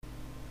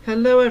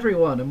Hello,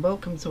 everyone, and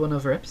welcome to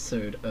another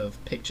episode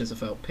of Pictures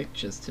Without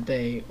Pictures.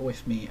 Today,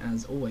 with me,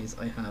 as always,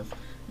 I have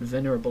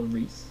Venerable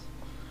Reese.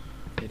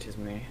 It is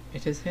me.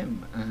 It is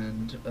him,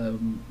 and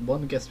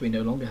one guest we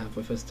no longer have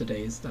with us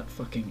today is that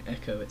fucking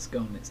Echo. It's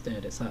gone, it's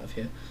dead, it's out of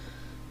here.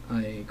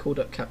 I called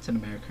up Captain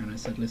America and I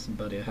said, "Listen,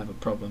 buddy, I have a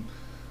problem.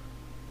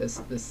 This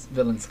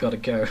villain's got to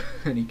go."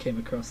 And he came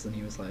across and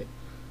he was like,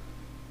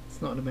 "It's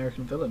not an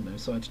American villain, though,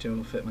 so I had to deal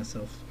with it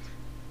myself."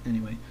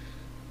 Anyway.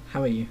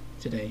 How are you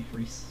today,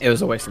 Reese? It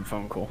was a wasted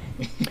phone call.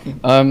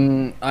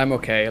 I'm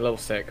okay, a little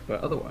sick,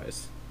 but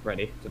otherwise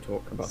ready to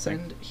talk about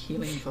Send things.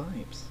 healing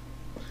vibes.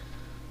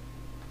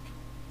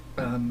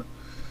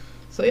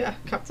 So yeah,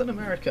 Captain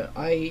America.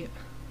 I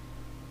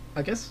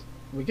guess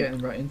we're getting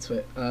right into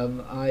it.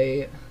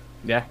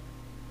 Yeah.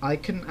 I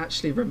can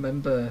actually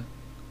remember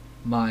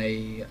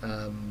my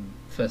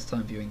first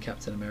time viewing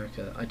Captain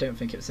America. I don't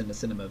think it was in the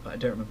cinema, but I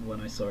don't remember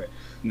when I saw it.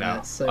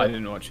 No, So I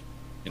didn't watch it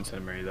in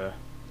cinema either.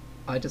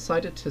 I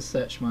decided to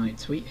search my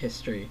tweet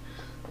history,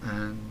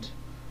 and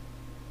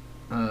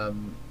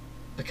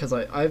because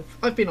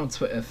I've been on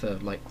Twitter for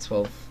like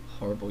 12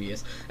 horrible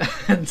years,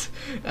 and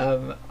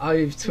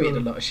I've tweeted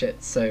a lot of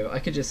shit, so I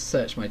could just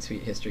search my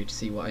tweet history to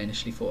see what I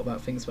initially thought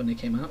about things when they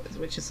came out,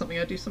 which is something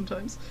I do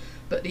sometimes.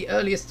 But the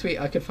earliest tweet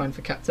I could find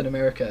for Captain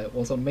America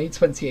was on May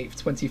 28th,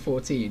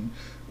 2014,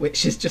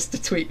 which is just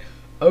a tweet.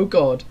 "Oh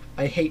God,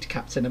 I hate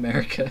Captain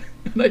America,"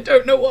 and I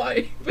don't know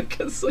why,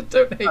 because I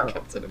don't hate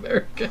Captain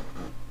America.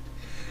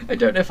 I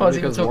don't know if I was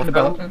even talking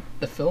about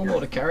the film or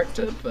the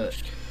character,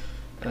 but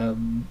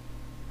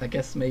I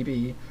guess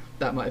maybe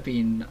that might have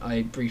been.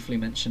 I briefly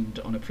mentioned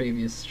on a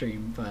previous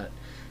stream that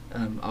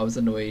I was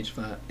annoyed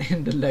that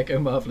in the Lego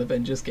Marvel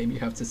Avengers game you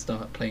have to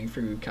start playing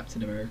through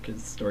Captain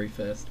America's story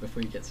first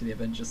before you get to the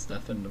Avengers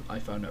stuff, and I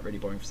found that really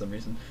boring for some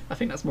reason. I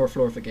think that's more a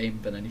flaw of the game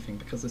than anything,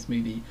 because this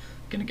movie,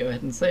 I'm going to go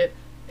ahead and say it,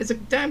 it's a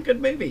damn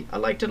good movie. I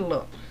liked it a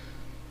lot.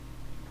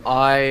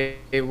 I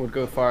would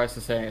go far as to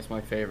saying it's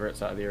my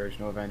favourites out of the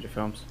original Avenger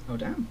films. Oh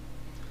damn,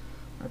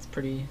 that's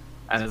pretty.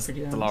 And That's there's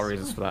pretty a lot of nice.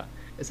 reasons for that.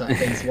 Is that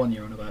Phase 1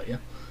 you're on about, yeah?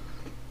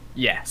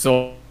 Yeah,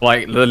 so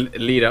like the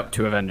lead up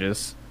to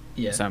Avengers,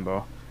 Yeah.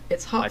 December.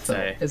 It's heartfelt,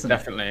 say, isn't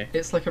definitely. it?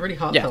 It's like a really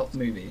heartfelt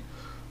movie.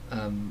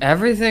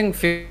 Everything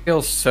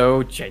feels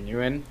so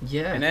genuine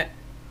Yeah. in it.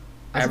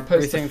 As opposed to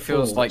Everything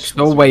feels Thor, like which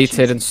so was weighted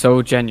cheesy. and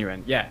so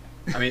genuine. Yeah,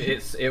 I mean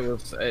it's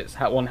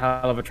one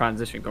hell of a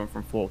transition going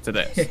from Thor to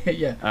this.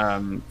 Yeah.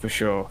 For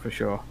sure, for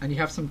sure. And you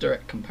have some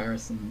direct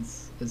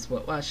comparisons as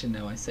well. Well, actually,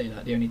 no, I say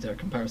that. The only direct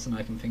comparison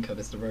I can think of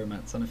is the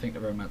romance, and I think the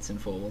romance in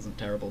Thor wasn't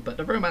terrible. But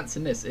the romance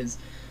in this is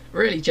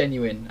really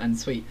genuine and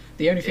sweet.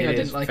 The only thing I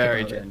didn't like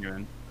very about it.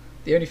 genuine.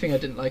 The only thing I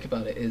didn't like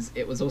about it is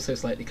it was also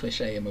slightly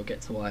cliche, and we'll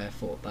get to why I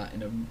thought that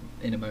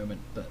in a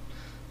moment, but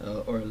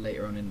or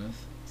later on in the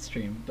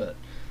stream. But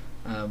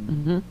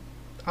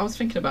I was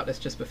thinking about this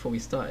just before we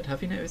started.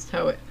 Have you noticed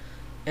how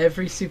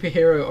every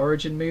superhero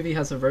origin movie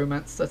has a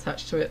romance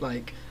attached to it?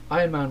 Like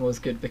Iron Man was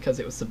good because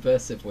it was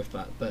subversive with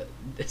that, but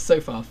so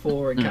far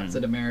Thor and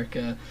Captain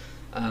America,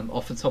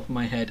 off the top of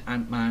my head,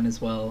 Ant-Man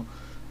as well.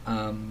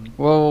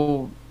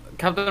 Well,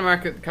 Captain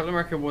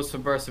America was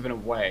subversive in a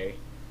way,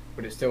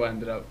 but it still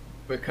ended up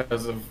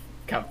because of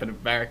Captain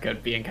America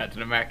being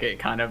Captain America. It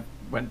kind of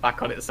went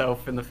back on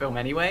itself in the film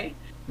anyway.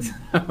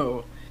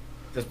 So.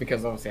 Just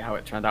because obviously how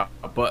it turned out,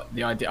 but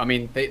the idea, I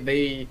mean,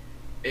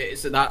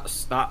 it's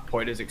that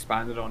point is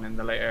expanded on in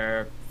the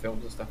later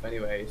films and stuff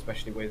anyway,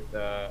 especially with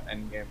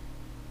Endgame.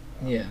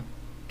 Yeah,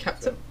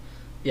 Captain.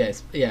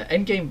 Yes, yeah.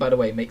 Endgame, by the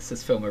way, makes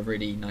this film a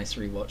really nice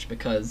rewatch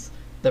because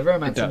the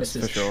romance in this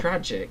is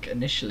tragic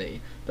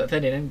initially, but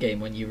then in Endgame,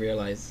 when you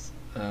realise,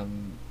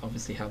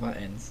 obviously how that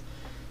ends.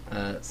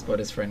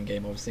 Spoilers for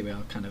Endgame. Obviously, we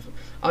are kind of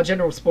our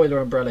general spoiler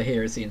umbrella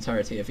here is the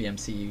entirety of the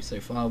MCU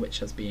so far, which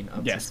has been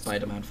up to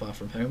Spider-Man: Far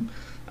From Home.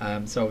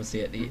 So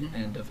obviously, at the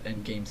end of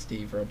Endgame,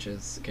 Steve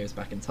Rogers goes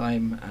back in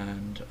time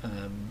and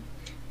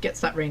gets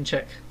that rain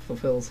check,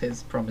 fulfills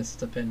his promise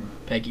to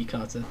Peggy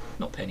Carter,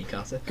 not Penny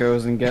Carter.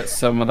 Goes and gets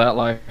some of that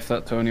life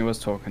that Tony was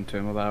talking to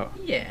him about.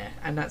 Yeah,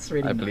 and that's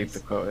really nice. I believe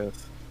the quote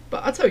is.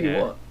 But I'll tell you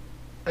what,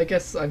 I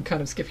guess I'm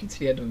kind of skipping to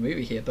the end of the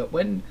movie here, but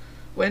when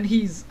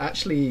he's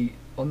actually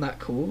on that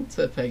call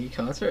to Peggy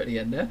Carter at the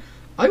end there,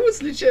 I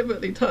was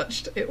legitimately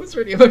touched. It was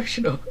really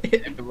emotional.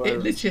 It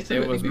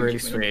was really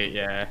sweet,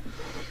 yeah.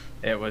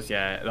 It was,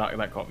 yeah,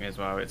 that got me as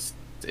well. It's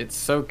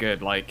so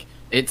good. Like,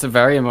 it's a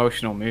very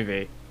emotional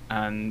movie,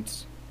 and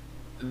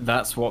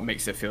that's what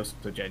makes it feel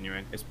so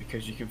genuine. It's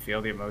because you can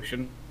feel the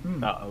emotion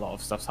that a lot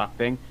of stuff's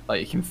happening.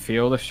 Like, you can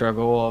feel the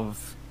struggle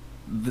of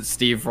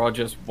Steve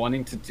Rogers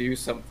wanting to do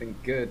something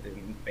good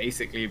and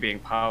basically being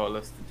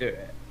powerless to do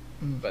it.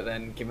 But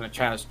then given a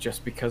chance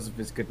just because of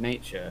his good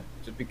nature,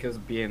 just because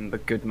of being the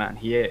good man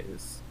he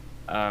is,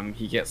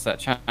 he gets that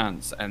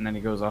chance, and then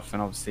he goes off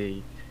and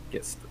obviously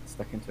gets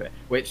stuck into it.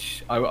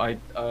 Which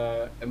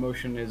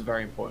emotion is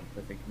very important,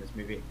 I think, in this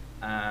movie,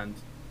 and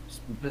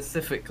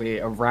specifically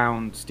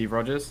around Steve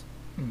Rogers,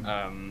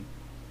 and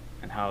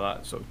how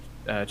that sort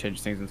of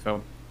changes things in the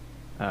film,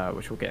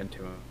 which we'll get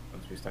into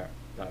once we start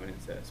diving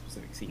into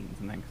specific scenes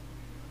and things.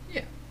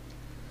 Yeah.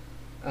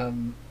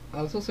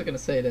 I was also going to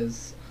say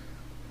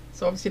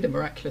so obviously the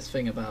miraculous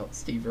thing about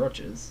Steve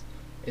Rogers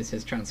is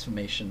his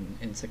transformation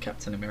into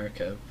Captain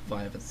America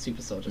via the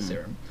super soldier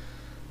serum.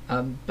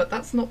 But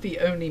that's not the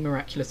only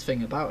miraculous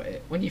thing about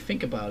it. When you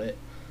think about it,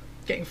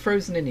 getting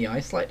frozen in the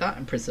ice like that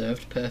and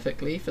preserved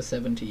perfectly for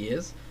 70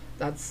 years,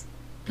 that's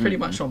pretty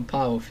much on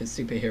par with his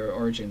superhero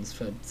origins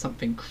for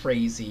something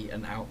crazy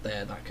and out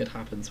there that could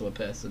happen to a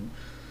person.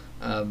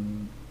 I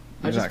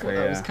just thought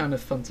that was kind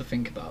of fun to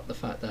think about, the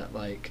fact that,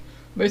 like,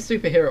 most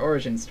superhero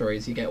origin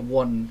stories, you get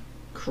one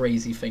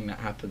crazy thing that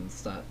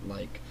happens that,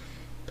 like,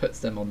 puts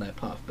them on their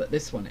path, but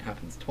this one, it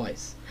happens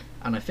twice.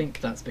 And I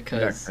think that's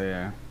because,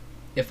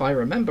 if I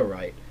remember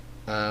right,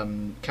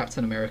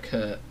 Captain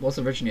America was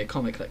originally a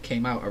comic that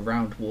came out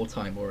around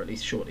wartime, or at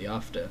least shortly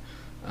after,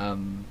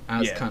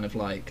 as kind of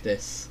like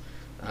this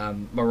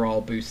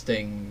morale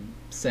boosting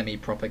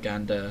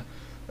semi-propaganda,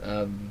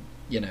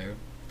 you know,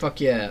 fuck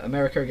yeah,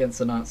 America against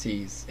the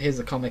Nazis, here's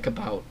a comic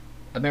about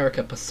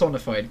America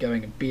personified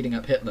going and beating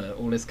up Hitler,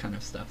 all this kind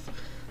of stuff.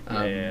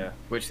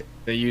 Which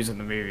they use in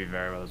the movie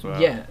very well as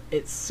well. Yeah,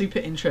 it's super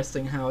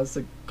interesting how, as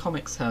the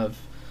comics have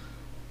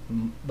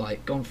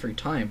like gone through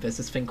time, there's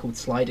this thing called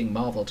sliding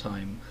Marvel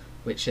time,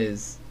 which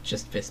is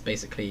just this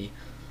basically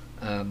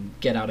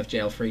get out of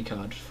jail free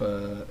card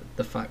for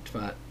the fact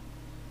that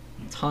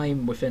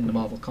time within the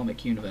Marvel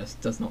comic universe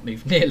does not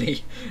move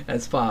nearly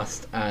as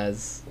fast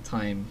as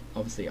time,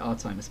 obviously our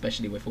time,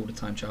 especially with all the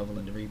time travel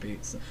and the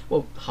reboots.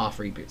 Well, half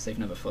reboots, they've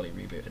never fully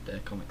rebooted their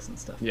comics and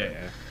stuff.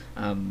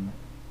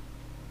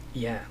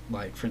 Yeah,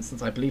 like for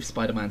instance, I believe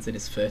Spider-Man's in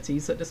his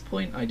 30s at this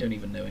point. I don't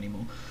even know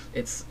anymore.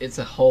 It's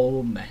a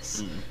whole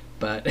mess.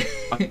 But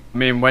I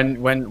mean,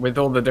 when with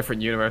all the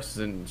different universes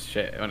and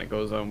shit, when it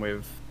goes on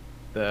with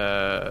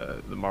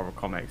the Marvel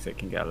comics, it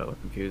can get a little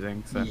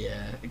confusing. So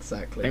yeah,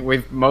 exactly. I think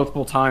we've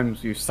multiple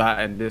times we've sat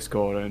in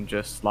Discord and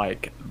just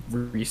like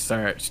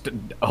researched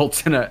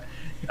alternate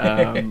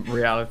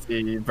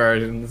reality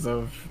versions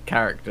of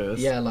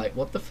characters. Yeah, like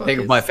what the fuck? I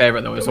think my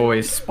favorite though is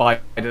always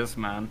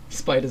Spiders-Man.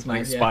 Spiders-Man.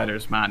 I think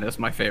Spiders-Man is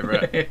my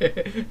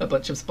favorite. A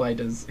bunch of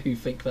spiders who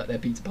think that they're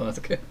Peter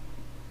Parker.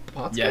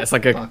 Yeah, it's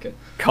like a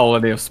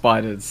colony of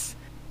spiders.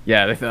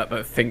 Yeah,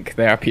 they think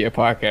they are Peter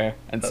Parker,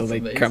 and so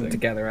they come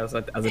together as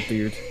a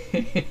dude.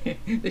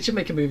 They should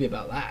make a movie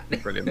about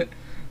that. Brilliant.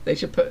 They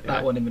should put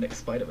that one in the next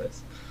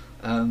Spider-Verse.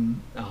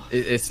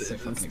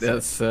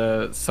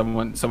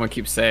 Someone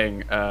keeps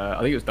saying, I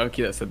think it was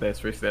Donkey that said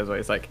this recently as well.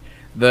 It's like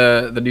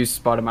the new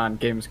Spider-Man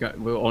games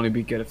will only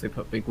be good if they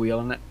put Big Wheel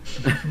in it.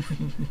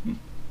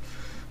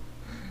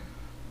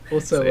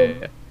 Also,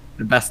 so,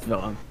 the best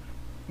villain.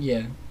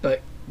 Yeah,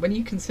 but when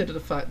you consider the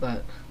fact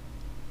that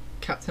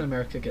Captain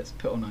America gets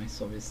put on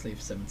ice, obviously,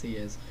 for 70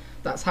 years,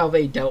 that's how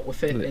they dealt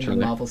with it in the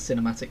Marvel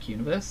Cinematic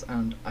Universe,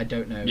 and I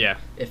don't know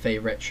if they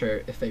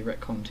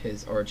retconned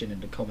his origin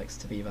in the comics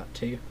to be that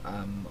too,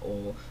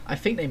 or I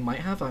think they might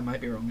have. I might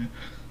be wrong,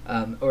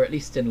 or at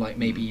least in like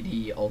maybe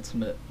the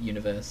Ultimate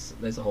Universe.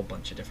 There's a whole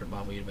bunch of different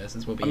Marvel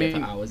universes. We'll be here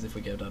for hours if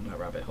we go down that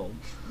rabbit hole.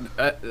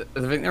 I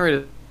think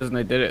the reason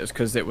they did it is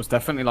because it was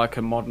definitely like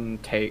a modern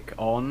take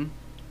on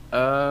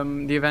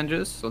the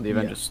Avengers, or the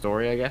Avengers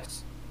story, I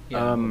guess.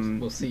 Yeah,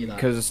 we'll see that.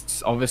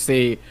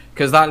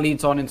 Because that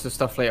leads on into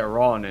stuff later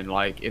on in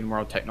like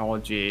in-world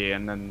technology,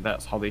 and then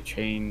that's how they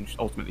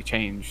ultimately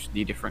change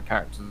the different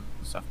characters and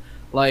stuff.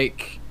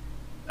 Like,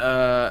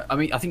 I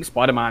mean, I think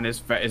Spider-Man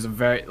is a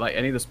very like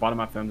any of the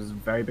Spider-Man films is a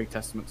very big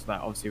testament to that.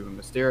 Obviously with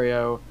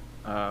Mysterio,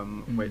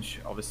 which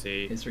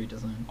obviously his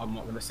redesign. I'm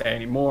not going to say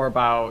any more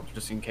about,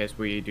 just in case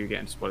we do get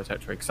into spoiler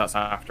territory, because that's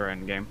after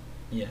Endgame.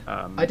 Yeah,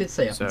 I did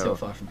say up until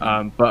Far From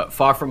Home. But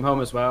Far From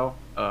Home as well.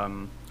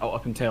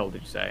 Up until,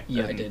 did you say?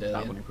 Yeah, I did.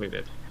 That one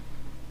included.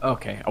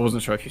 Okay, I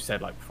wasn't sure if you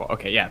said like before.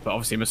 Okay, yeah, but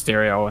obviously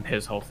Mysterio and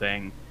his whole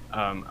thing.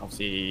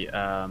 Obviously,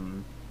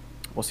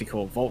 what's he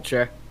called?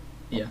 Vulture.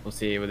 Yeah. We'll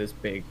see with his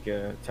big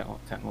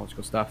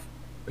technological stuff,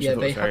 which yeah, I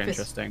thought they was very have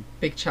interesting. This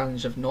big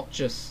challenge of not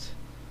just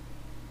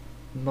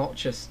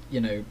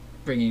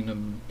bringing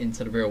them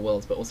into the real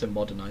world, but also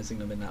modernizing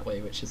them in that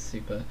way, which is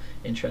super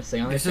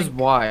interesting. This is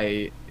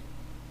why.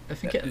 I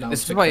think it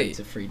allows for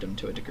creative freedom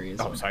to a degree as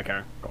well. Oh, sorry,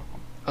 Karen. Go on.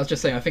 I was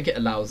just saying, I think it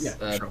allows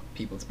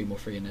people to be more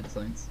free in their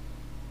designs.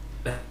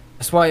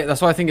 That's why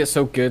I think it's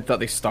so good that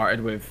they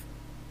started with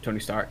Tony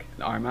Stark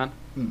and Iron Man.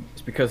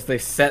 It's because they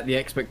set the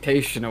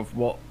expectation of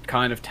what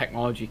kind of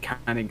technology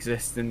can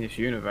exist in this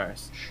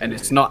universe, and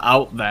it's not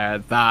out there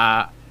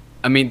that.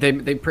 I mean,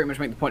 they pretty much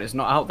make the point. It's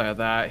not out there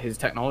that his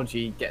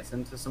technology gets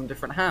into some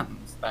different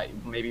hands that you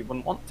maybe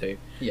wouldn't want to.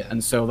 Yeah.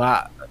 And so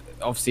that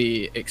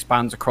obviously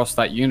expands across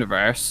that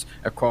universe,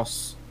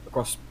 across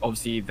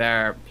obviously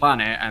their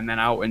planet, and then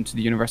out into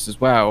the universe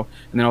as well.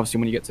 And then obviously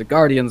when you get to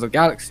Guardians of the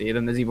Galaxy,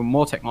 then there's even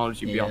more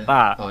technology beyond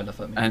that. Oh, I love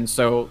that movie. And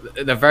so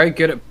they're very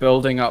good at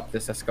building up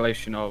this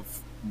escalation of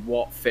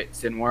what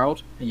fits in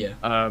world,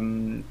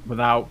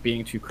 without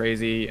being too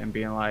crazy and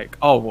being like,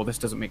 oh well, this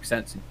doesn't make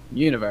sense in the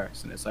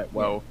universe. And it's like,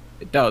 well,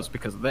 it does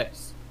because of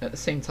this. At the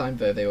same time,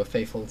 though, they were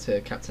faithful to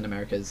Captain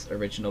America's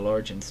original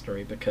origin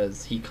story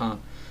because he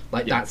can't,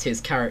 like, Yeah. that's his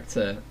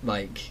character,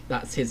 like,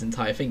 that's his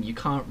entire thing. You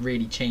can't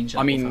really change that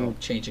I mean- without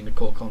changing the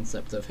core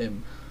concept of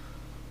him.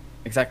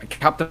 Exactly.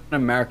 Captain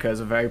America is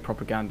a very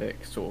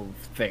propagandic sort of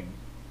thing.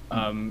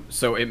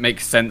 So it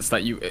makes sense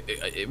that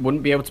it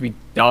wouldn't be able to be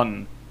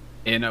done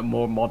in a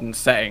more modern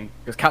setting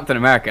because Captain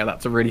America,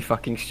 that's a really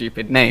fucking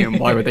stupid name.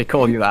 Why would they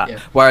call you that? Yeah.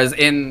 Whereas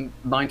in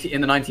the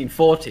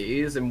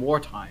 1940s, in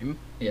wartime,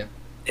 Yeah.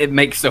 it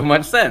makes so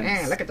much sense.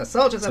 Yeah, look at the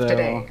soldiers of So-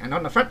 today, and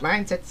on the front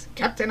lines, it's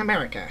Captain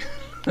America.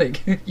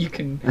 Like, you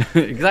can...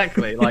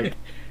 Exactly. Like,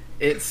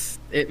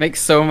 it makes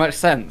so much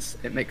sense.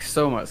 It makes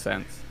so much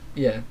sense.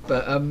 Yeah,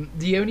 but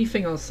the only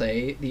thing I'll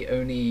say, the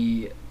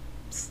only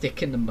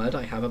stick in the mud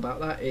I have about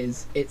that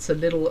is it's a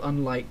little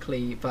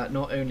unlikely that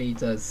not only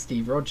does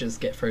Steve Rogers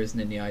get frozen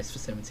in the ice for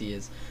 70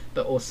 years,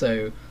 but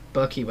also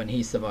Bucky, when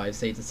he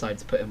survives, they decide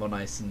to put him on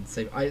ice and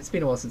save... it's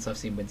been a while since I've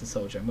seen Winter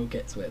Soldier, and we'll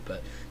get to it,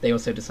 but they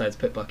also decide to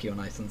put Bucky on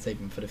ice and save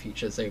him for the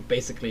future, so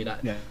basically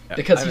that... Yeah.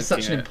 Because I he's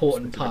haven't such seen an it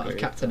important part of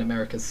specifically, Captain so-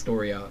 America's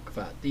story arc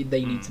that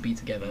they need to be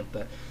together,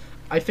 but...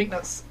 I think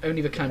that's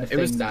only the kind of It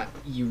thing was- that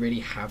you really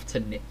have to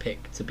nitpick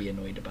to be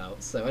annoyed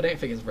about. So I don't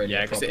think it's really Yeah,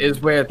 a because problem. it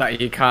is weird that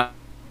he can't.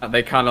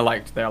 They kind of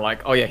like they're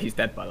like, oh yeah, he's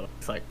dead by the way.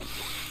 It's like,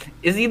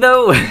 is he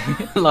though?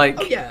 Like,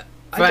 Oh yeah.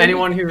 I for don't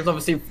anyone who's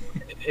obviously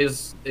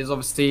is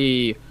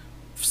obviously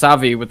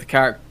savvy with the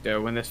character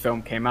when this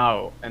film came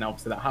out, and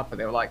obviously that happened,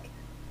 they were like,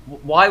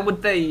 why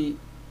would they?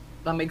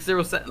 That makes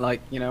zero sense. Like,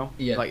 you know,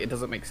 Yeah. like it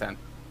doesn't make sense.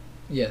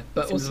 Yeah,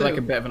 but Seems also like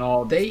a bit of an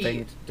odd they-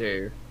 thing to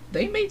do.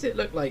 they made it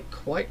look like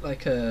quite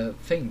like a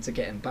thing to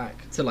get him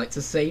back,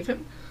 to save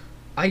him.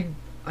 I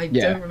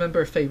Yeah. don't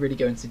remember if they really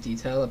go into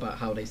detail about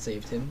how they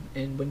saved him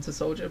in Winter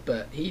Soldier,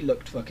 but he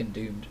looked fucking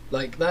doomed.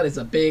 Like, that is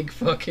a big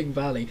fucking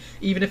valley.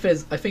 Even if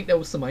I think there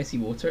was some icy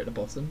water at the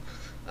bottom.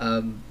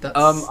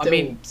 That's still I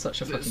mean,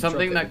 such a fucking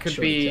something drop, it that would could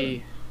surely kill him.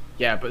 be,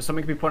 yeah, but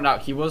something could be pointed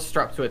out. He was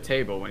strapped to a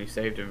table when he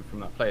saved him from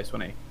that place,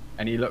 wasn't he?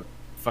 And he looked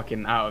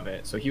fucking out of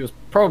it, so he was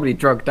probably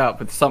drugged up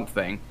with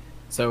something.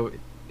 So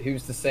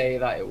who's to say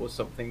that it was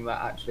something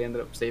that actually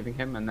ended up saving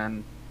him, and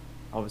then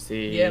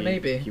obviously Yeah,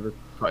 maybe. he was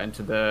put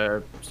into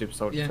the super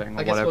soldier Yeah, thing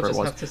I or guess we'll whatever it just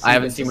was. have to see I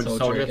haven't Winter seen Winter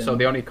Soldier Soldier, so again.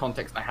 the only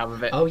context I have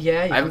of it, Oh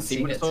yeah, you I haven't seen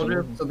seen Winter it Soldier,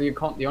 at all.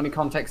 so the only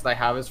context I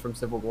have is from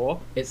Civil War.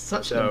 It's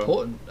such an So-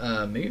 important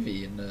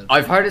movie in the...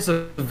 I've heard it's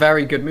a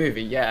very good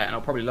movie, yeah, and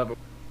I'll probably love it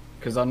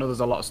because I know there's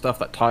a lot of stuff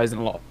that ties in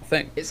a lot of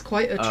things. It's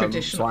quite a so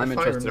traditional. I'm If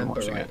I interested in remember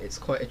watching right, it. it's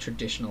quite a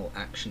traditional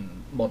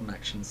modern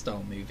action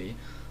style movie.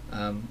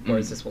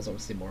 Whereas Mm. this was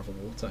obviously more of a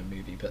wartime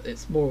movie, but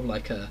it's more of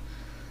like a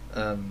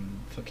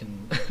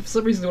fucking. For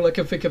some reason, all I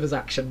can think of is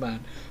Action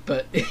Man,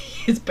 but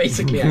it's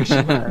basically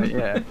Action Man.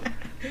 Yeah.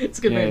 It's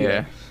a good Yeah, movie.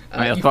 yeah. though. I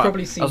mean, You've that's what-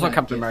 probably seen that's what that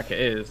Captain gif. America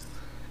is.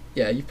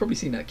 Yeah, you've probably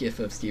seen that gif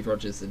of Steve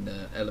Rogers in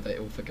the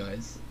elevator for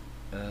guys.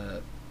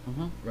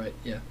 Right,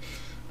 yeah.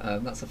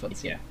 That's a fun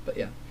scene. Yeah. But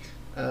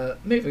yeah.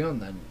 Moving on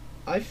then.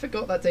 I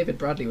forgot that David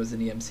Bradley was in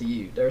the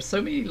MCU. There are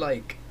so many,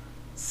 like,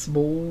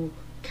 small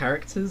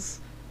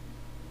characters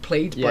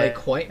played by Yeah,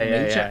 quite yeah,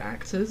 major yeah.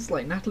 actors.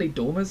 Like, Natalie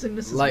Dormer's in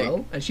this as Like-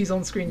 well. And she's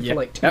on screen for, Yep,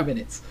 like, 2 yep.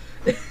 minutes.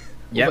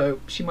 Yep. Although,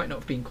 she might not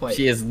have been quite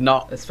She is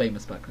not. as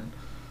famous back then.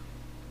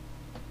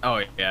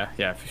 Oh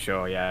yeah, for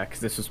sure, yeah, because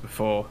this was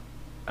before.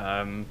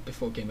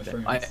 Before Game of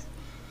Thrones.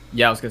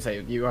 Yeah, I was gonna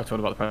say you are talking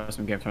about the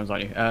person in Game of Thrones,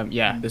 aren't you?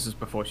 Yeah, Mm. this is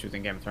before she was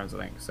in Game of Thrones, I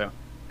think. So,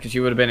 because she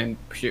would have been in,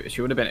 she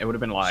would have been. It would have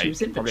been like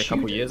was in The probably a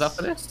couple years Tudors.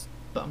 after this.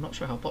 But I'm not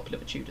sure how popular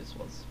the Tudors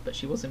was. But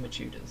she was in the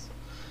Tudors.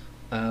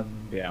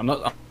 Yeah, I'm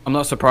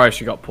not surprised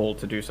she got pulled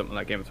to do something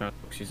like Game of Thrones.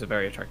 She's a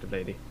very attractive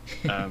lady.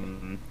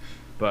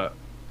 But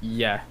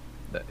yeah,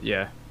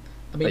 yeah.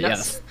 I mean, But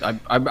that's... yes,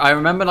 I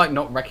remember like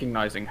not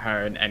recognizing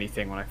her in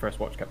anything when I first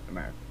watched Captain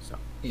America. So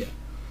Yeah.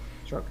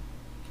 shrug.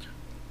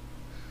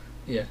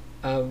 Yeah.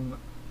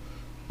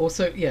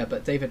 Also, yeah,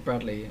 but David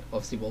Bradley,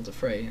 obviously Walter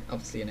Frey,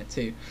 obviously in it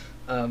too.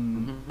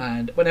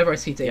 And whenever I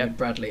see David Yep.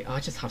 Bradley, I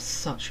just have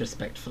such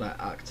respect for that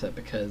actor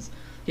because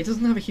he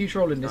doesn't have a huge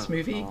role in this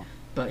movie, Oh.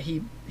 but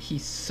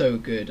he's so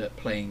good at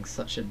playing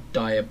such a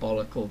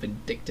diabolical,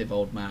 vindictive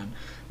old man.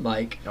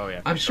 Like, Oh,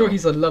 yeah, for I'm sure sure.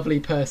 he's a lovely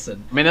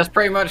person. I mean, that's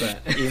pretty much.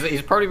 But-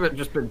 He's probably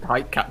just been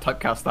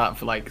typecast that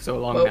for like so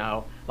long Well-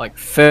 now. Like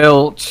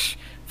Filch,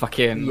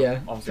 fucking. Yeah,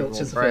 obviously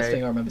Filch is the Walter first Frey.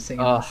 thing I remember seeing.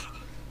 in Ugh. this.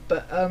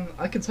 But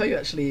I can tell you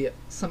actually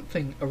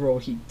a role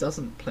he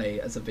doesn't play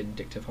as a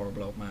vindictive,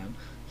 horrible old man.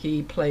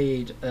 He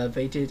played.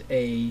 They did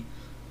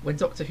when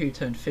Doctor Who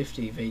turned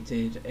 50. They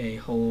did a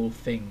whole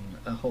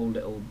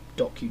little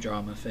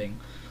docudrama thing.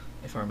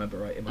 If I remember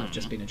right, it might have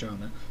just been a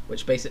drama,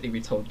 which basically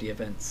retold the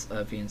events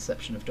of the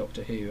inception of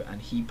Doctor Who, and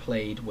he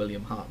played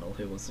William Hartnell,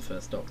 who was the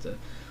first Doctor.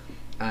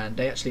 And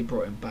they actually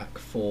brought him back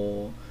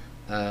for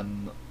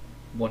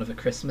one of the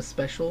Christmas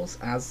specials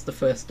as the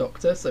first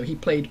Doctor, so he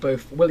played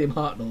both William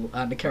Hartnell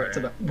and the character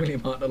Right. that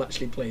William Hartnell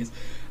actually plays.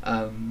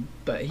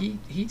 But he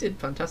did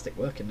fantastic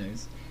work in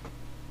those.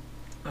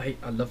 I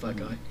love that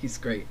guy. He's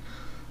great.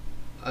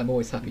 I'm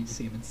always happy to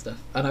see him and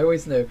stuff. And I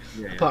always know,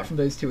 Yeah, apart yeah. from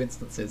those two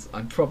instances,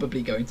 I'm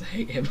probably going to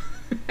hate him.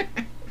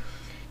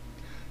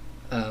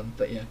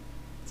 But yeah,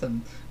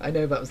 I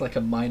know that was like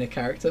a minor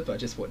character, but I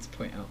just wanted to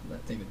point out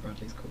that David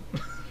Bradley's cool.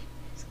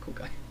 He's a cool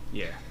guy.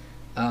 Yeah.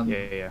 Um,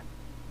 Yeah.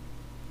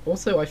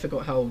 Also, I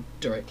forgot how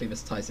directly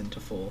this ties into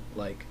 4.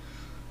 Like,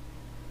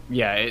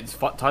 Yeah,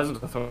 ties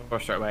into Thor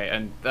straight away,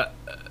 and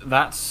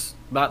that's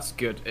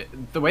good.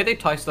 The way they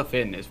tie stuff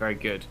in is very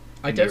good.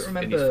 I don't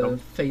remember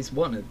Phase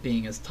 1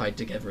 being as tied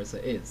together as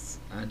it is,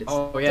 and it's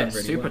done really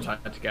super well.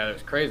 tied together.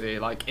 It's crazy.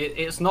 Like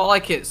it's not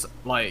like it's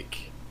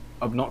like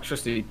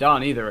obnoxiously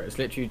done either. It's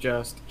literally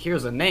just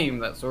here's a name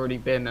that's already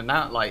been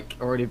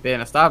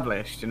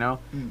established, you know.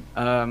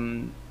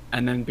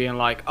 And then being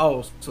like,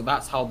 oh, so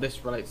that's how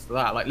this relates to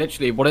that. Like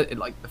literally,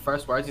 like the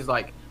first words is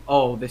like,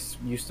 oh, this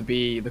used to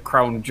be the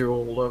crown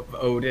jewel of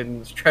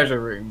Odin's treasure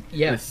room.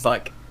 Yeah, and it's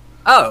like,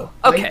 oh,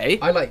 okay,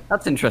 I like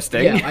that's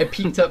interesting. Yeah, I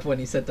peeked up when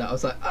he said that. I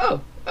was like, oh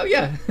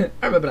yeah,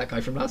 I remember that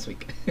guy from last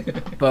week.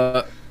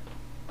 But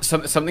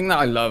something that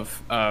I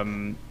love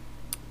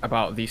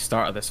about the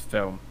start of this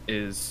film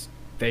is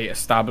they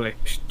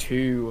established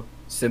 2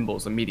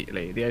 symbols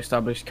immediately. They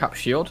established Cap's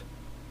shield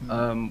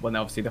when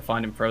obviously they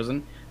find him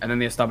frozen, and then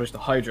they established the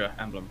Hydra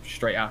emblem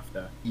straight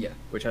after. Yeah,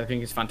 which I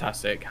think is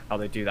fantastic how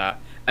they do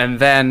that, and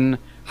then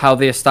how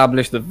they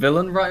establish the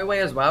villain right away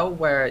as well,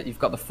 where you've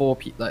got the 4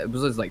 people. It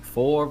was like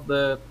 4 of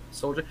the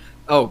soldiers.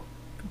 Oh,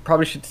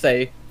 probably should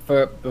say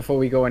before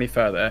we go any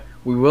further,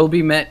 we will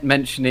be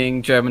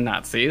mentioning German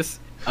Nazis,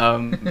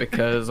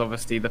 because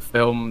obviously the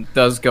film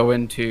does go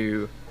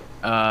into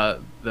the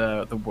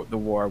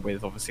war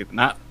with obviously the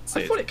Nazis.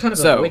 I thought it kind of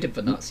avoided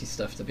the Nazi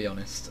stuff, to be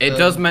honest. It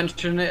does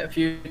mention it a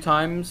few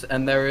times,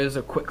 and there is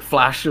a quick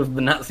flash of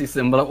the Nazi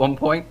symbol at one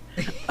point.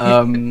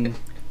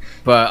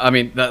 But I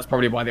mean, that's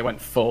probably why they went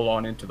full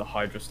on into the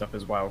Hydra stuff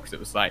as well, because it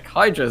was like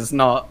Hydra's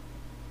not,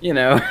 you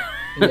know.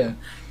 Yeah,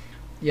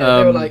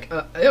 they were like,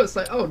 it was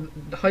like, oh,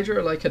 Hydra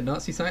are like a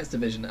Nazi science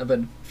division, and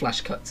then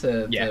flash cut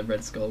to the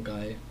Red Skull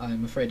guy.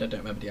 I'm afraid I don't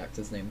remember the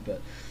actor's name, but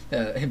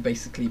him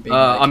basically being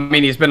like, I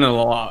mean, he's been in a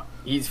lot.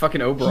 He's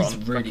fucking Oberon. He's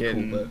really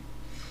cool, though.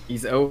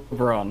 He's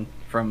Oberon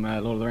from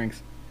Lord of the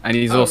Rings. And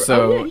he's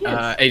also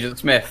Agent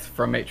Smith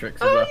from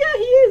Matrix as well. Yeah,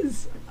 he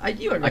is! I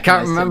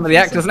can't remember the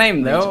actor's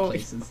name, though.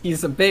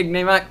 He's a big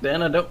name actor,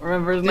 and I don't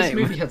remember his name. This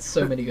movie had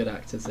so many good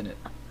actors in it.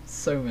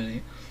 So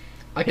many.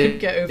 I couldn't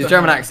get over his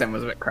German accent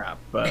was a bit crap,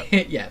 but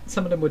yeah,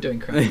 some of them were doing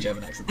crappy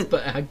German accents,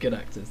 but it had good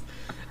actors.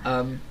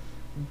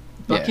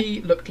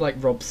 Bucky looked like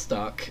Rob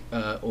Stark,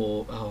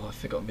 or I've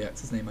forgotten the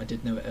actor's name. I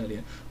did know it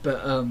earlier,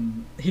 but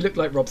he looked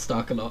like Rob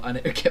Stark a lot, and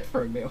it kept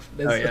throwing me off.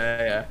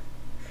 That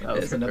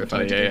was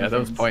funny. Yeah,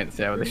 those points,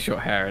 with the short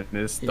hair and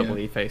his double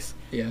E face.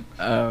 Yeah.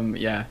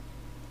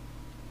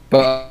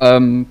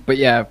 But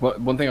yeah,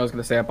 one thing I was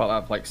going to say about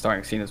that like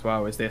starting scene as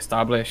well is they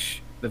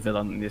establish the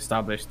villain and they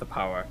establish the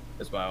power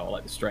as well,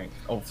 like the strength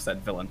of said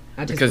villain,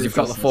 and because you've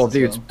got the 4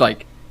 dudes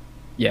like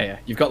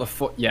you've got the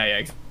 4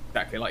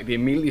 exactly, like they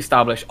immediately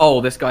establish, oh,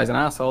 this guy's an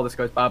asshole, this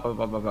guy's blah blah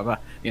blah blah blah blah,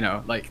 you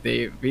know, like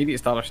they immediately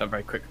establish that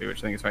very quickly, which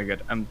I think is very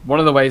good. And one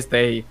of the ways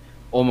they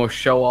almost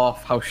show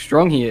off how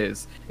strong he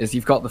is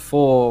you've got the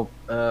 4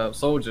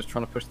 soldiers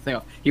trying to push the thing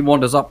off. He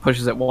wanders up,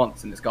 pushes it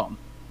once, and it's gone.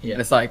 And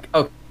it's like,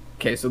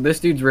 okay, so this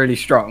dude's really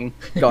strong.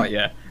 Got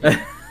ya.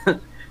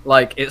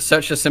 Like, it's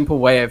such a simple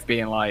way of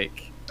being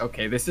like,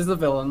 okay, this is the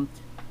villain.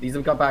 These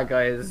have got bad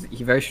guys.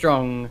 He's very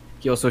strong.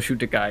 He also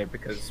shoot a guy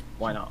because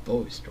why not?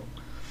 Always strong.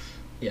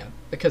 Yeah,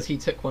 because he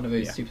took one of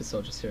those super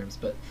soldier serums,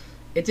 but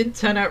it didn't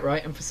turn out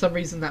right, and for some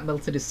reason that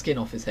melted his skin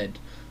off his head.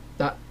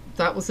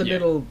 That was a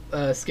little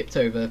skipped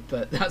over,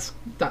 but that's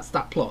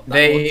that plot.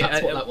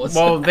 That's what that was.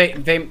 Well,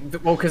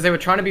 because they were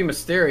trying to be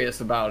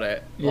mysterious about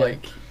it. Yeah.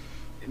 Like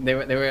they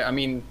were. I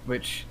mean,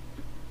 which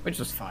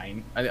was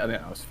fine. I think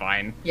that was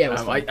fine. Yeah, it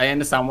was fine. I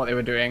understand what they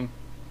were doing.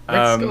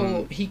 Red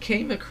Skull, he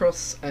came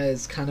across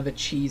as kind of a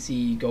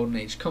cheesy Golden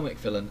Age comic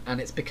villain, and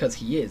it's because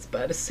he is,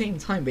 but at the same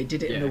time they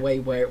did it in a way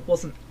where it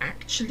wasn't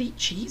actually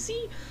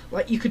cheesy.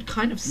 Like, you could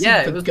kind of see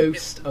the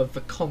ghost of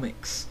the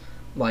comics,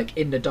 like,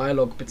 in the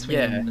dialogue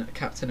between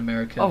Captain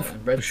America and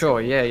Red Skull. For sure,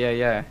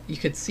 yeah. You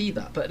could see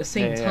that, but at the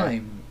same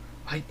time,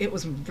 it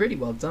was really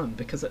well done,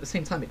 because at the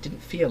same time it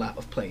didn't feel out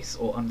of place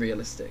or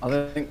unrealistic.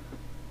 I think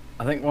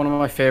one of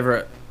my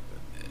favorite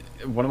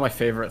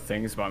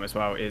things about him as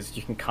well is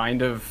you can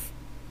kind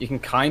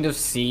of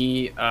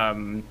see,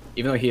 even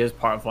though he is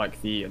part of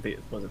like the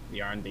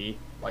R&D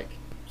like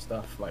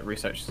stuff, like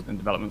research and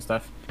development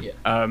stuff.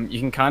 Yeah. You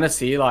can kind of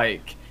see,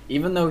 like,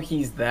 even though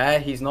he's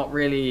there, he's not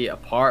really a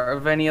part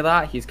of any of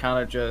that. He's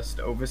kind of just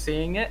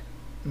overseeing it.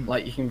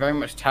 Like, you can very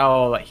much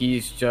tell that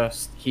he's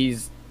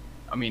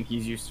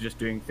used to just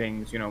doing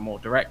things, you know, more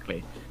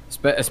directly.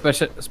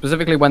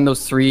 Specifically when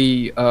those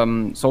 3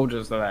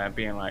 soldiers are there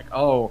being like,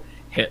 oh,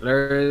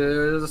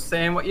 Hitler is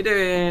saying what you're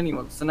doing. He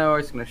wants to know.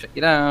 He's going to shut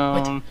you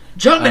down. Wait,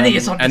 Germany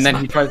is on this and then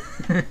map. he tries.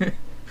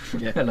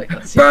 I like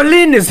that scene.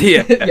 Berlin is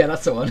here. Yeah,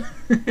 that's the one.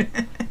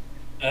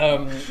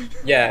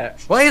 Yeah.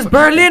 Why is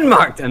Berlin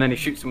marked? And then he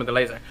shoots him with the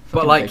laser.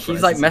 But like,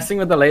 he's like messing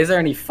with the laser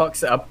and he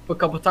fucks it up a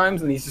couple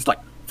times, and he's just like,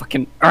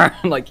 fucking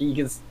like he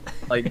gets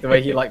like the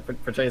way he like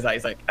portrays that.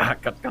 He's like,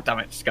 God damn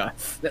it, just go.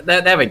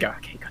 There we go.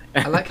 Okay, got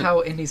it. I like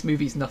how in these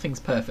movies nothing's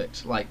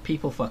perfect. Like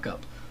people fuck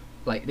up,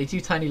 like they do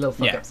tiny little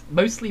fuck ups.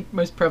 Most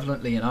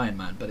prevalently in Iron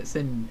Man, but it's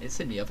in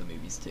the other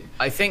movies too.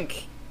 I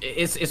think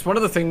it's one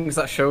of the things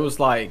that shows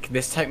like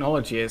this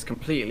technology is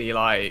completely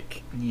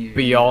like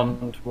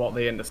beyond what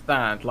they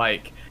understand.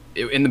 Like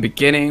in the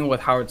beginning with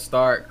Howard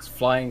Stark's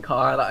flying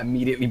car that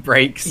immediately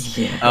breaks.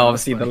 Yeah,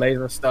 obviously the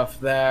laser stuff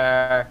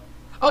there.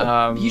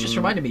 Oh, you just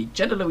reminded me.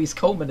 Jenna Louise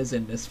Coleman is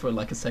in this for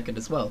like a second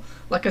as well.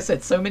 Like I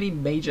said, so many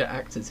major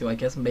actors who I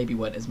guess maybe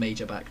weren't as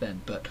major back then,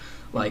 but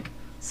like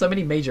so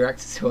many major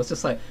actors who I was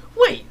just like,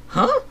 wait,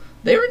 huh?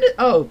 They're in it?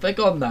 Oh, they're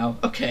gone now.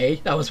 Okay,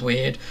 that was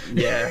weird.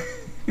 Yeah,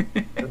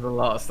 there's a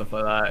lot of stuff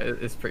like that.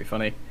 It's pretty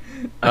funny.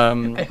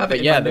 I have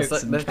it in my notes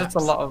there's just a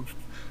lot of.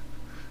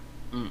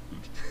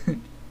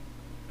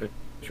 For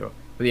sure,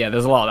 but yeah,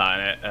 there's a lot of that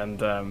in it,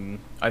 and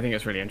I think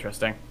it's really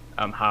interesting.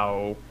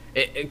 How.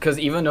 Because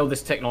even though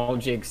this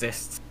technology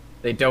exists,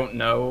 they don't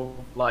know,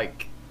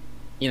 like,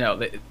 you know,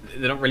 they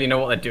don't really know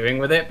what they're doing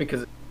with it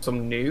because it's so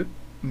new,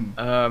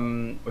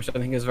 which I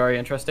think is very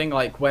interesting.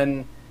 Like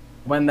when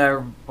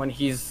Howard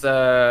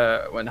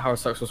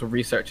Stark's also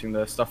researching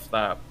the stuff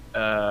that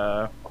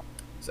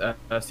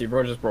Steve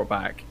Rogers brought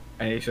back,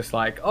 and he's just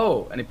like,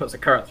 oh, and he puts a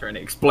current through and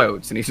it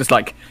explodes, and he's just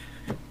like,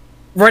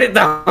 write it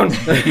down.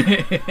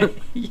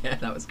 Yeah,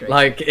 that was great.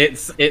 Like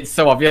it's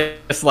so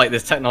obvious. Like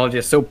this technology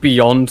is so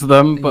beyond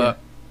them, but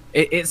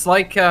it's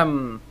like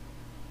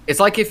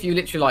if you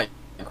literally like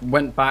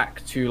went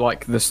back to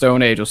like the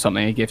Stone Age or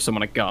something and gave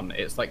someone a gun.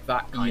 It's like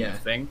that kind of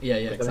thing. Yeah,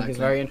 which exactly. I think is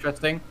very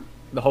interesting.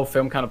 The whole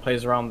film kind of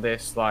plays around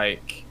this,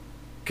 like,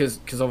 because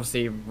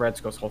obviously Red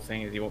Skull's whole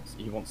thing is he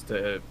wants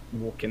to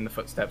walk in the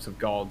footsteps of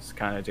gods,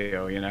 kind of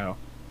deal, you know.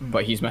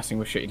 But he's messing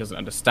with shit he doesn't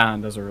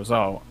understand as a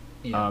result.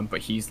 Yeah. But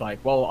he's like,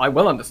 well, I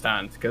will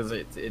understand because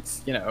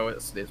it's you know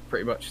it's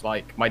pretty much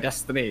like my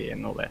destiny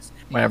and all this.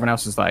 When everyone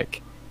else is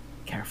like,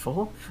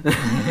 careful.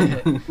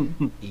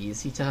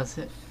 Easy does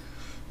it.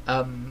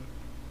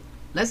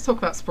 Let's talk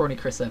about Sprawny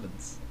Chris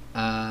Evans.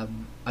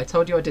 I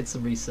told you I did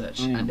some research,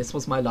 and this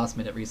was my last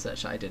minute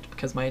research that I did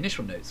because my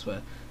initial notes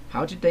were,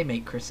 how did they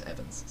make Chris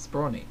Evans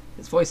Sprawny?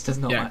 His voice does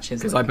not match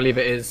his. Because I believe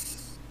it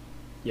is.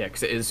 Yeah,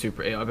 because it is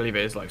super. I believe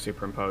it is like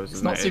superimposed.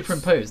 It's not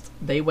superimposed.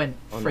 They went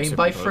frame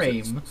by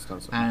frame,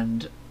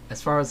 and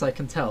as far as I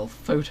can tell,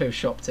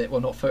 photoshopped it.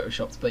 Well, not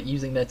photoshopped, but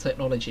using their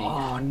technology,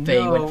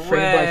 they went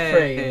frame by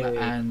frame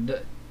and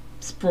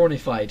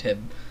sprawnified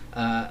him.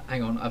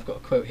 Hang on, I've got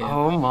a quote here.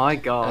 Oh my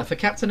god! For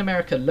Captain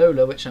America,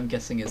 Lola, which I'm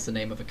guessing is the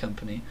name of a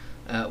company,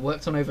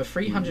 worked on over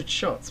 300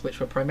 shots,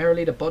 which were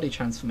primarily the body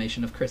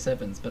transformation of Chris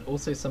Evans, but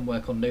also some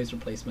work on nose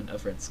replacement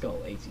of Red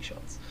Skull, 80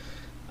 shots.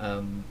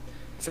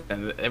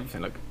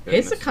 Everything looked good.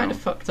 Here's the kind of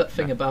fucked up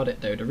thing about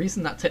it, though. The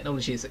reason that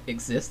technology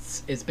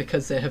exists is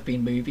because there have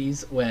been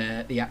movies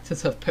where the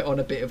actors have put on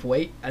a bit of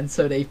weight, and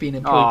so they've been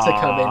employed to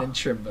come in and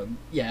trim them.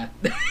 Yeah.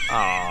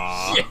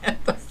 Yeah,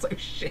 that's so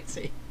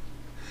shitty.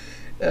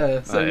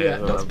 Not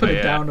to put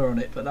a downer on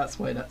it, but that's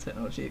why that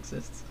technology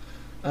exists.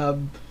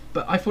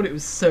 But I thought it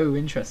was so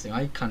interesting.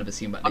 I kind of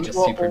assumed that they just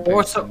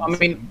superimposed them. I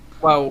mean,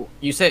 well,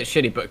 you say it's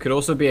shitty, but it could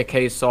also be a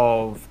case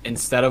of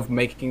instead of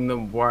making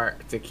them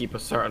work to keep a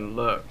certain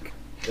look,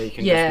 they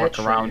can just work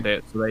around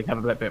it so they have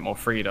a little bit more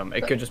freedom.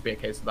 It could just be a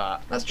case of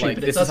that. That's true, like,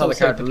 but it does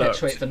also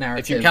perpetuate the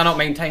narrative. If you cannot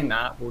maintain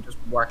that, we'll just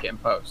work it in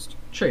post.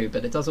 True,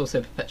 but it does also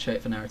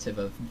perpetuate the narrative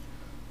of,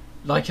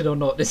 like it or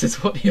not, this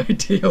is what the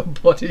ideal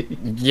body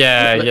looks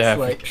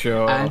like.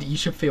 Sure. And you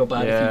should feel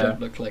bad if you don't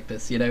look like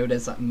this. You know,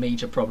 there's that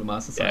major problem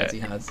our society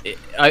has.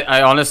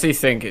 I honestly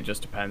think it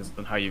just depends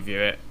on how you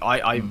view it.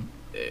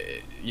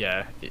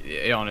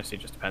 It honestly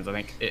just depends. I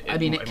think. I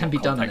mean, it can be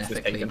done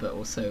unethically, but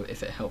also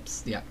if it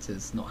helps the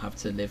actors not have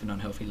to live an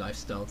unhealthy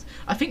lifestyle.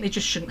 I think they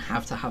just shouldn't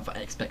have to have that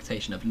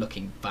expectation of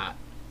looking that,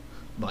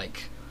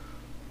 like,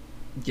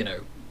 you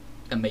know,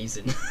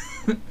 amazing.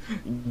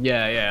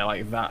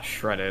 Like that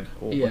shredded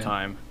all the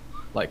time.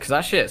 Like, because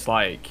that shit's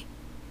like,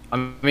 I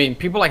mean,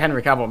 people like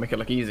Henry Cavill make it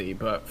look easy,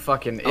 but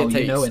fucking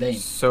it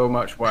takes so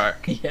much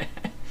work. Yeah.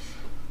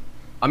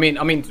 I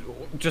mean,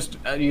 just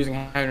using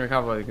Henry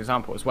Cavill as an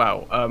example as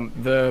well.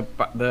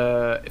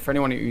 For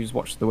anyone who's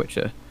watched The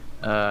Witcher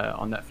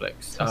on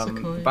Netflix,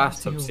 the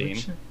bathtub scene.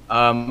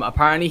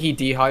 Apparently, he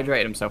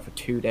dehydrated himself for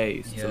 2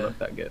 days to look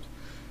that good,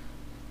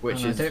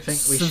 which is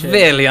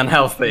severely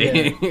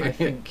unhealthy. Yeah, I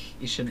think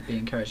you shouldn't be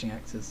encouraging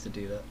actors to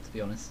do that. To be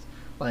honest,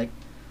 like,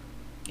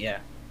 yeah.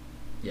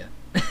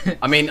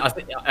 I mean,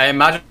 I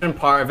imagine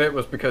part of it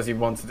was because he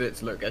wanted it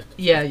to look as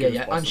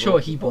Yeah. I'm sure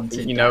he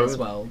wanted that as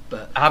well,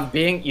 but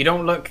you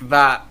don't look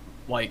that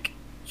like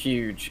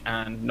huge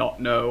and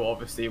not know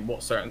obviously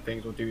what certain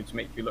things will do to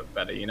make you look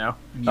better. You know,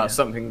 that's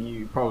something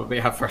you probably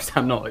have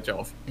first-hand knowledge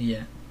of.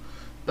 Yeah,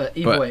 but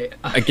either way,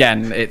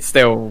 again, it's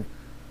still.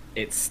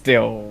 It's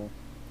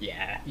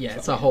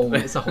a whole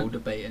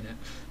debate in it.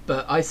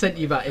 But I sent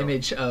you that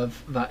image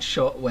of that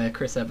shot where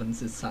Chris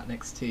Evans is sat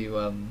next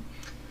to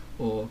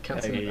or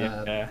Captain.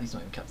 He's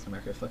not even Captain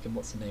America. Fucking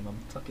what's the name I'm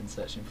fucking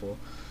searching for?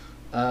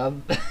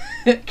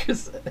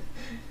 Because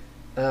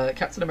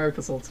Captain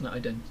America's alternate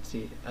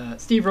identity,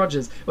 Steve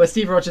Rogers, where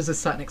Steve Rogers is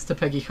sat next to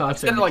Peggy Carter.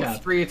 Said in it the like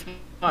cab. 3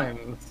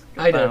 times.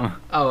 I know.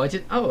 Oh, I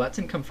didn't. Oh, that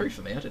didn't come through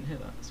for me. I didn't hear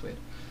that. That's weird.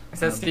 I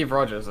said Steve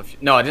Rogers.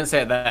 No, I didn't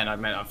say it then. I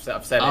meant I've said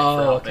it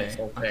throughout this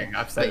whole thing. Okay.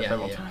 I've said it yeah,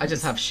 several yeah. times. I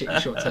just have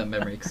short-term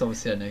memory because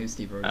obviously I know who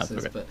Steve Rogers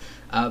is. okay.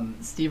 But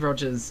Steve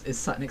Rogers is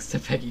sat next to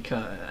Peggy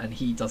Carter, and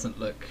he doesn't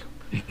look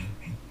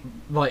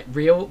like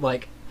real.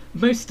 Like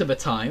most of the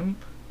time,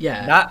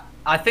 yeah.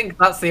 I think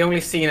that's the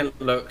only scene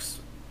it looks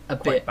a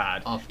quite bit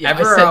bad. off. Yeah,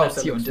 Everywhere I said else,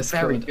 that to you it on looks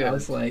very Discord. good. I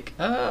was like,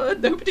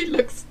 nobody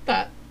looks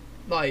that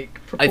like.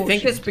 I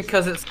think it's proportioned.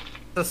 because it's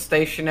a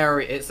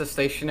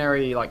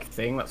stationary like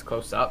thing that's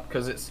close up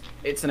because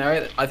it's an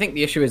area that, I think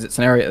the issue is it's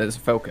an area that's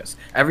a focus.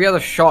 Every other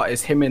shot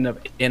is him in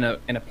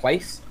a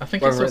place. I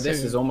think whether it's this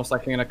also- is almost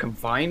like in a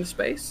confined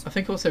space. I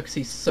think also because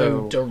he's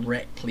so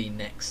directly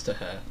next to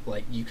her,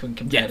 like you can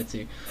compare the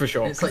two. for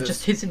sure. And it's like 'cause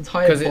just his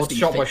entire 'cause body it's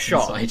shot by fits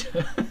shot. inside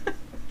her.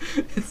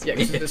 It's Yeah,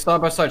 because weird. it's a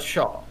side by side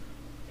shot.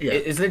 Yeah.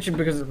 It's literally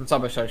because it's a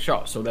side by side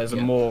shot, so there's a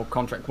Yeah. more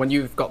contract when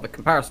you've got the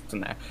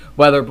comparison there.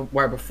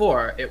 Where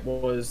before it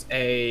was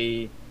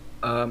a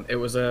I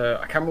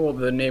can't remember what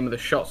the name of the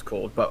shot's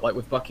called, but like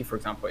with Bucky, for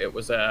example, it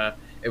was a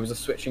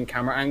switching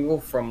camera angle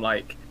from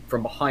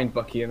behind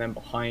Bucky and then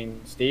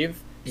behind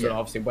Steve. So Yeah.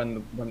 obviously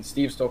when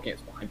Steve's talking,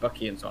 it's behind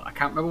Bucky and so on. I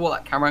can't remember what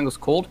that camera angle's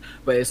called,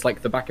 but it's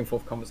like the back and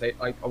forth conversation.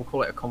 I would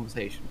call it a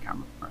conversation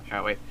camera,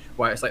 shall we?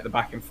 Where it's like the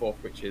back and forth,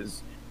 which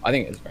is I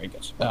think it's very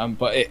good.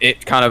 But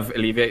it kind of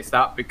alleviates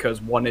that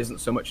because one isn't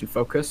so much in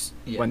focus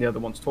when the other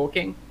one's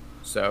talking.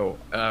 So,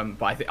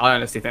 but I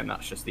honestly think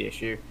that's just the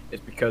issue.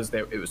 It's because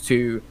it was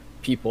two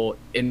people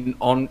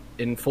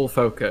in full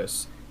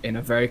focus in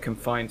a very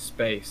confined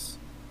space,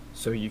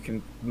 so you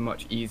can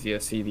much easier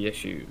see the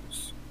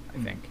issues. I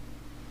think.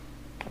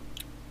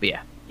 But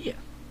yeah. Yeah.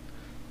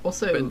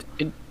 Also, But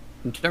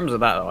in terms of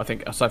that, though, I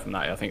think aside from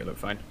that, I think it looked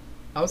fine.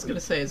 I was going to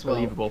say as well.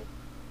 Believable.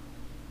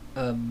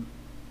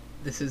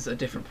 This is a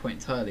different point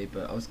entirely,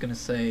 but I was going to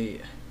say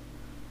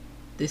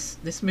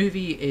this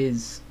movie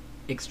is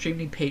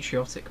extremely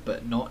patriotic,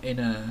 but not in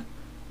a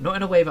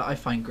way that I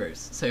find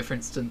gross. So, for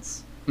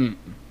instance,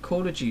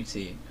 Call of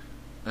Duty,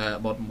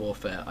 Modern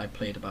Warfare, I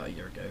played about a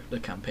year ago. The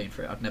campaign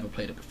for it, I'd never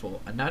played it before,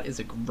 and that is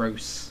a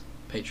gross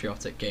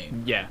patriotic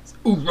game. Yeah. It's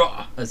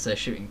 "Oorah!" as they're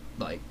shooting,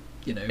 like,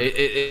 you know.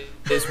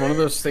 It's one of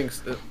those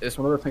things. It's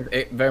one of those things.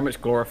 It very much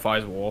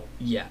glorifies war.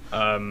 Yeah.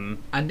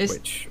 And this,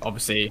 which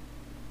obviously,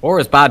 war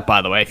is bad,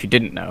 by the way, if you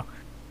didn't know.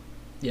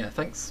 Yeah,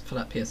 thanks for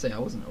that PSA. I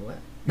wasn't aware.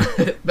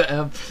 but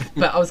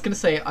I was going to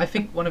say, I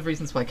think one of the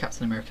reasons why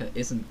Captain America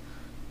isn't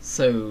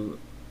so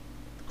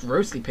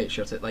grossly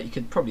patriotic, like you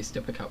could probably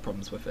still pick out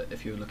problems with it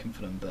if you were looking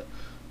for them, but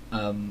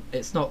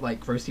it's not like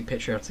grossly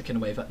patriotic in a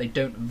way that they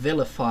don't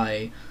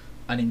vilify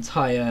an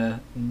entire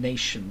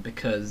nation,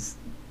 because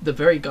the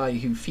very guy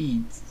who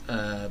feeds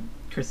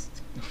Chris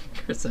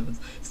Evans,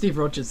 Steve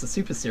Rogers, the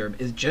super serum,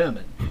 is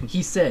German.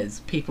 He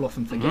says people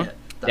often forget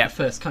that the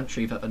first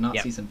country that the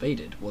Nazis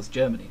invaded was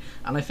Germany,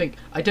 and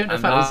I don't know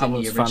if that was in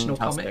the original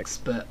comics,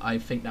 but I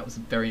think that was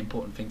a very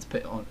important thing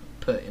to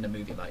put in a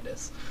movie like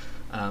this.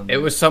 It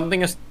was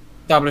something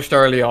established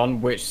early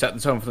on, which set the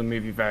tone for the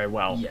movie very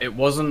well. Yeah. It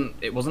wasn't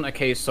a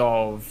case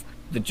of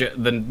the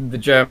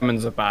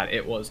Germans are bad.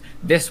 It was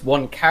this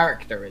one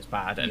character is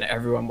bad, and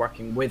everyone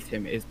working with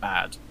him is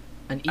bad.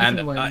 And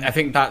even when I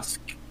think that's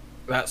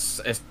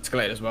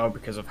escalated as well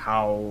because of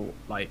how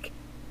like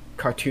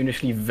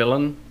cartoonishly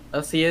villain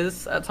as he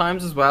is at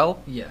times as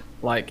well. Yeah.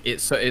 Like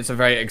it's a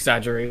very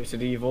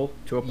exaggerated evil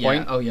to a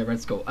point. Oh yeah, Red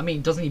Skull. I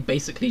mean, doesn't he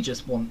basically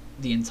just want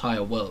the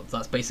entire world?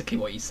 That's basically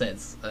what he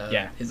says.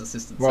 His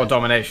assistant. World says.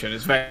 domination.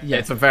 It's very. Yeah.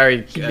 It's a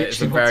very. He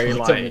It's a literally wants very world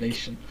like.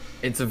 domination.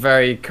 It's a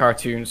very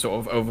cartoon sort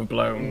of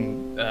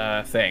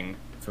overblown thing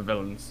for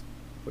villains,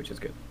 which is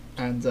good.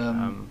 And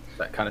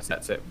that kind of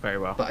sets it very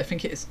well. but I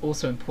think it is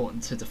also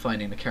important to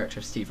defining the character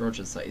of Steve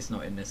Rogers that he's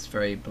not in this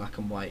very black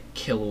and white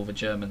kill all the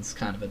Germans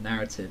kind of a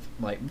narrative.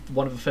 Like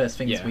one of the first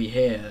things we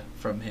hear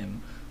from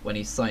him when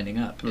he's signing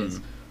up is,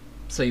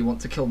 "So you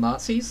want to kill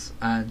Nazis?"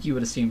 And you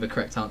would assume the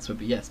correct answer would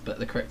be yes, but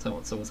the correct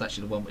answer was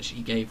actually the one which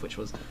he gave, which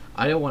was,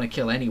 "I don't want to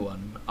kill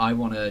anyone. I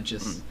want to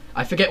just."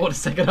 I forget what the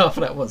second half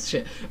of that was.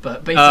 Shit,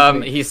 but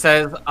basically, he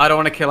says, "I don't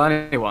want to kill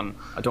anyone.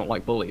 I don't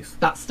like bullies."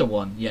 that's the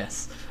one.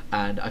 Yes.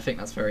 And I think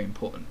that's very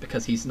important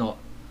because he's not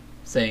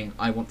saying,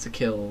 "I want to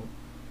kill."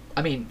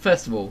 I mean,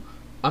 first of all,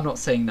 I'm not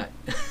saying that.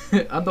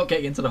 I'm not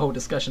getting into the whole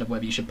discussion of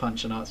whether you should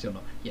punch a Nazi or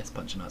not. Yes,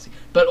 punch a Nazi.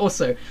 But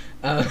also,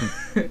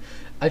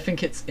 I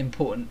think it's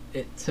important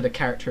to the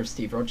character of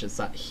Steve Rogers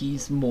that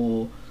he's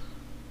more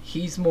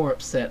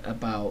upset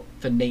about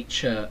the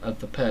nature of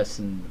the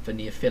person than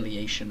the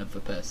affiliation of the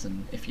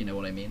person, if you know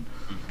what I mean.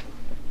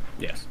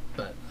 Yes.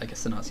 But I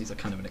guess the Nazis are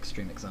kind of an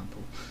extreme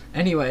example.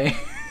 Anyway,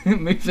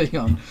 moving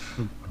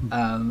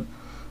on.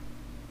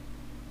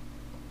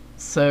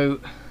 So,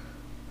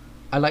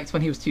 I liked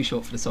when he was too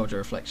short for the soldier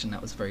reflection.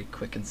 That was a very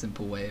quick and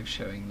simple way of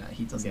showing that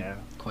he doesn't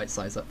quite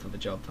size up for the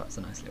job. That was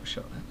a nice little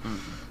shot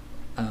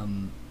there.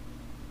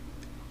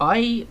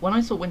 When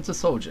I saw Winter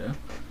Soldier,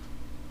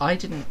 I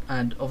didn't,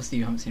 and obviously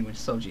you haven't seen Winter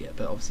Soldier yet,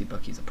 but obviously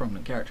Bucky's a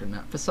prominent character in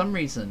that. For some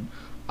reason,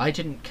 I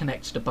didn't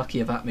connect the Bucky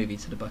of that movie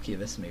to the Bucky of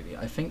this movie.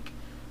 I think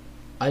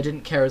I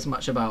didn't care as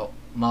much about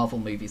Marvel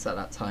movies at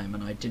that time,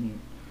 and I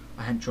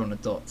hadn't drawn the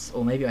dots,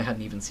 or maybe I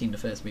hadn't even seen the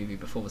first movie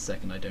before the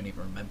second. I don't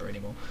even remember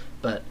anymore.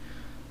 But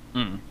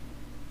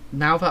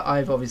now that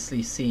I've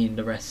obviously seen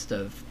the rest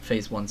of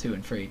Phase 1, 2,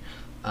 and 3,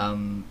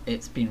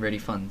 it's been really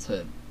fun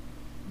to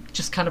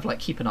just kind of like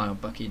keep an eye on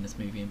Bucky in this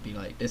movie and be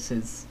like, this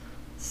is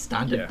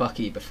standard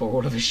Bucky before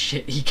all of the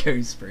shit he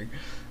goes through.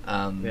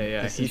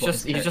 He's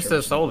just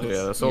a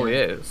soldier. That's all he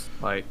is.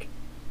 Like,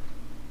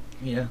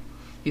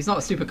 he's not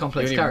a super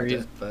complex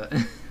character, but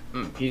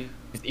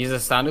he's a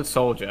standard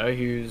soldier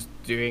who's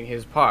doing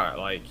his part.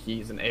 Like,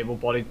 he's an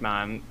able-bodied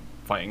man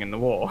fighting in the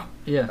war.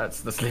 Yeah,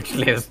 that's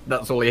literally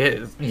that's all he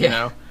is. You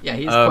know? Yeah,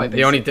 he's quite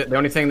basic. The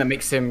only thing that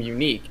makes him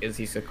unique is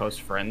he's so close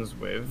friends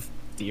with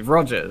Steve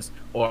Rogers,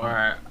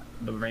 or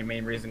the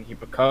main reason he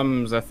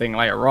becomes a thing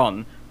later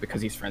on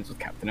because he's friends with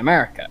Captain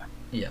America.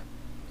 Yeah.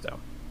 So,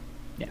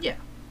 yeah.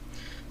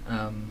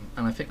 And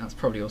I think that's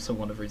probably also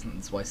one of the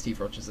reasons why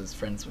Steve Rogers is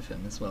friends with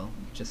him as well.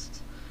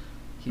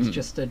 He's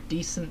just a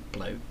decent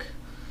bloke.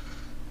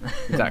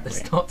 Exactly.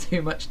 There's not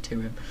too much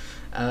to him.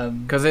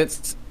 Because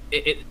it's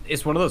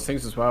one of those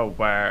things as well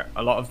where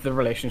a lot of the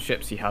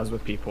relationships he has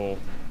with people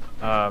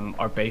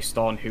are based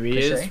on who he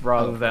is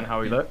rather than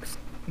how he looks.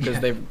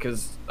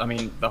 Because I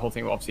mean, the whole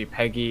thing with obviously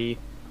Peggy,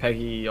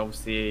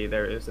 obviously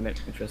there is an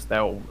interest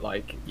there,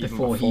 like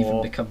before he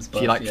even becomes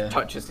buff, she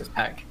touches his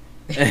pec.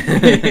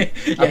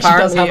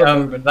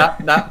 Apparently,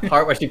 that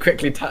part where she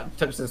quickly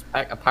touches his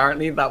pec,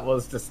 apparently that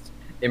was just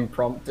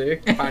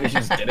impromptu. Apparently she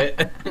just did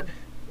it,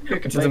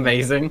 which is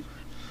amazing.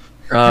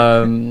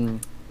 But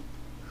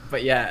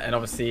yeah, and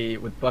obviously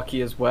with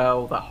Bucky as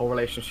well, that whole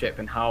relationship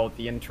and how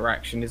the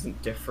interaction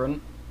isn't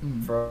different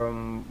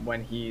from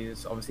when he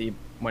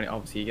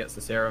gets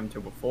the serum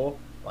to before.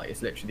 Like,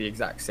 it's literally the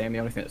exact same. The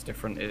only thing that's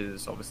different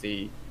is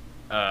obviously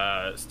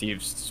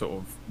Steve's sort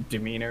of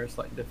demeanor is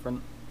slightly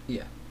different.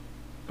 Yeah.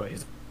 But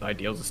his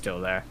ideals are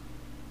still there.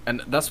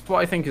 And that's what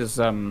I think is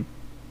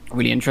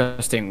really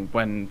interesting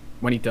when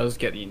he does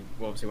get the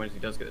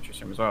true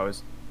serum as well,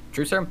 is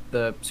true serum?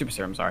 The super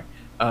serum, sorry.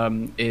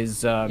 He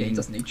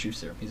doesn't need true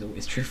serum, he's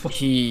always true form.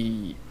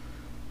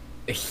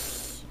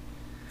 This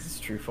is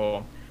true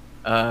form.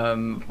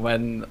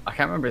 When I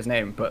can't remember his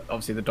name, but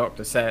obviously the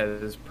doctor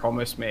says,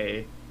 promise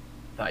me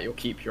that you'll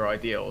keep your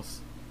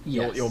ideals.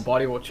 Yes. Your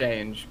body will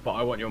change, but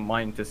I want your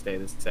mind to stay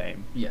the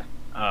same. Yeah.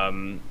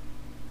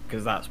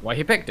 Because that's why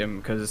he picked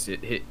him, because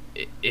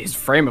his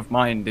frame of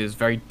mind is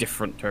very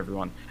different to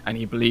everyone, and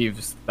he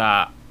believes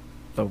that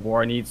the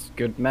war needs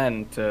good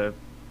men to,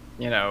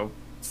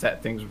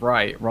 set things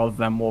right, rather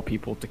than more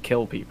people to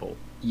kill people.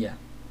 Yeah.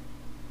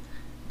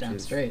 Damn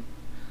straight.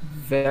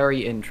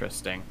 Very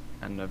interesting,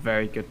 and a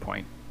very good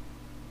point.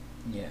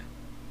 Yeah,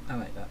 I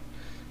like that.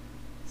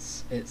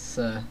 It's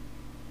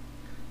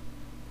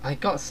I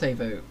gotta say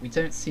though, we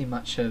don't see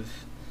much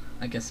of,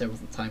 I guess there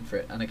wasn't time for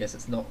it, and I guess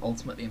it's not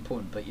ultimately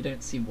important, but you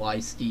don't see why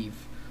Steve,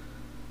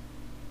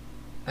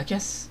 I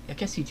guess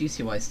you do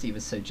see why Steve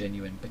is so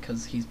genuine,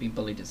 because he's been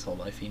bullied his whole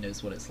life. He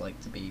knows what it's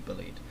like to be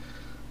bullied.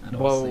 And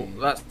well,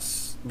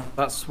 that's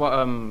what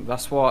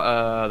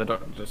the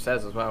doctor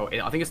says as well.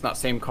 I think it's that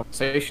same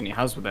conversation he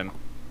has with him.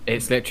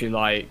 It's literally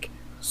like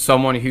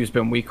someone who's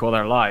been weak all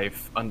their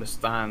life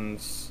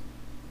understands,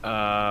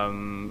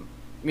 the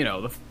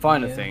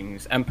finer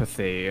things,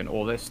 empathy, and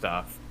all this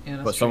stuff.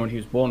 Yeah, but someone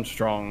who's born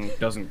strong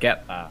doesn't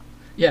get that.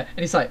 Yeah, and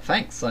he's like,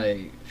 thanks,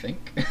 I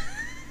think.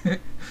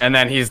 And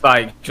then he's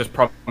like, just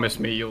promise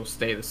me you'll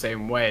stay the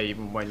same way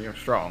even when you're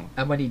strong.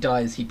 And when he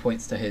dies, he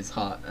points to his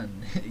heart,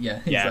 and he's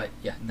like,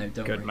 no,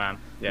 don't worry. Good man.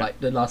 Yeah. Like,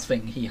 the last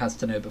thing he has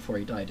to know before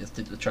he died is,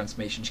 did the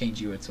transformation change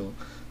you at all?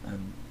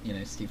 And,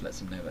 Steve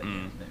lets him know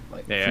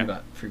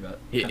that, through that.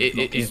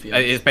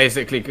 It's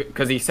basically,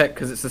 because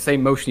it's the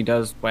same motion he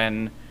does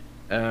when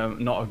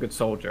not a good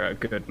soldier, a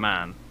good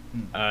man.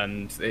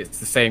 And it's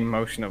the same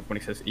motion of when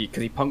he says,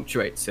 because he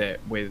punctuates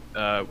it with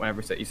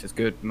whenever he says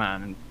good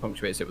man, and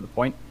punctuates it with a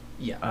point.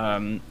 Yeah.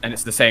 And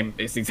it's the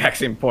exact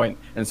same point,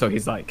 and so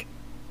he's like,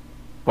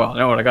 well, I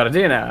know what I gotta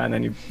do now, and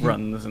then he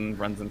runs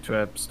into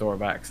a store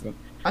by accident.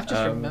 I've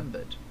just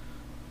remembered,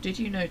 did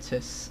you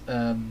notice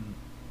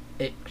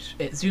it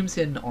zooms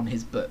in on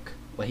his book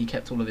where he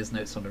kept all of his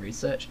notes on the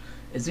research?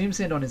 It zooms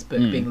in on his book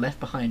being left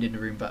behind in the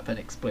room that then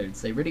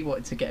explodes. They really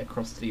wanted to get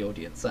across to the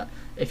audience that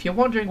if you're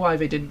wondering why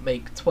they didn't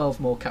make 12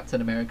 more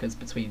Captain Americas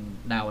between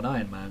now and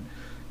Iron Man,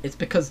 it's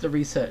because the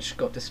research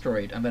got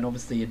destroyed, and then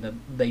obviously in the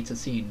later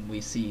scene we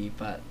see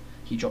that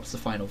he drops the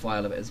final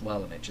vial of it as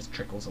well, and it just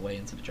trickles away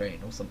into the drain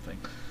or something.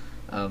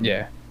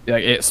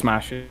 Like it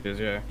smashes,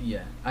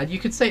 Yeah, and you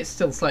could say it's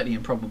still slightly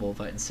improbable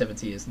that in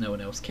 70 years no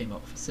one else came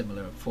up with a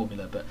similar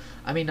formula, but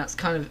I mean that's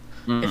kind of,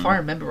 if I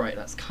remember right,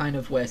 that's kind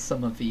of where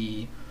some of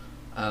the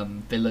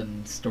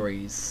villain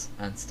stories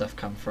and stuff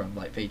come from.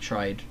 Like, they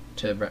tried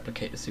to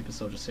replicate the super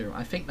soldier serum.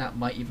 I think that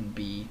might even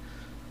be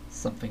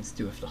something to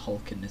do with the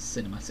Hulk in this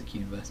cinematic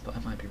universe, but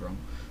I might be wrong.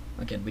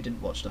 Again, we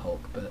didn't watch the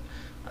Hulk, but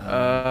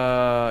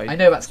I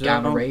know that's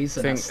gamma don't rays,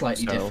 and that's think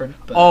slightly so. different.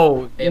 But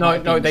Oh it no, might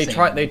be no, the they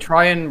same.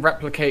 try and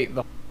replicate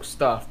the Hulk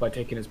stuff by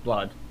taking his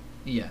blood.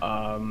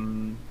 Yeah.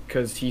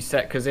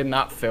 Because in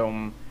that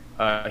film,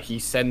 he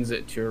sends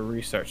it to a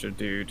researcher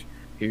dude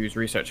who's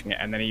researching it,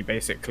 and then he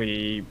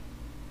basically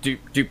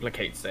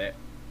duplicates it.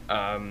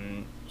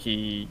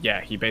 He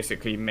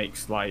basically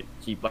makes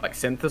he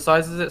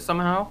synthesizes it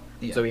somehow.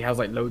 Yeah. So he has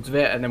like loads of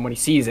it, and then when he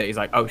sees it, he's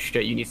like, "Oh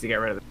shit, you need to get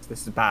rid of this.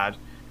 This is bad."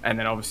 And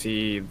then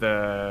obviously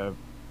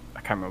I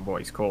can't remember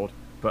what he's called,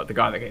 but the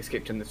guy that gets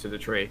kicked into the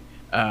tree,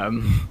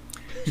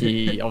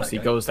 he obviously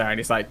goes there and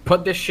he's like,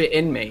 "Put this shit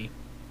in me,"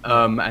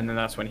 and then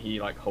that's when he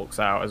like hulks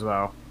out as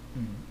well.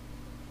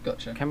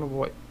 Gotcha. I can't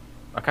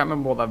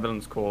remember what that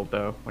villain's called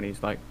though. When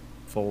he's like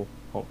full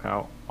Hulk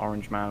out,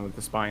 orange man with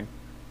the spine.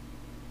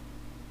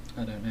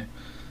 I don't know.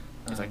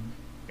 He's like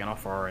getting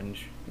off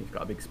orange. He's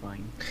got a big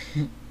spine.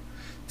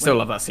 Still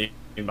love that scene,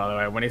 by the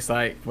way.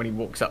 When he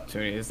walks up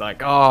to him, he's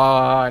like,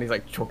 "Oh," and he's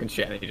like talking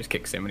shit, and he just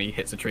kicks him, and he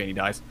hits a tree, and he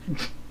dies.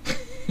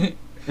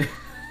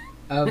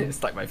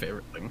 It's like my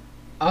favorite thing.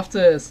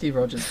 After Steve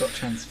Rogers got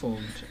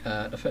transformed,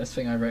 the first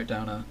thing I wrote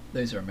down are,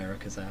 "Those are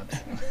America's abs."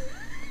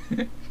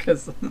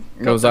 Because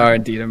those are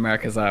indeed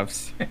America's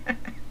abs.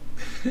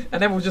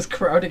 And everyone just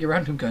crowding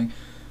around him, going,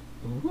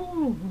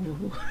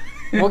 "Ooh."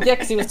 Well, yeah,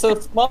 because he was so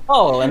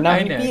small and now I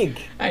he's know.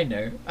 big. I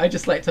know. I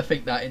just like to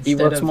think that He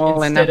was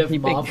small and now instead of he's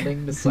big.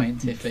 marveling the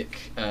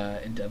scientific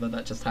endeavor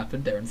that just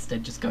happened, they're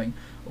instead just going,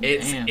 "Oh, damn,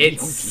 It's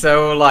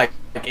yonky."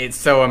 it's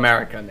so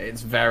American.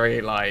 It's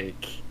very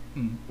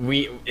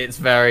it's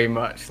very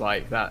much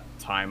like that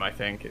time. I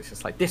think it's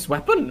just like this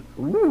weapon.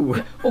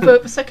 Ooh. Although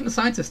the second the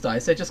scientist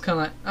dies, they're just kind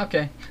of like,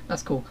 "Okay,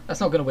 that's cool. That's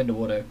not going to win the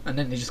war, and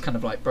then they just kind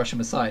of like brush him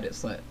aside.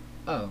 It's like,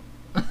 oh.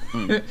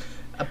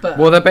 But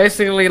Well, they're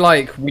basically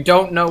like, we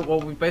don't know. Well,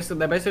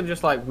 they're basically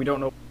just like, we don't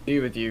know what to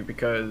do with you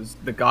because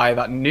the guy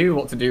that knew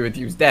what to do with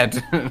you is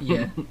dead.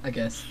 yeah, I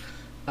guess.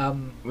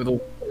 With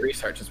all the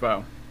research as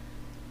well.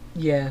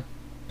 Yeah,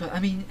 but I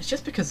mean, it's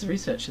just because the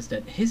research is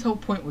dead. His whole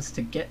point was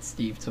to get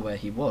Steve to where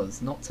he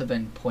was, not to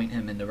then point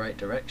him in the right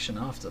direction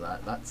after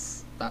that.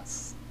 That's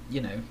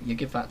you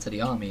give that to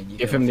the army and you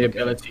Give go him the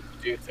figure. ability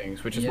to do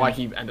things, which is Yeah. why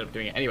he ended up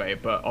doing it anyway.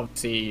 But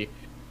obviously,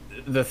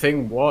 the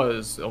thing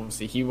was,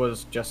 he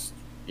was just,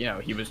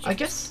 he was just I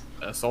guess.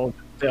 a soldier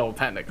still,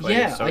 technically.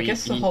 Yeah, so I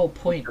guess the whole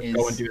point could is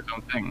go and do his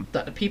own thing.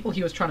 that the people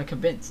he was trying to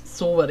convince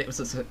saw that it was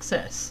a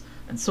success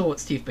and saw what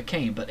Steve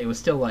became, but it was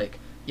still like,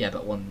 yeah,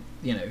 but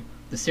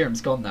the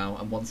serum's gone now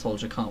and one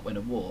soldier can't win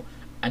a war.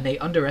 And they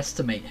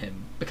underestimate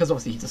him because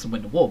obviously he doesn't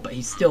win the war, but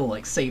he still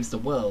like saves the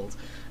world.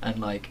 And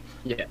like,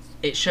 Yes.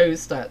 it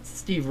shows that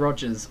Steve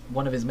Rogers,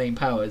 one of his main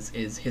powers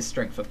is his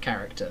strength of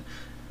character.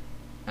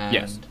 And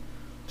Yes.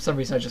 for some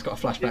reason I just got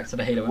a flashback to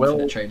the Halo Well-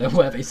 Infinite trailer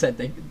where they said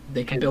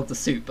they can build the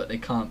suit but they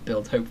can't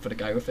build hope for the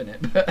guy within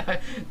it.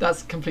 But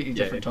that's a completely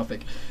different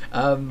topic.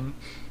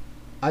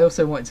 I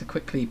also wanted to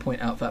quickly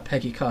point out that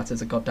Peggy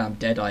Carter's a goddamn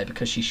deadeye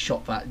because she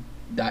shot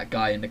that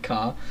guy in the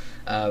car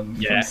from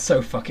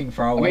so fucking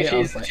far away. I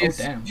was like, oh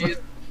damn.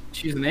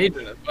 She's an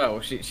agent as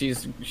well.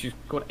 She's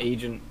called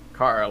Agent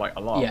Carter like a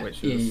lot, Yeah,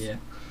 which is yeah.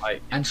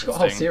 like And she's got a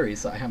whole interesting.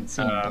 series that I haven't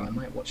seen, but I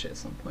might watch it at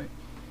some point.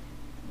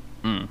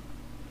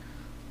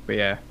 But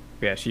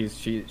yeah, she's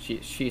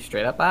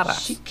straight up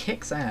badass. She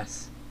kicks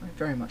ass. I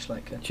very much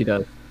like her. She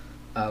does.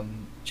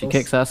 She Also,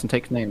 kicks ass and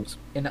takes names.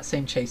 in that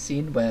same chase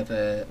scene where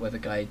the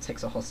guy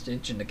takes a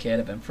hostage and the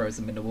kid then throws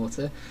him in the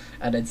water,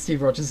 and then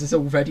Steve Rogers is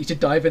all ready to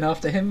dive in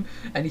after him,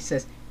 and he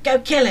says, "Go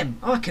kill him!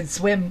 I can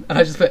swim!" And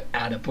I just put,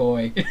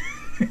 "Attaboy."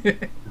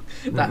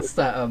 That's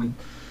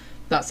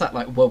that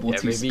like World War II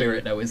maybe-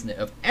 spirit though, isn't it?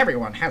 Of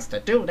everyone has to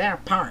do their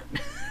part.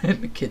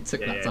 And the kid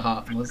took that to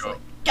heart and was like,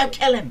 "Go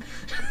kill him!"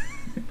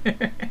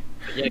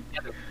 Yeah,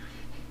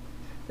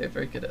 They're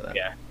very good at that.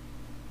 yeah.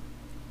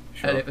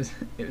 Sure. And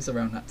it was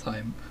around that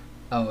time.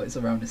 Oh, it's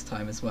around this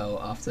time as well.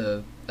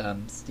 After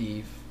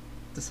Steve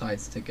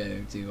decides to go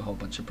do a whole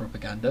bunch of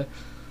propaganda,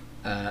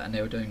 and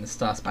they were doing the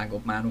Star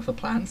Spangled Man with a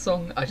Plan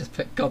song. I just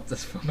put, God,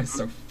 this film is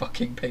so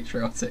fucking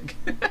patriotic.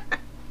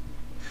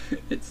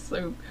 It's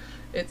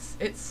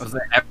Was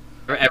it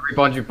every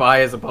bond you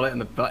buy is a bullet in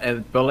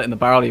the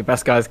barrel of your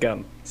best guy's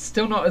gun.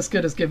 still not as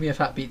good as Give Me a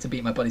Fat Beat to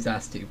Beat My Buddy's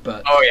Ass to,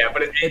 but Oh yeah,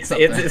 but It's up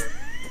it's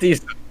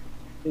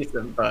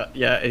decent. But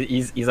yeah,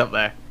 he's up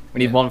there. We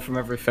need Yeah. one from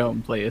every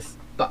film, please.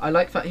 But I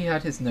like that he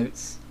had his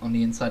notes on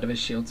the inside of his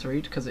shield to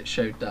read because it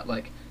showed that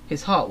like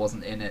his heart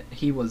wasn't in it.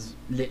 He was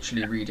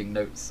literally reading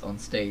notes on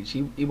stage.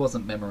 He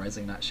wasn't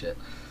memorizing that shit.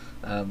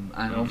 And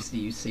obviously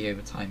you see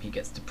over time he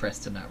gets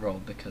depressed in that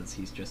role because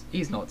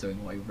he's not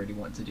doing what he really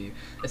wanted to do,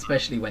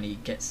 especially when he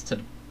gets to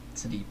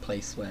the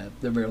place where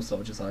the real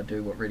soldiers are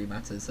doing what really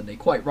matters, and they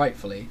quite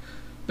rightfully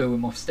boo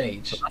him off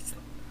stage.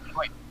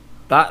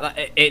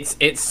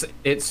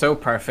 It's so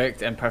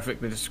perfect and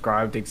perfectly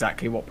described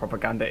exactly what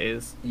propaganda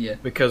is. Yeah.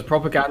 Because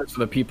propaganda is for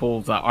the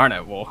people that aren't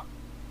at war.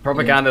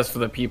 Propaganda is for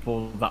the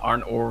people that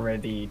aren't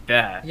already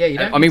there. Yeah, you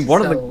don't I mean, need to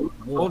one of the sell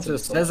war to the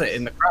soldiers says it soldiers.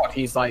 in the crowd.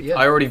 He's like, Yeah.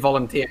 "I already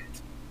volunteered.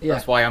 Yeah.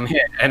 That's why I'm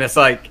here." And it's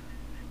like,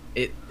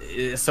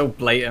 it's so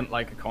blatant,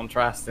 like a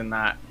contrast in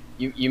that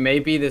you may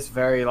be this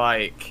very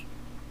like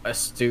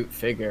astute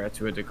figure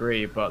to a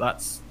degree, but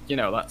that's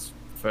that's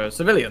for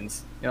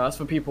civilians. That's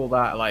for people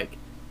that like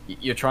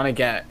you're trying to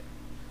get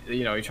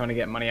you're trying to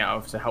get money out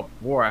of to help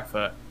the war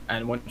effort.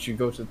 And once you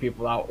go to the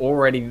people that are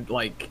already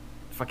like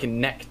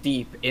fucking neck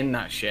deep in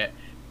that shit,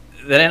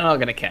 they're not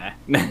gonna care.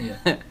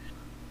 Yeah.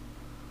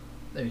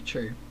 Very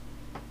true.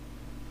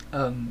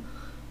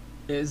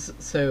 Is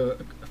so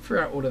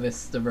throughout all of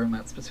this, the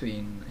romance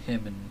between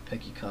him and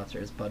Peggy Carter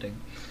is budding,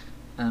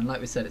 and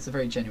like we said, it's a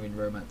very genuine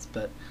romance.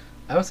 But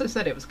I also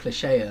said it was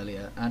cliche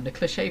earlier, and the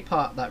cliche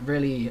part that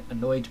really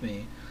annoyed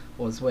me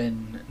was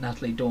when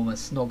Natalie Dormer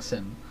snogs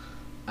him,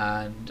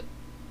 and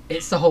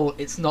it's the whole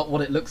 "it's not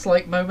what it looks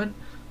like" moment.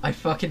 I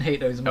fucking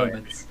hate those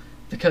moments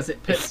because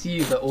it puts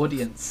you, the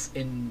audience,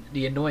 in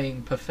the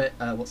annoying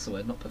what's the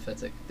word? Not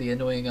pathetic. The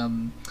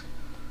annoying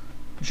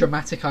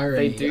dramatic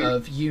irony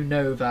of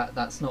that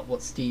that's not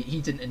what Steve. He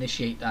didn't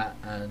initiate that,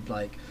 and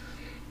like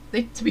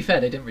to be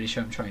fair, they didn't really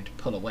show him trying to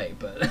pull away.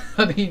 But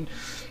I mean,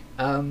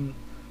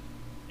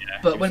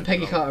 but when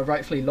Peggy Carter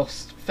rightfully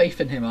lost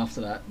faith in him after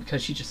that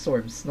because she just saw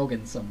him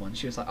snogging someone,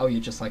 she was like, "Oh, you're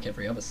just like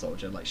every other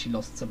soldier." Like she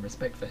lost some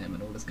respect for him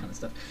and all this kind of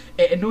stuff.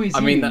 It annoys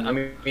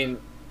you.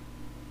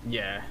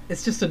 Yeah,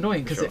 it's just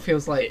annoying because it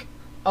feels like,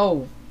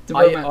 the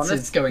romance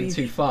is going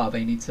too far.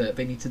 They need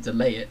to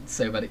delay it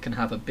so that it can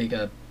have a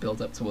bigger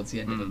build up towards the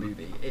end of the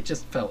movie. It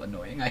just felt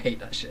annoying. I hate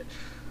that shit.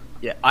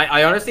 Yeah,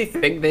 I honestly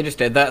think they just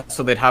did that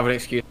so they'd have an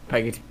excuse for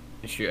Peggy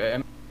to shoot at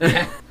him.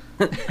 Yeah.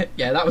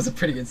 Yeah, that was a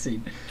pretty good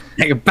scene.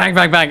 Bang,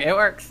 bang, bang! It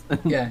works.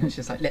 Yeah, it's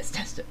just like, let's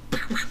test it.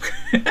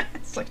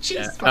 It's like,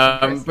 Jesus.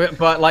 Yeah.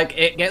 But like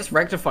it gets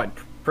rectified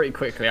pretty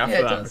quickly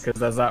after that because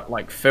there's that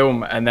like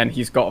film, and then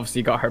he's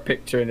obviously got her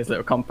picture in his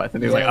little compass,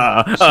 and he's like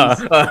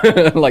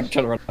like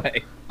trying to run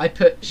away. I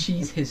put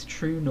she's his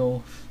true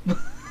north.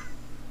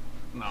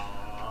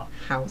 Aww.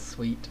 How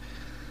sweet.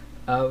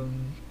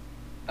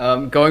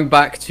 Going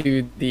back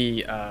to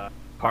the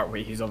part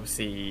where he's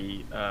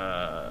obviously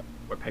where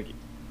Peggy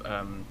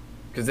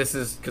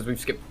because we've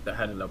skipped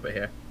ahead a little bit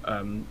here,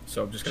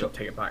 so I'm just going to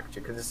take it back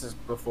to because this is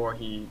before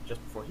he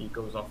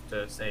goes off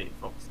to save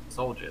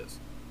soldiers.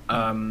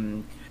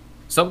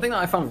 Something that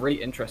I found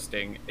really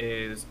interesting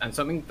is, and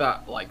something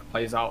that like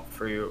plays out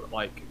through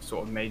like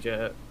sort of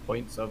major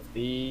points of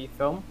the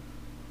film.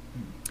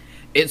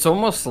 It's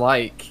almost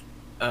like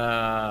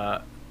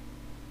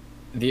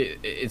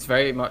it's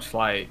very much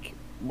like,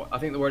 I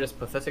think the word is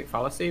pathetic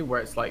fallacy,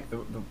 where it's like the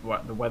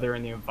weather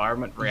and the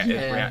environment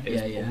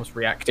is almost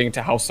reacting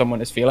to how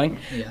someone is feeling.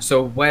 Yeah.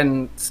 So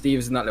when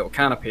Steve's in that little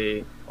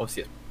canopy,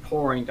 obviously it's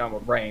pouring down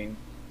with rain.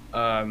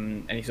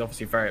 And he's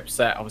obviously very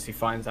upset. Obviously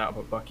finds out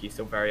about Bucky,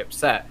 still very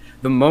upset.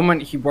 The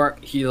moment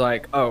he's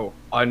like, "Oh,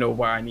 I know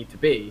where I need to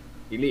be."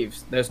 He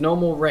leaves. There's no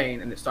more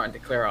rain, and it's starting to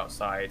clear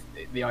outside.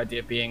 The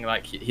idea being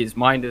like his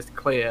mind is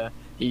clear.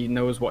 He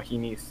knows what he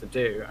needs to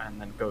do,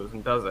 and then goes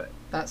and does it.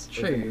 That's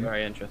true.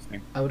 Very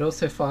interesting. I would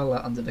also file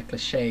that under the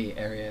cliche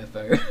area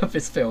though of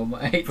this film.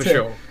 I hate for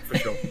sure.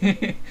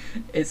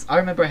 I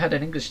remember I had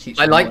an English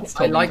teacher. I like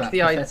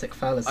the pathetic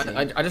fallacy.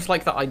 I just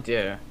like the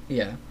idea.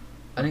 Yeah.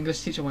 An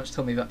English teacher once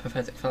told me that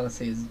pathetic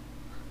fallacy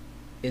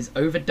is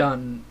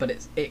overdone, but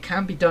it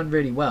can be done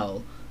really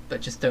well,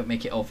 but just don't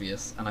make it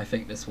obvious. And I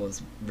think this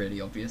was really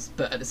obvious.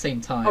 But at the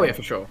same time, oh yeah,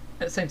 for sure.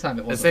 At the same time,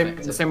 it was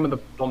the same with the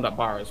bombed up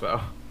bar as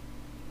well.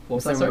 What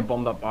was the that? same with the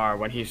bombed up bar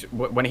when he's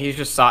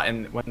just sat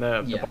in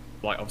the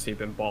like obviously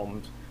been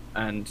bombed,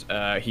 and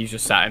he's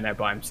just sat in there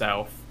by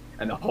himself.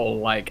 And the whole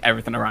like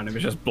everything around him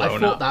is just blown up. I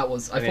thought that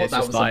was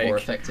a more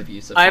effective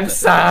use of. I'm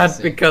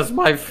sad because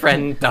my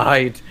friend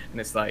died, and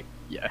it's like,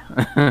 yeah,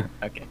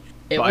 okay.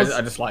 I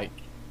just like,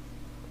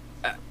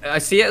 I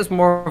see it as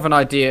more of an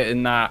idea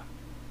in that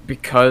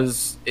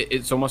because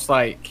it's almost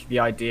like the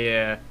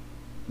idea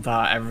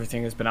that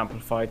everything has been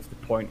amplified to the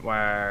point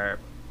where,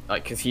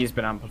 like, because he's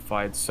been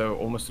amplified, so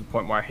almost to the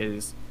point where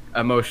his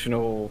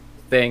emotional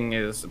thing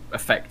is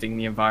affecting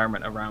the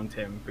environment around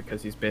him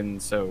because he's been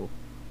so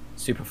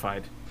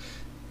superfied.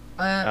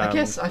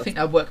 I think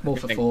that would work more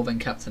for Thor than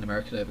Captain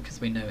America though, because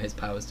we know his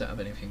powers don't have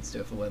anything to do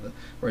with the weather.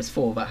 Whereas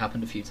Thor, that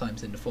happened a few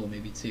times in the Thor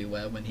movie too,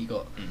 where when he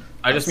got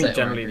I just mean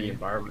generally the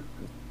environment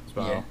as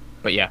well. Yeah.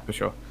 But yeah, for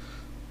sure.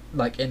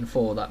 Like in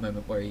Thor, that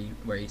moment where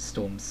he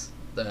storms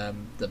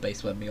the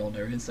base where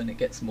Mjolnir is, and it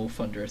gets more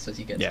thunderous as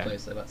he gets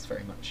closer. That's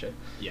very much it.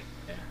 Yeah,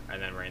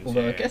 and then rains.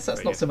 Although I guess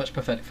that's not so much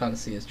pathetic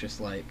fallacy as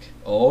just like,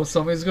 oh,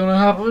 something's gonna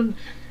happen.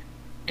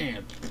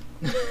 And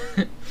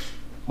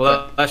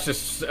well, that's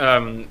just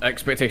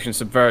expectation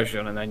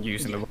subversion, and then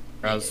using the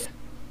as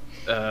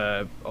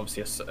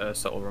obviously a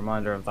subtle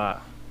reminder of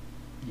that.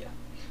 Yeah.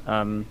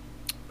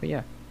 But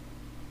yeah.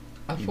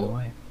 I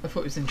thought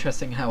it was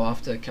interesting how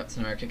after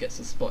Captain America gets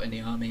a spot in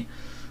the army,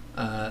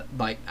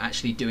 like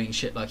actually doing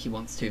shit like he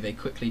wants to, they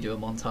quickly do a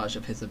montage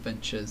of his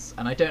adventures.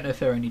 And I don't know if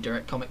there are any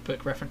direct comic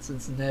book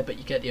references in there, but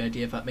you get the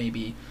idea that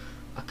maybe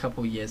a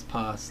couple years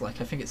pass.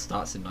 Like I think it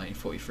starts in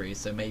 1943,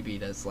 so maybe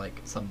there's like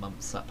some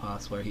months that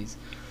pass where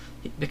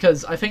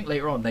because I think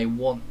later on they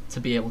want to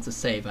be able to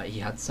say that he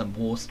had some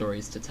war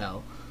stories to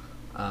tell,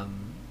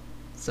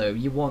 So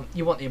you want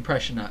the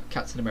impression that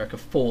Captain America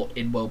fought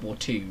in World War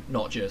II,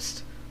 not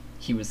just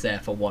he was there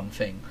for one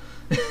thing.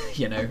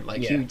 You know,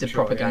 like he did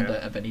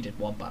propaganda and then he did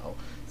one battle.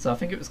 So I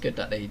think it was good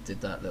that they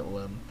did that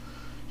little.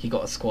 He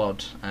got a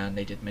squad and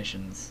they did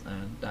missions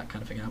and that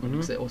kind of thing happened,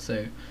 because it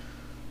also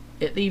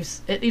it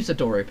leaves a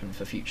door open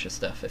for future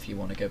stuff if you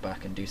want to go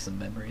back and do some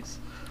memories.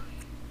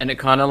 And it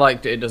kind of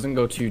like, it doesn't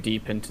go too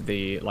deep into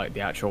the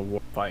actual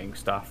war fighting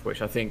stuff,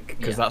 which I think,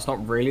 because that's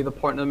not really the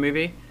point of the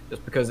movie,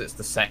 just because it's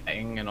the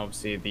setting and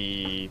obviously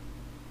the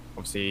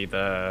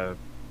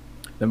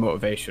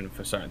motivation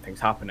for certain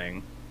things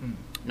happening,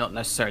 not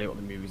necessarily what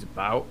the movie's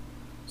about.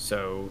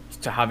 So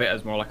to have it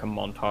as more like a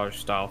montage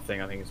style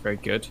thing, I think is very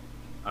good.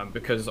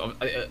 Because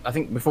I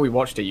think before we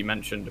watched it, you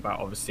mentioned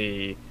about,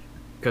 obviously,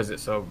 because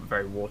it's a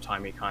very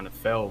wartimey kind of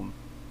film,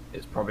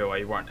 it's probably why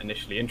you weren't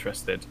initially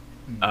interested.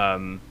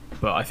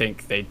 But I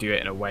think they do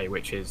it in a way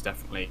which is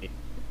definitely,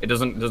 it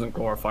doesn't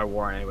glorify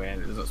war in any way,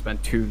 and it doesn't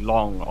spend too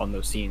long on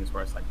those scenes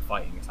where it's like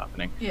fighting is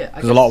happening.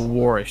 Because a lot of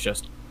war is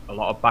just a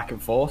lot of back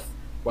and forth,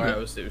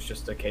 whereas it was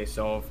just a case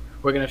of,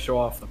 we're going to show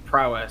off the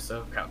prowess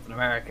of Captain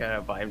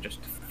America by him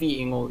just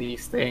defeating all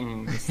these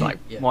things, like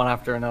one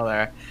after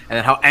another, and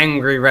then how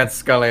angry Red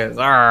Skull is.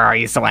 Oh,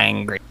 he's so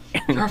angry.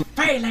 You're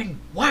failing!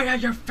 Why are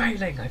you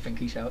failing? I think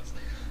he shouts.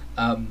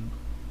 Something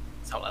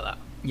like that.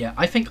 Yeah,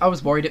 I think I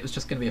was worried it was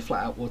just going to be a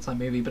flat-out wartime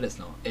movie, but it's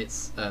not.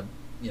 It's,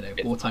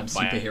 it's wartime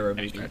superhero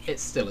movie. Stretch.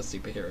 It's still a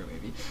superhero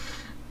movie.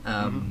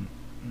 And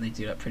they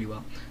do that pretty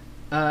well.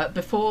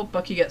 Before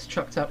Bucky gets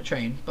trucked out the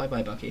train,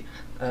 bye-bye Bucky,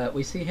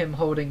 we see him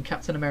holding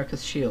Captain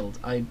America's shield.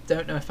 I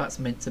don't know if that's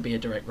meant to be a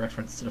direct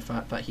reference to the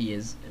fact that he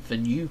is the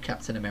new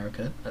Captain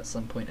America at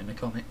some point in the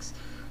comics,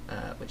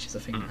 which is a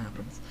thing that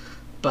happens.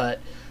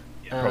 But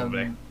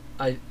probably.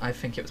 I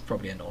think it was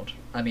probably a nod.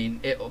 I mean,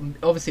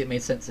 obviously it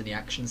made sense in the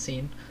action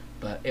scene,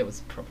 but it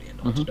was probably a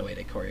nod to the way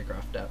they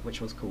choreographed that, which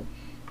was cool.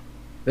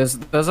 There's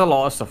a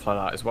lot of stuff like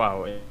that as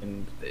well,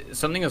 and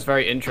something that's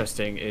very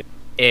interesting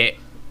is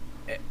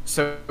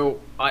so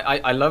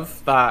I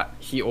love that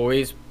he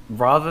always,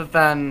 rather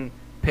than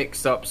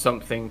picks up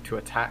something to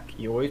attack,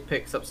 he always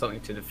picks up something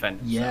to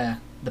defend himself. Yeah,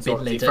 the bit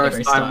later at the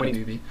very start of the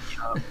movie.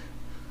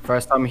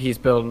 First time he's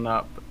building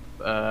up,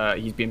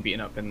 he's been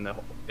beaten up in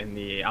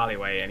the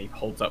alleyway, and he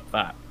holds up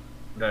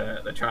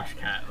the trash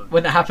can.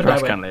 When that happened,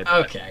 I went,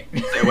 okay.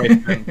 Stay away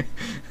from him.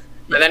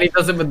 But then he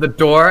does it with the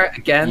door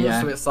again,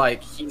 so it's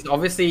like, he's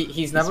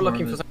never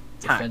looking for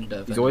something to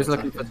attack. He's always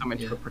looking for something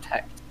to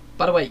protect.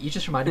 By the way, you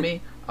just reminded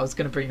me, I was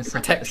going to bring this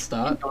up at the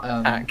start.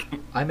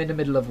 I'm in the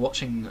middle of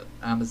watching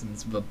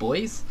Amazon's The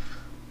Boys,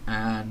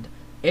 and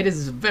it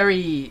is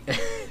it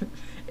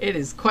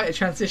is quite a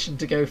transition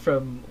to go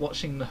from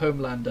watching the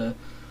Homelander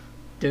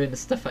doing the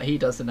stuff that he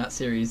does in that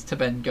series to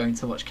then going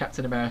to watch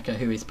Captain America,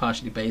 who is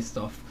partially based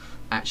off,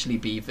 actually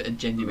be the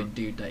genuine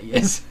dude that he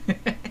is.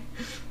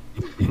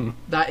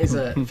 That is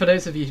for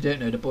those of you who don't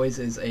know, The Boys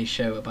is a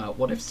show about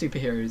what if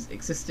superheroes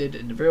existed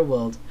in the real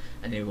world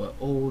and they were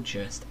all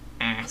just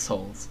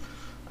assholes.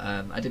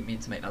 I didn't mean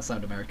to make that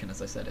sound American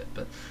as I said it,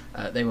 but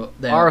they were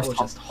all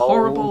just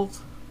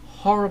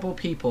horrible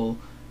people,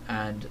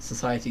 and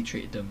society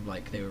treated them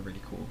like they were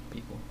really cool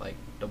people, like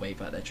the way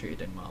that they're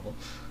treated in Marvel.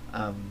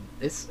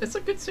 It's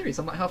a good series.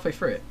 I'm like halfway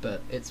through it,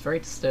 but it's very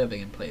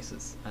disturbing in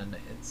places, and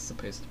it's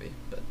supposed to be.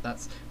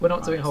 But we're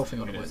not doing a whole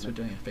thing on The Boys. We're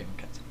doing a thing on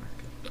Captain America.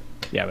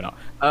 Yeah, we're not.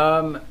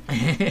 I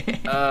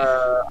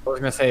was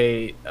gonna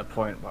say a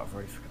point, but I've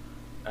already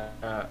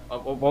forgotten.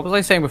 What was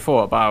I saying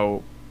before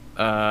about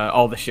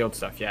all the shield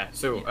stuff? Yeah.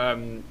 So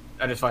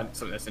I just find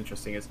something that's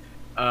interesting is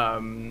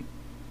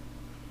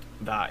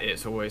that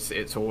it's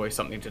always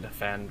something to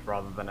defend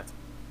rather than attack,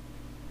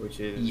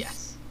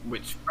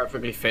 which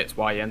perfectly fits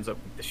why he ends up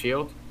with the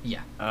shield.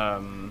 Yeah.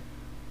 And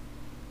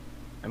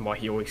why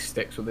he always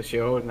sticks with the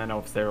shield, and then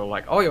obviously they're all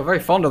like, "Oh, you're very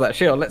fond of that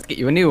shield. Let's get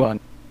you a new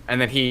one."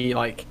 And then he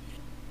like.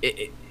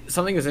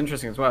 Something that's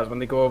interesting as well is when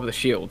they go over the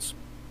shields,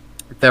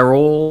 they've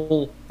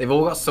all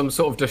got some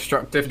sort of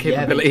destructive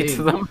capability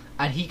to them.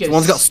 And he goes.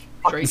 One's got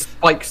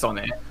spikes on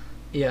it.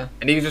 Yeah.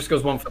 And he just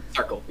goes one for the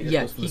circle.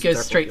 He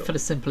goes straight for the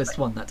simplest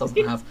one that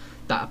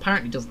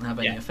apparently doesn't have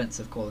any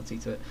offensive quality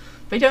to it.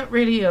 They don't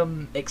really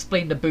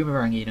explain the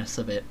boomeranginess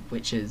of it,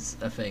 which is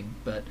a thing.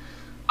 But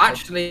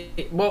actually,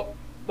 what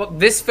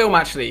this film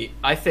actually,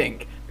 I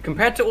think,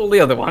 compared to all the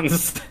other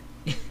ones,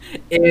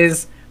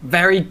 is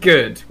very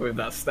good with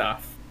that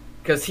stuff.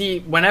 Because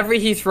whenever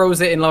he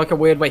throws it in like a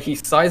weird way, he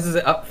sizes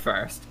it up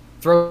first,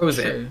 throws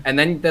it, and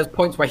then there's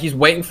points where he's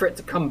waiting for it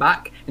to come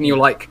back, and you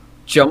like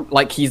jump,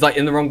 like he's like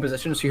in the wrong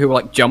position, so he'll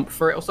like jump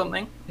for it or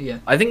something. Yeah.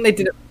 I think they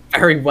did it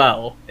very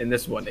well in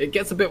this one. It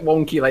gets a bit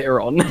wonky later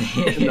on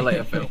in the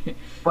later film,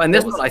 but in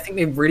this one, I think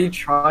they really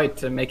tried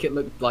to make it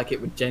look like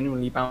it would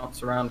genuinely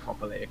bounce around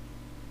properly.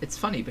 It's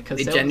funny because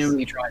they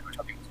genuinely tried, which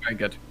I think was very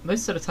good.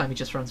 Most of the time, he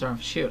just runs around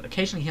with a shield.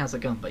 Occasionally, he has a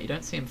gun, but you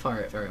don't see him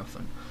fire it very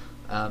often.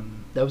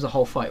 There was a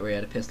whole fight where he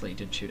had a pistol and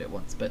he didn't shoot it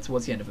once, but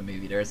towards the end of the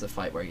movie there is a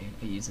fight where he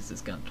uses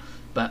his gun.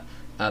 But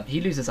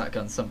he loses that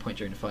gun some point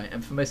during the fight,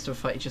 and for most of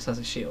the fight he just has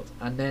a shield.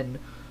 And then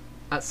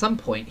at some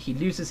point he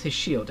loses his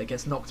shield. It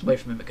gets knocked away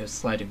from him. It goes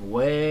sliding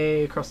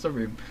way across the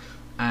room,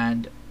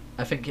 and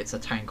I think it's a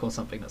tank or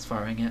something that's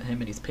firing at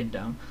him, and he's pinned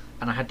down.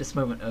 And I had this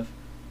moment of,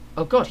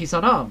 oh god, he's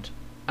unarmed.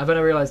 And then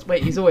I realised,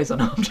 wait, he's always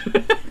unarmed.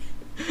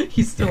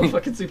 He's still a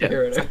fucking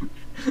superhero.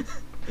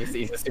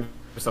 He's a super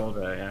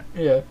soldier,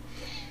 yeah.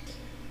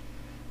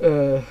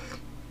 Where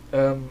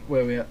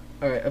are we at?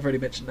 Alright, I've already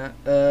mentioned that.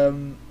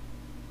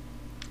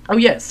 Oh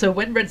yeah, so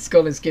when Red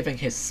Skull is giving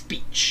his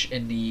speech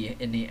in the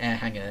air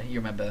hangar, you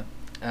remember?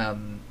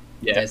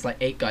 There's like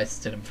 8 guys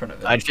stood in front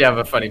of him. I actually have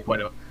a funny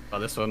point about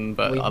this one,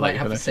 but we I'll might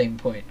have the same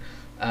point.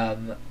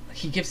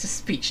 He gives a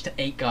speech to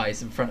 8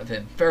 guys in front of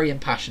him, very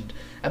impassioned,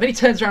 and then he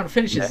turns around and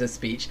finishes his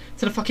speech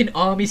to the fucking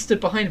army stood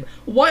behind him.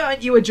 Why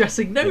aren't you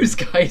addressing those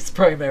guys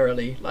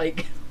primarily?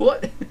 Like,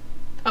 what?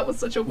 That was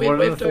such a weird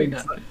way of doing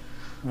that.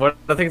 One of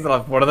the things that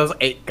I've, one of those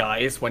 8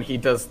 guys, when he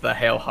does the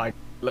Hail Hydra,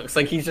 looks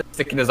like he's just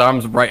sticking his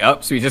arms right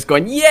up, so he's just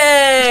going,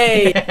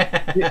 yay!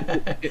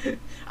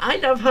 I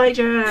love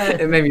Hydra!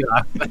 It made me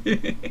laugh.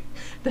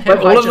 But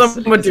all of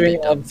them were doing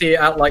it obviously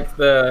at like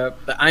the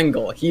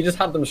angle. He just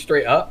had them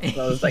straight up.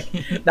 So I was like,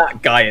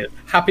 that guy is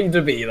happy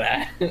to be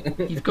there.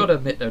 You've got to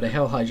admit though, the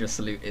Hail Hydra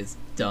salute is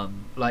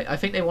dumb. Like, I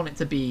think they want it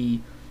to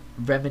be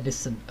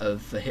reminiscent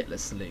of the Hitler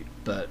salute,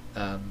 but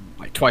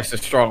like twice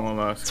as strong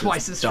almost.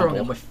 Twice as strong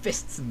and with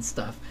fists and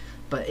stuff.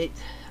 But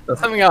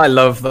something I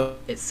love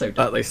it's so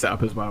dumb. that they set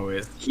up as well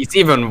is he's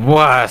even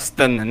worse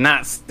than the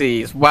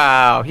Nazis.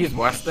 Wow, he's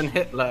worse than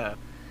Hitler.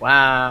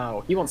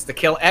 Wow, he wants to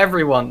kill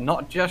everyone,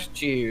 not just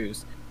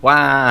Jews.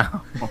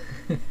 Wow.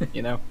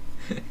 You know?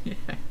 Yeah.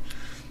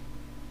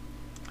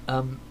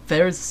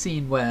 There is a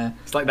scene where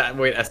it's like that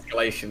weird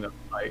escalation of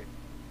like.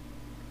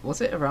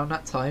 Was it around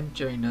that time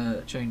during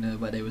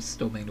where they were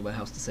storming the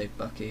warehouse to save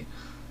Bucky?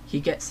 He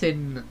gets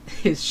in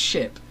his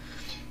ship,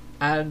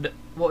 and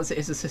what was it?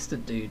 His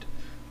assistant dude,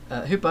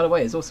 who by the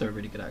way is also a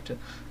really good actor.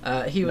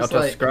 He was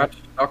not like, a scratch,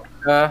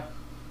 doctor.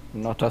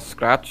 Not a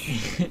scratch.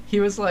 He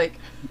was like,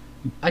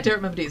 I don't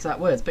remember the exact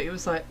words, but he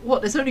was like,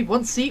 what, there's only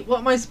one seat?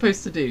 What am I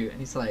supposed to do? And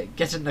he's like,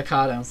 get in the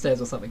car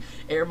downstairs or something.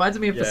 It reminds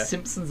me of the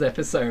Simpsons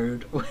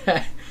episode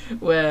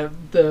where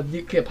the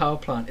nuclear power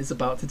plant is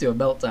about to do a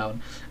meltdown,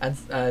 and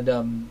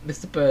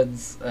Mr.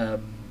 Burns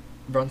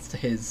runs to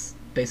his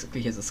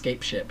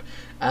escape ship,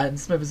 and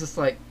Smithers just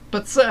like,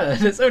 but sir,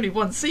 there's only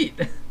one seat.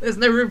 There's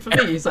no room for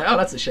me. He's like, oh,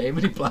 that's a shame,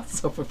 and he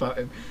blasts off without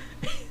him.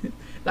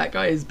 That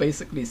guy is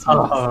basically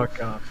Smithers. Oh,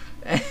 God.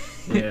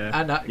 Yeah.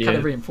 And that kind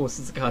of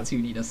reinforces the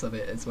cartooniness of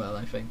it as well,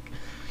 I think.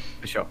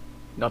 For sure.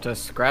 Not a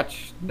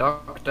scratch,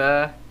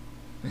 doctor.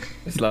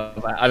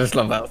 I just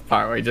love that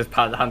part where he just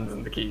hands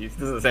him the keys.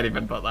 Doesn't say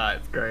anything but that.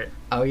 It's great.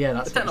 Oh yeah,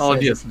 that's the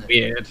technology what it says, is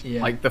weird.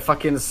 Yeah. Like the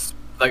fucking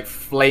like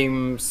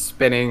flame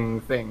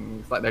spinning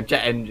things, like they're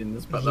jet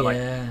engines, but they're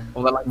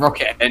they're like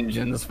rocket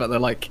engines, but they're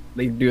like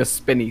they do a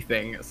spinny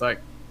thing. It's like,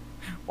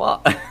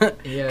 what?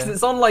 Yeah. Because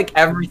it's on like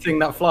everything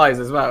that flies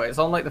as well. It's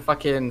on like the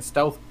fucking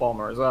stealth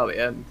bomber as well at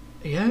the end.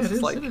 Yeah, it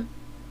is. Like, isn't it?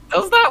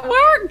 Does that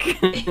work?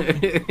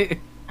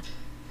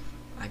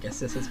 I guess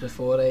this is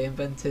before they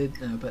invented.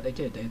 No, but they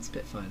did. They had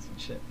Spitfires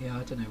and shit. Yeah,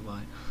 I don't know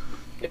why.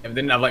 Yeah, they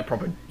didn't have like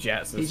proper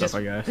jets and stuff.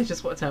 I guess they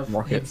just wanted to have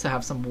him to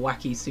have some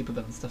wacky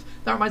supervillain stuff.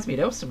 That reminds me,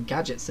 there were some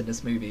gadgets in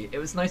this movie. It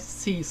was nice to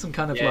see some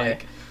kind of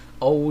like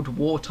old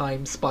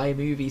wartime spy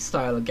movie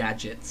style of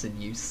gadgets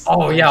in use.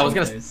 Oh yeah, I was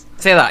gonna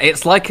say that.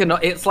 It's like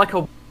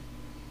a.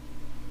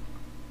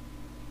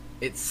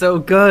 It's so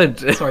good.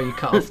 Sorry, you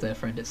cut off there,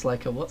 friend. It's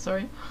like a what?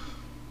 Sorry.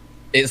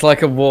 It's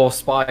like a war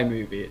spy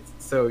movie. It's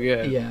so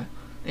good.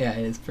 Yeah,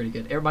 it is pretty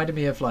good. It reminded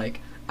me of like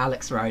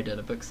Alex Rider,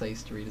 the books I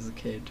used to read as a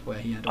kid, where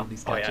he had all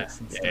these gadgets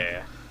and stuff.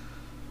 Yeah.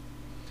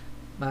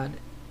 Man.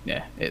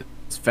 Yeah,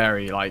 it's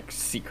very like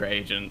secret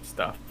agent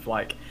stuff.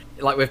 Like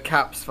with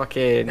Cap's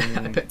fucking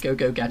I put Go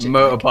Gadget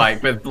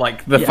motorbike with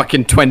like the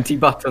fucking 20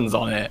 buttons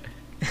on it.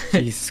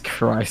 Jesus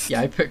Christ.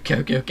 Yeah, I put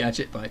Go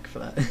Gadget Bike for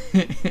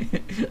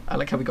that. I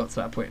like how we got to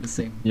that point in the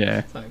same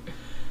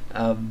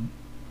time.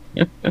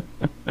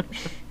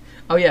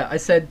 Oh yeah, I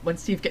said when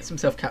Steve gets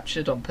himself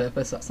captured on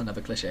purpose, that's another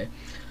cliche.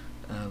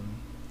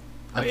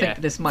 I think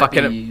this might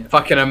be...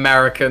 Fucking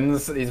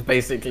Americans is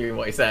basically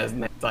what he says,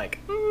 and it's like...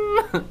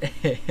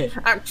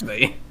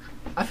 Actually...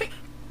 I think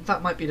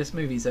that might be this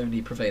movie's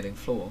only prevailing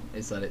flaw,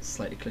 is that it's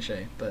slightly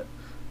cliche, but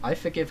I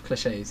forgive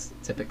cliches,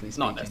 typically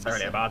speaking. Not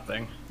necessarily a bad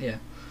thing. Yeah.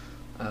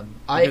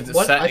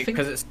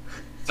 Because it's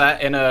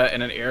set in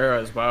an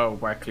era as well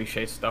where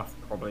cliche stuff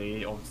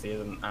obviously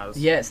isn't as...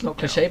 Yeah, it's not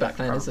cliche back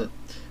then, is it?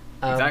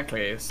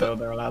 Exactly, so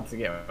they're allowed to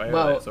get away with it.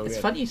 Well, it's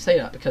funny you say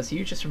that, because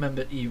you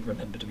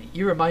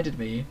reminded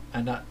me,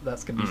 and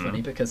that's going to be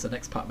funny, because the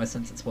next part of my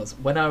sentence was,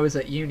 when I was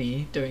at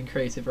uni doing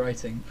creative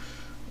writing,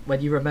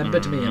 when you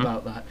remembered me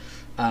about that,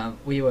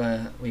 we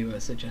were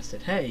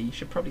suggested, hey, you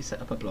should probably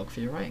set up a blog for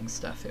your writing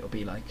stuff. It'll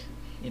be like,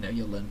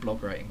 you'll learn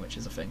blog writing, which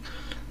is a thing.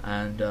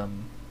 And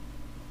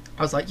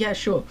I was like, yeah,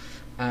 sure.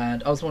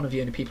 And I was one of the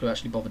only people who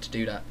actually bothered to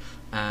do that.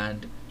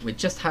 And we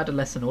just had a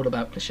lesson all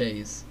about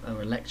cliches,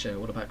 or a lecture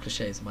all about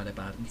cliches and why they're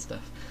bad and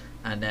stuff.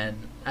 And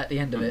then at the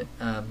end of it,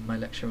 my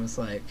lecturer was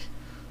like,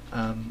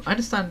 I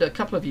understand a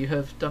couple of you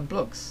have done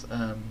blogs.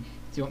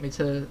 Do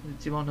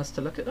you want us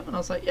to look at them? And I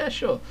was like, yeah,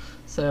 sure.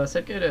 So I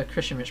said, go to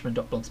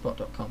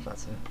christianrichmond.blogspot.com.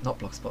 That's not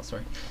blogspot,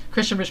 sorry.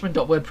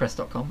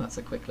 christianrichmond.wordpress.com. That's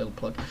a quick little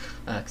plug,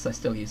 because I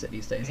still use it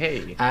these days.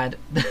 Hey. And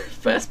the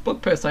first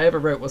blog post I ever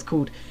wrote was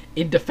called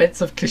 "In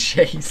Defense of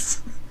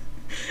Cliches,"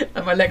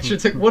 and my lecturer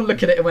took one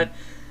look at it and went,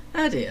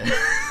 "Oh dear."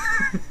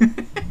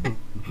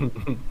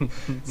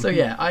 So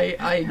yeah,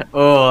 I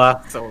Oh,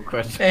 that's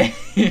awkward.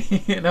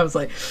 and I was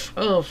like,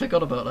 oh,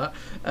 forgot about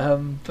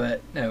that.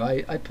 But no,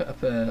 I put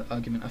up an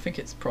argument. I think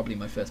it's probably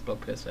my first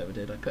blog post I ever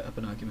did. I put up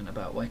an argument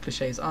about why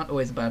cliches aren't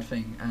always a bad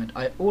thing, and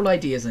all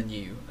ideas are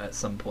new at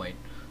some point.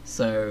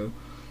 So,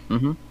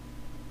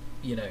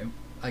 you know,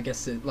 I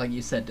guess like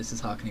you said, this is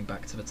harkening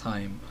back to the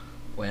time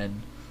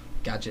when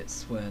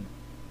gadgets weren't.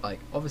 Like,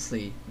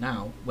 obviously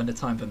now, when the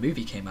time the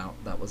movie came out,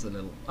 that was a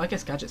little... I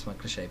guess gadgets weren't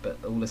cliche, but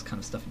all this kind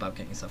of stuff about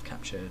getting yourself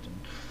captured and,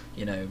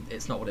 you know,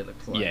 it's not what it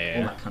looks like,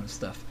 all that kind of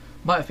stuff.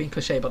 Might have been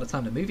cliche by the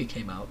time the movie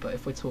came out, but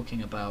if we're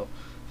talking about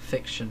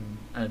fiction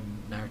and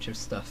narrative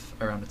stuff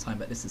around the time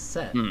that this is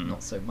set,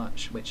 not so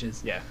much, which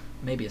is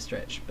maybe a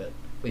stretch, but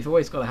we've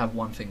always got to have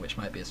one thing which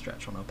might be a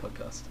stretch on our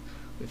podcast.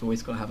 We've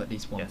always got to have at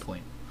least one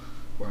point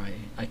where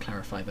I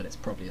clarify that it's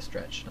probably a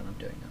stretch, and I'm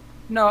doing that.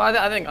 No,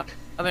 I think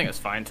it's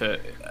fine to.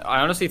 I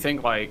honestly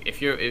think like if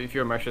you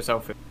immerse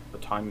yourself in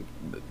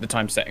the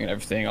time setting and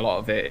everything, a lot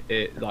of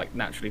it like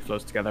naturally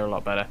flows together a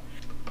lot better,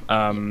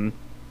 and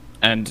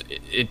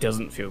it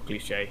doesn't feel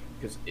cliche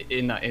because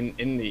in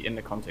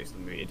the context of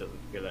the movie it doesn't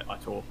feel it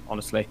at all.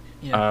 Honestly,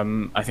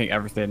 I think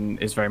everything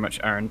is very much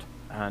earned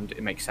and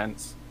it makes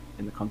sense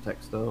in the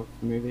context of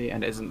the movie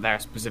and isn't there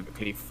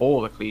specifically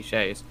for the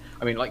cliches.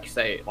 I mean, like you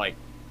say, like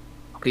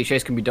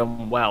cliches can be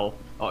done well.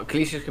 Or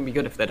cliches can be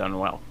good if they're done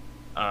well.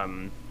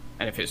 And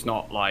if it's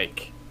not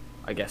like,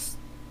 I guess,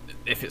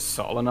 if it's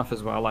subtle enough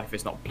as well, like if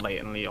it's not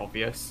blatantly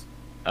obvious,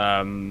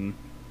 and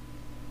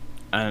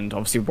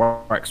obviously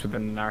works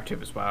within the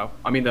narrative as well.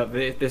 I mean,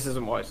 this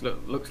isn't what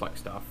it looks like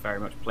stuff very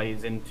much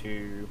plays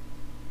into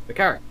the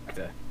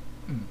character.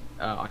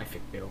 I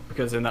feel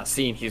because in that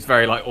scene he's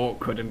very like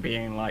awkward and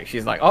being like,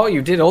 she's like, oh,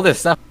 you did all this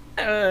stuff,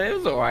 it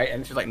was alright,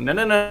 and she's like,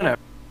 no,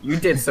 you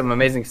did some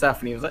amazing stuff,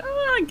 and he was like,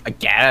 oh, I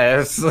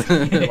guess.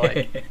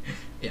 Like,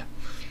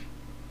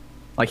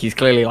 like he's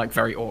clearly like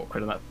very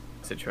awkward in that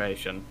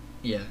situation.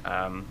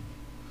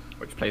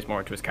 Which plays more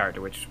into his character,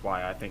 which is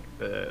why I think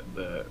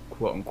the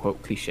quote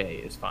unquote cliche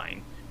is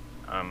fine.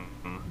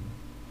 In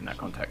that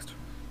context.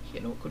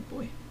 He's an awkward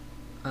boy.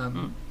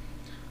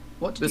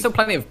 There's still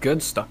plenty of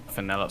good stuff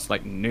in there that's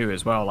like new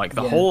as well. Like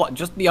the whole,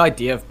 just the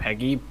idea of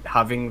Peggy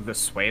having the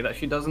sway that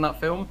she does in that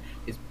film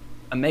is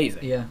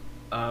amazing.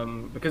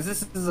 Because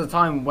this is a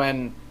time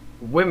when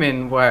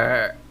women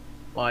were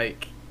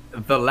like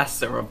the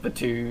lesser of the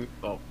two.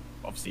 Well,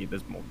 obviously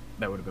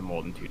there would have been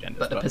more than two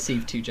genders. But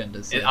perceived two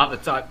genders. At the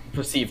time,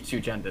 perceived two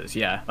genders.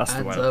 Yeah, that's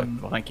the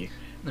word. Well, thank you.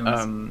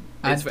 And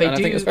I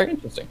think it's very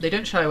interesting. They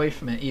don't shy away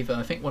from it either.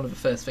 I think one of the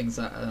first things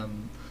that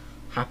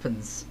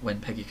happens when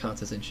Peggy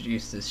Carter's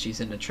introduced is she's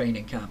in a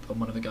training camp, and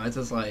one of the guys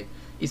is like,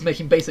 he's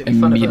making basically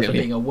fun of her for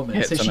being a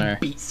woman, so she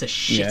beats the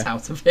shit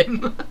out of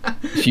him.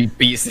 She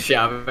beats the shit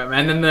out of him,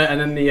 and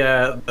then the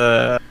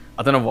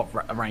I don't know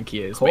what rank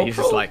he is, Corporal? but he's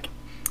just like,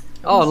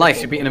 oh, nice,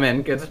 you're beating him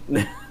in, good.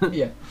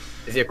 Yeah.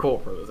 Is he a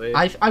corporal? Is he?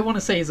 I want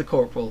to say he's a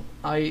corporal.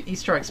 He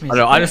strikes me. I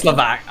know. I just love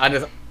that.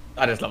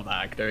 I just love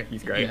that actor.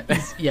 He's great.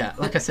 Yeah,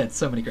 like I said,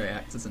 so many great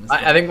actors in this.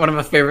 I think one of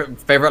my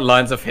favorite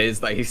lines of his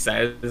that he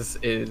says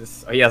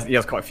is he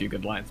has quite a few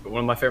good lines, but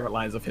one of my favorite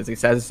lines of his he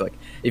says is like,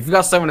 if you've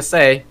got something to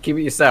say, keep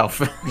it yourself.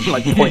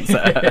 Like points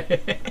at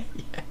her.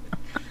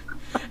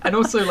 And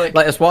also like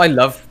that's what I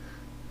love.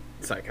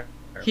 Psycho.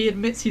 He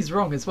admits he's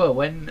wrong as well.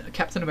 When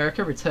Captain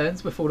America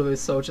returns with all of those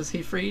soldiers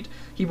he freed,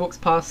 he walks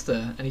past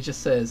her and he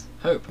just says,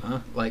 "Hope, huh?"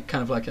 Like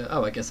kind of like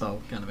I guess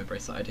I'll kind of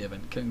embrace that idea then,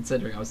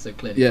 considering I was so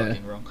clearly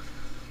fucking wrong.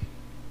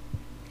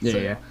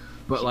 Yeah.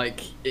 But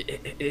like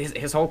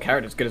his whole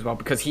character is good as well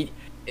because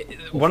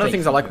one of the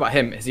things I like about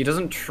him is he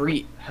doesn't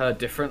treat her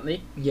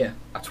differently.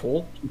 At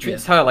all. He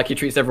treats her like he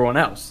treats everyone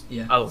else.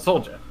 As a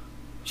soldier,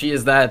 she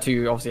is there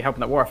to obviously help in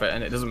that war effort,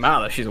 and it doesn't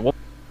matter that she's a woman.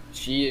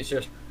 She is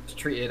just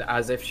treated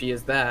as if she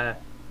is there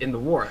in the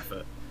war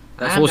effort.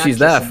 That's all she's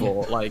there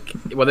for, like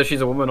whether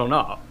she's a woman or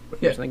not,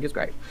 which I think is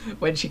great.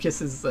 When she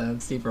kisses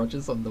Steve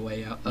Rogers on the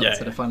way out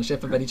to the final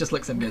ship, and then he just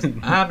looks at him and goes,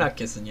 "I'm not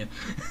kissing you."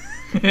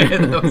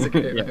 That was a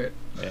great moment.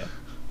 Yeah,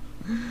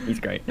 he's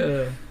great.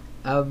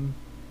 How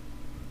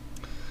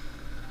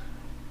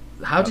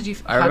did you?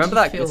 I remember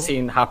that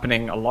scene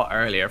happening a lot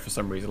earlier for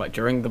some reason, like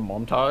during the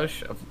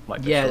montage of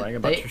like destroying a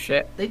bunch of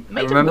shit. I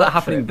remember that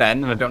happening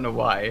then, and I don't know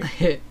why.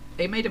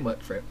 They made him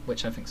work for it,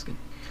 which I think is good.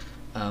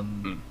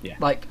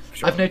 Like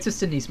I've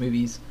noticed in these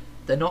movies,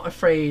 they're not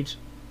afraid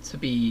to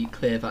be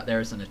clear that there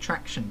is an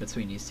attraction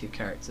between these two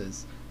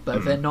characters,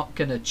 but they're not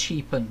going to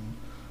cheapen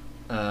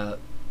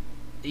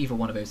either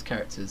one of those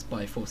characters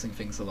by forcing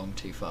things along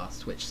too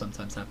fast, which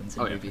sometimes happens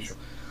in movies.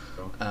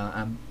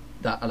 And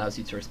that allows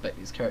you to respect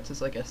these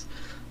characters, I guess.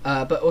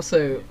 But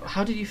also,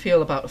 how did you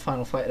feel about the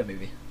final fight of the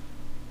movie?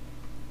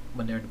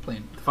 when they're in the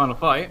plane. The final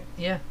fight.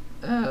 Yeah.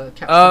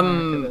 Captain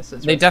America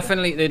versus They Red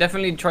Skull.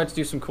 definitely tried to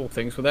do some cool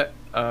things with it.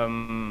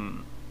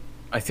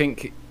 I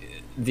think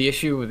the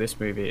issue with this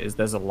movie is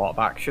there's a lot of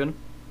action.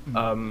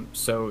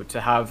 So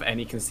to have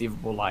any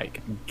conceivable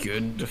like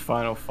good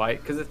final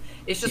fight, because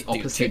it's just The two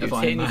opposite dudes of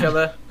Iron hitting each Man.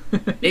 other.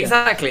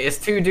 Exactly, it's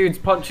two dudes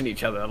punching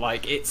each other.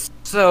 Like it's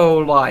so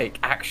like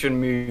action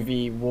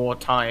movie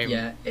wartime.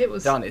 Yeah, it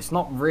was Done. It's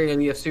not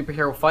really a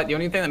superhero fight. The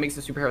only thing that makes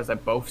it superhero is they're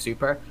both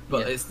super.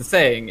 But Yeah. it's the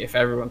saying: if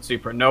everyone's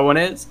super, no one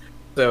is.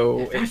 So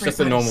If it's just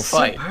a normal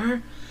everybody's fight.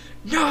 super,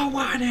 no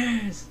one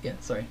is. Yeah,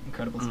 sorry,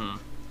 Incredibles. Mm.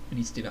 We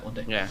need to do that one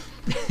day. Yeah.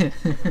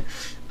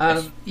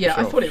 Yeah,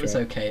 I sure, thought it was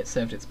sure. okay. It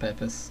served its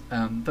purpose.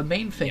 The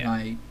main thing Yeah.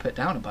 I put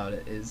down about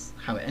it is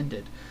how it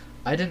ended.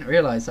 I didn't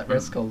realize that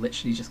Red Skull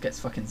literally just gets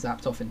fucking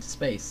zapped off into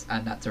space,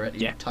 and that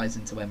directly Yeah. ties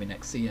into when we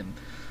next see him.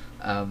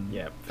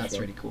 Yeah, for That's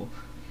sure. really cool.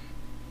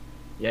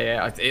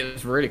 Yeah, it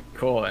was really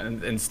cool,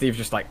 and Steve's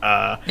just like, what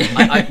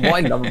I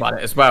love about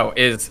it as well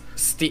is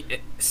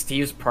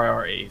Steve's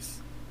priorities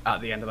at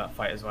the end of that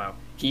fight as well.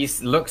 He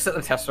looks at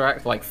the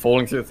Tesseract like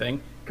falling through the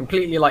thing,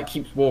 completely like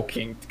keeps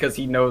walking because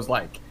he knows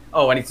like,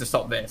 oh, I need to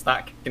stop this.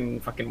 That can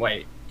fucking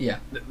wait. Yeah.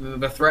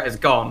 The threat is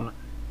gone.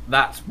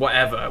 That's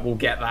whatever. We'll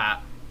get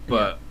that.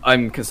 But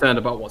I'm concerned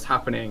about what's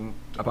happening,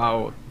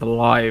 about the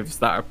lives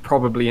that are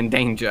probably in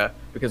danger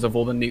because of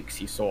all the nukes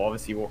he saw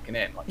obviously walking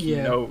in. Like he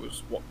Yeah.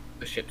 knows what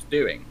the ship's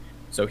doing,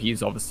 so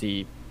he's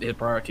obviously his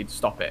priority to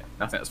stop it.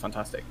 I think that's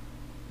fantastic.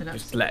 And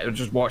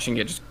Just watching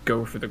it just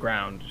go through the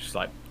ground, just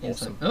like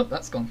it's awesome. like, oh,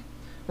 that's gone.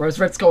 Whereas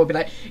Red Skull would be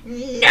like,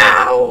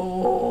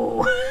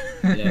 no!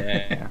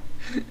 Yeah.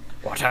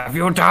 What have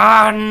you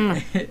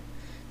done?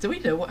 Do we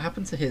know what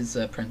happened to his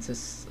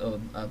apprentice, or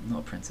not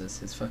apprentice,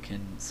 his fucking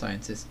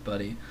scientist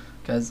buddy?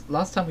 Because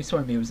last time we saw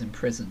him, he was in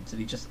prison. Did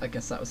he just? I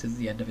guess that was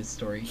the end of his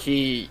story.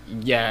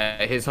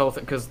 His whole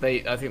thing, because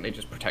I think they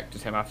just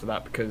protected him after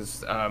that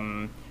because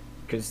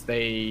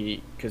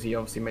he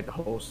obviously made the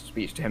whole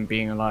speech to him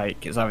being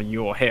like, it's either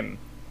you or him.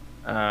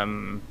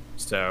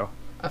 So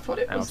I thought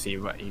it was.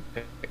 obviously he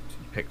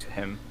picked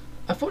him.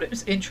 I thought it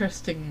was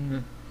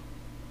interesting,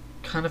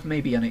 kind of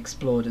maybe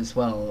unexplored as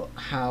well,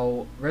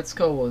 how Red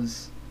Skull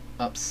was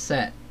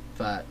upset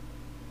that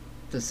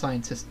the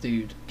scientist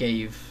dude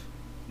gave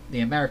the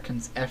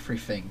Americans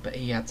everything, but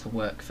he had to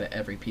work for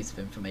every piece of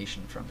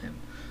information from him.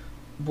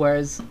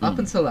 Whereas up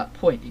until that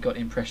point, you got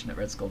the impression that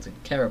Red Skull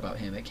didn't care about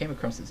him. It came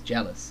across as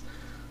jealous.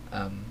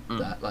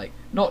 That, like,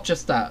 not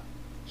just that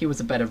he was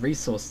a better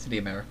resource to the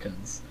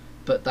Americans,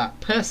 but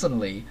that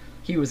personally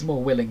he was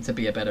more willing to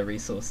be a better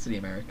resource to the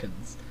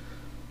Americans.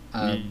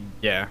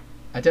 Yeah.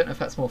 I don't know if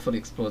that's more fully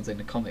explored in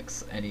the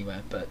comics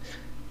anywhere, but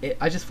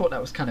I just thought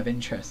that was kind of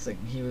interesting.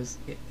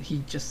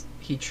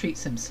 He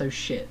treats him so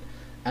shit,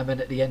 and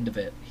then at the end of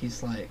it,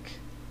 he's like,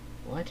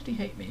 why did he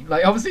hate me?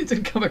 Like, obviously it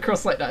didn't come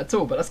across like that at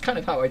all, but that's kind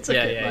of how I took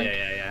it.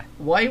 Yeah.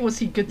 Why was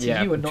he good to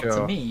Yeah, you and not to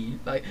sure. me?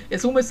 Like,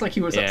 it's almost like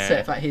he was Yeah.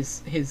 upset that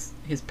his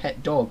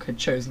pet dog had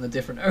chosen a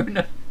different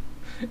owner.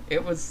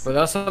 It was. But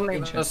that's something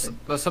interesting.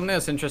 that's something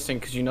that's interesting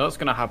because you know it's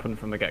going to happen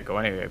from the get-go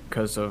anyway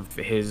because of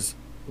his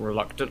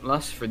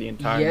reluctantness for the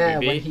entire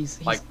movie. when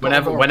he's like got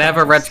whenever more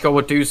Red powers. Skull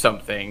would do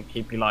something,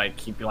 he'd be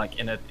like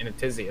in a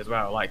tizzy as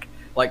well. Like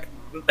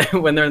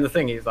when they're in the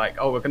thing, he's like,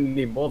 oh, we're going to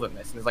need more than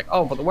this, and he's like,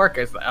 oh, but the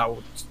workers,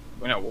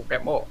 we'll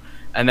get more.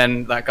 And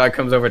then that guy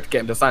comes over to get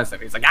him to sign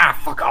something. He's like,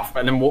 fuck off,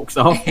 and then walks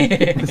off.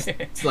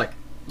 It's like,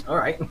 all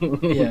right.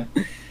 Yeah.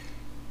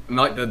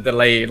 Like the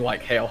delayed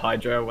like Hail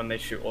Hydra when they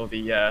shoot all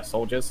the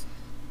soldiers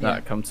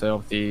that come to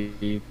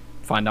obviously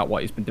find out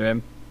what he's been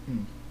doing.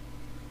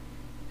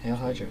 Hail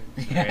Hydra.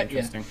 Very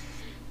interesting.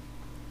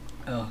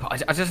 Oh.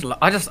 But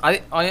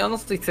I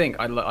honestly think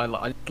I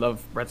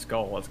love Red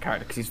Skull as a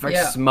character because he's very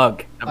Yeah.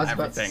 smug I about was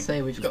about everything. to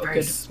say He's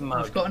very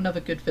smug. we've got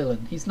another good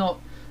villain. He's not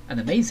an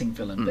amazing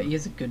villain, but he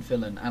is a good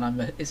villain,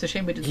 and it's a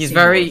shame we didn't. He's see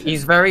more very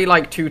of him.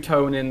 like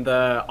two-tone in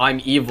the I'm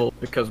evil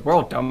because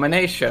world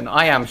domination.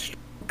 I am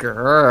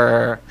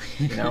stronger,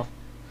 you know.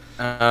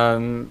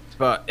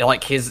 But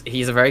like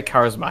he's a very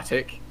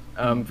charismatic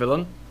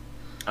villain.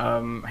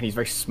 He's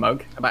very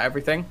smug about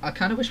everything. I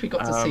kind of wish we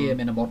got to see him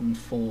in a modern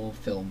Thor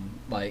film,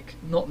 like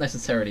not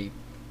necessarily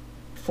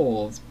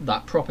for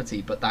that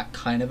property, but that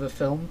kind of a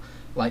film,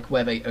 like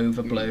where they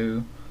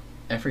overblow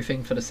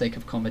everything for the sake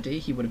of comedy.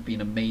 He would have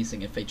been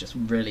amazing if they just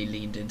really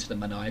leaned into the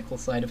maniacal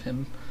side of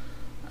him.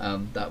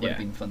 That would have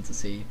been fun to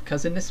see.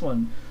 Because in this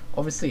one,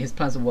 obviously his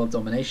plans of world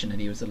domination, and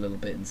he was a little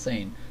bit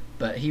insane,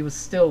 but he was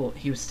still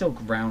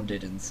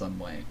grounded in some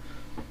way.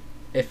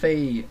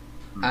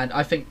 And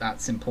I think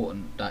that's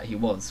important that he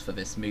was for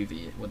this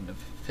movie. It wouldn't have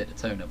fit the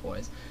tone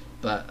otherwise.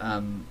 But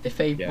if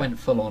they went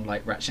full on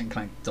like Ratchet and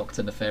Clank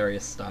Doctor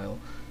Nefarious style,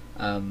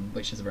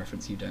 which is a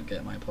reference you don't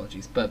get, my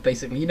apologies. But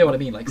basically, you know what I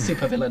mean, like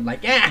super villain,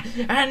 like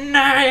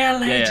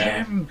annihilate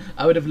him.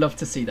 I would have loved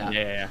to see that.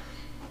 Yeah.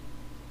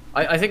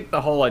 I think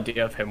the whole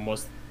idea of him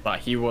was that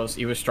he was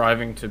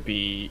striving to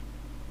be,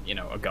 you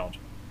know, a god,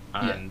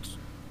 and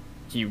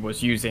he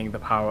was using the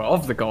power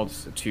of the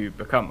gods to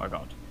become a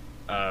god.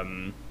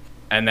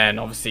 And then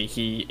obviously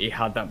he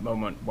had that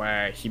moment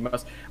where he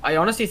must. I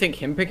honestly think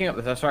him picking up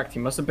the Tesseract, he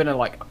must have been at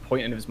like a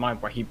point in his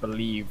mind where he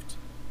believed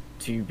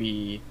to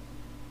be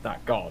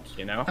that god,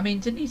 you know? I mean,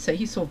 didn't he say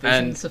he saw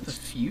visions of the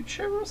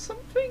future or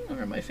something?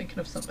 Or am I thinking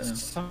of something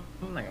else?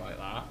 Something like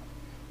that.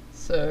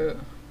 So,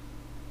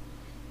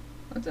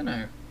 I don't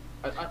know.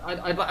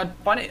 I'd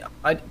find it.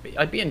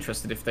 I'd be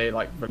interested if they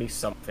like released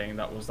something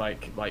that was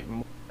like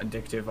more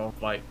indicative of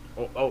like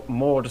or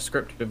more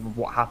descriptive of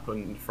what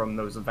happened from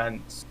those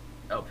events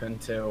up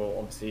until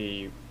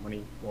obviously when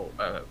he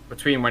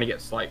between when he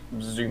gets like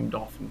zoomed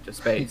off into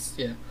space.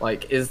 Yeah.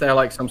 Like, is there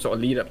like some sort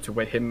of lead up to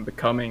with him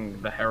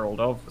becoming the Herald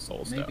of the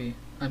Soul Stone? Maybe.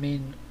 I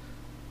mean,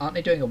 aren't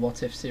they doing a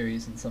What If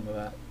series and some of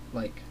that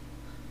like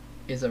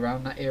is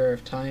around that era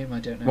of time?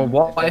 I don't know.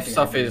 Well, what if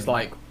stuff is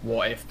like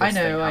what if this I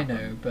know,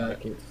 happened?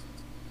 but like,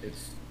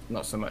 it's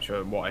not so much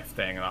a what if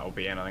thing that will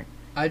be anything.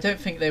 I don't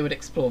think they would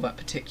explore that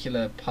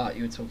particular part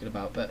you were talking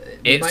about, but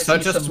we It's might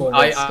such see a some more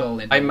Red Skull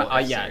in the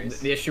What If series.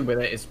 The issue with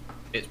it is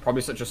it's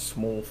probably such a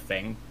small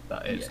thing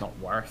that it's not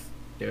worth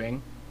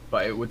doing,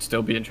 but it would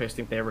still be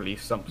interesting if they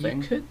released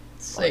something. You could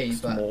say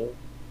like, that small.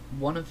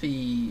 one of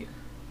the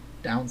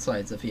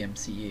downsides of the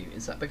MCU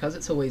is that because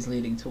it's always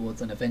leading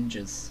towards an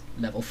Avengers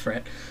level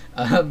threat,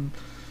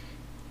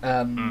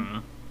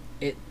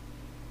 it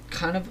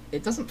kind of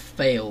it doesn't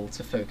fail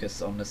to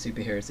focus on the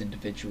superheroes'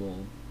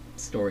 individual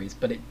stories,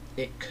 but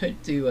it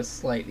could do a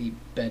slightly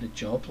better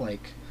job.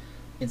 Like,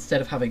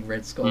 instead of having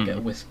Red Skull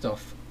get whisked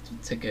off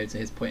to go to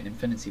his point in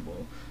Infinity War,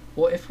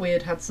 what if we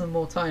had had some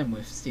more time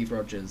with Steve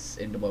Rogers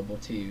in the World War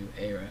II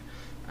era,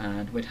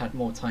 and we'd had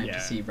more time to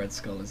see Red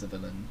Skull as a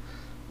villain?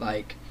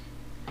 Like,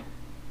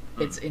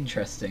 it's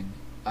interesting.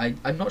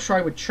 I'm not sure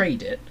I would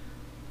trade it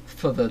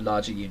for the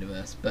larger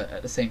universe, but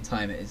at the same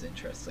time it is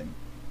interesting.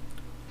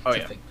 Oh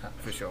yeah,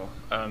 for sure.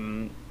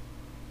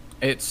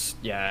 It's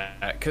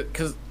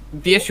because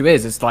the issue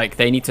is like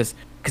they need to,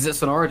 because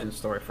it's an origin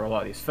story for a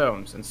lot of these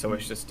films, and so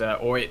it's just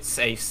or it's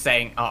a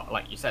setting up,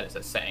 like you said, it's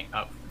a setting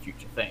up for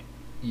future thing.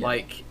 Yeah.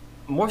 Like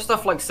more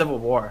stuff like Civil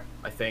War,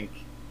 I think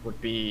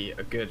would be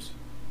a good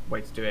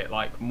way to do it.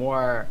 Like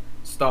more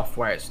stuff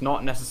where it's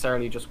not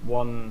necessarily just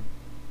one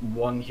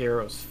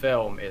hero's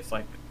film. It's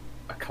like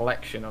a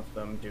collection of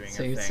them doing.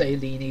 So a you'd thing say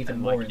lean even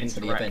and, more like, into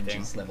the interacting.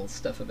 Avengers level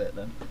stuff a bit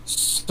then.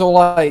 So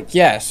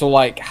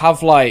like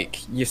have like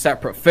your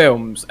separate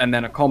films and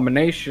then a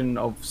combination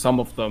of some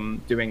of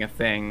them doing a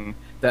thing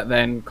that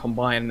then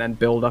combine and then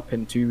build up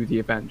into the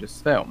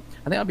Avengers film.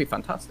 I think that'd be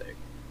fantastic,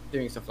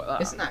 doing stuff like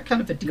that. Isn't that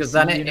kind of a Because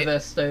then DC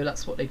universe though?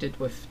 That's what they did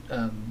with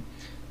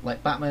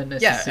like Batman.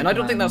 Versus and I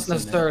don't think that's Superman,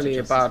 necessarily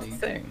a Justice bad League.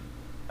 thing.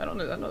 I don't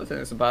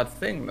think it's a bad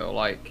thing though.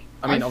 Like,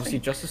 I mean, obviously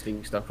Justice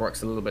League stuff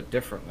works a little bit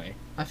differently.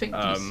 I think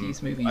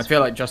DC's movies. I feel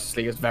like Justice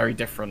League is very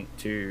different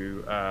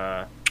to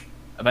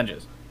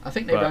Avengers. I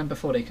think they ran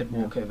before they could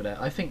walk over there.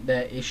 I think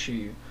their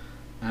issue,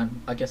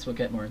 and I guess we'll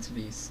get more into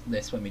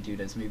this when we do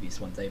those movies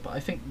one day, but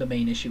I think the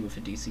main issue with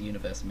the DC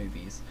Universe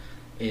movies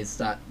is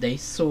that they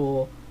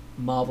saw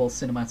Marvel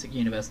Cinematic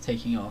Universe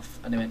taking off,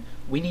 and they went,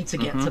 we need to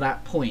get to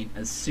that point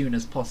as soon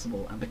as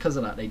possible, and because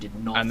of that they did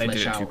not And they flesh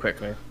did it out. too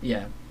quickly.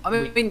 Yeah. I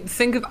mean,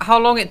 think of how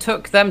long it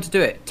took them to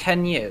do it.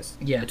 10 years.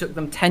 Yeah. It took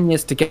them 10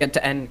 years to get to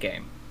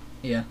Endgame.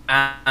 Yeah.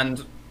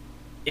 And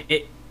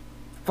it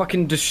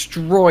fucking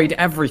destroyed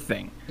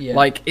everything. Yeah.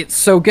 Like, it's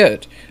so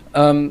good.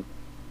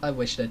 I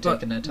wish they'd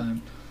taken their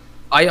time.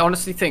 I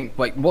honestly think,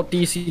 like, what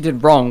DC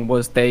did wrong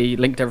was they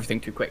linked everything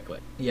too quickly.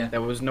 Yeah.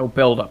 There was no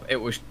build-up. It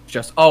was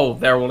just, oh,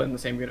 they're all in the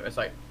same universe. It's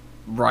like,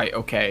 right,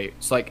 okay.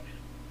 It's like,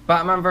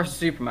 Batman versus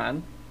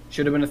Superman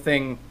should have been a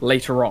thing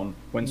later on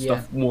when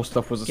more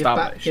stuff was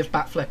established. Give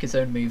Batfleck his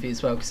own movie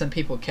as well, because then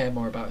people care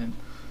more about him.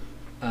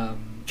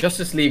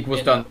 Justice League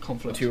was done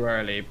too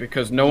early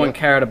because no one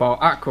cared about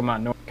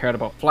Aquaman, no one cared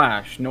about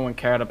Flash, no one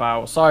cared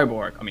about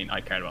Cyborg. I mean,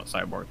 I cared about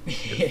Cyborg,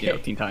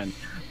 Teen Titans,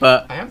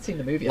 but I haven't seen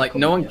the movie. Like,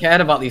 no one cared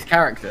about these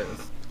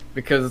characters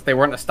because they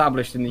weren't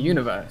established in the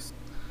universe.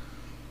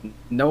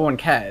 No one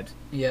cared.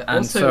 Yeah. And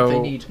also, they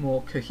need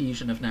more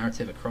cohesion of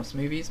narrative across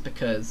movies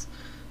because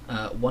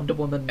Wonder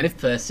Woman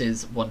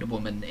versus Wonder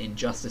Woman in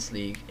Justice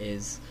League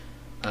is.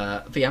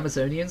 The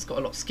Amazonians got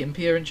a lot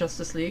skimpier in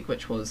Justice League,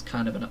 which was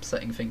kind of an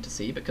upsetting thing to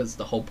see because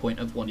the whole point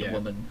of Wonder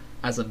Woman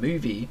as a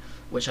movie,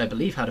 which I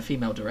believe had a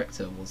female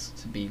director, was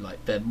to be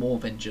like they're more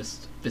than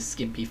just the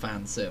skimpy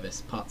fan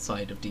service part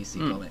side of DC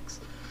Comics.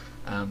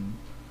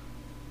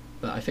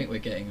 But I think we're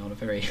getting on a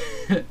very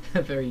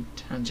a very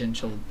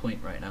tangential point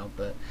right now.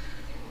 But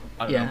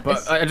I don't know,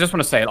 but I just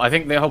want to say, I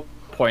think the whole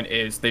point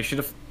is they should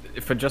have,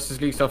 for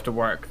Justice League stuff to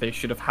work, they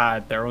should have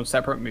had their own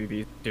separate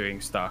movies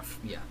doing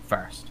stuff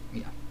first.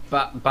 Yeah.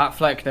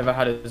 Batfleck never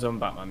had his own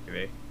Batman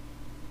movie.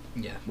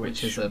 Yeah,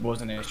 which is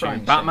wasn't an issue.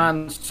 crying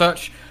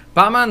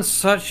Batman's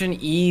such an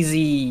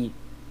easy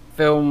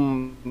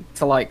film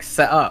to like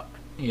set up.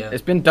 Yeah.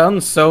 It's been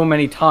done so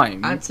many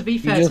times. And to be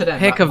fair you just to them,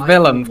 pick that a might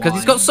villain be because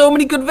he's why- got so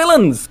many good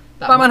villains.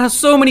 Batman has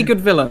so many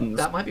good villains.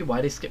 That might be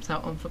why they skipped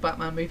out on the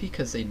Batman movie,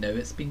 because they know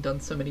it's been done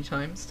so many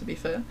times, to be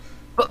fair.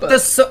 But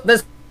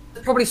there's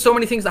probably so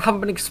many things that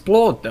haven't been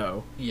explored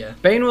though. Yeah.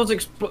 Bane was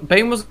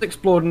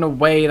explored in a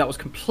way that was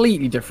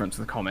completely different to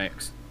the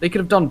comics. They could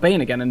have done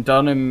Bane again and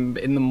done him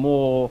in the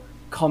more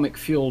comic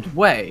fueled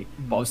way,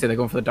 but obviously they're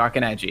going for the dark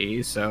and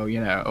edgy, so you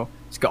know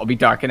it's got to be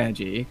dark and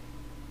edgy.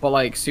 But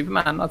like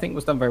Superman, I think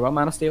was done very well.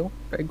 Man of Steel,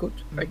 very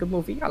good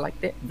movie. I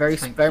liked it. Very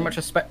much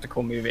a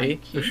spectacle movie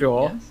for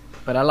sure. Yes.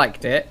 But I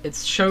liked it.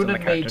 It's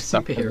shonen made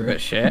superhero. A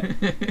bit shit.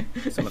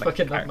 Some of the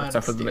Fucking character Man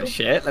stuff of was a bit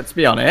Steel. shit. Let's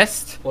be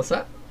honest. What's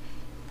that?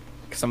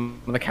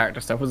 Some of the character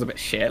stuff was a bit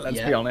shit.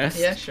 Let's be honest.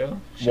 Yeah, sure.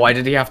 Why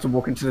did he have to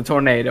walk into the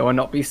tornado and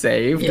not be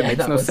saved? Yeah, it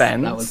makes no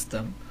sense. That was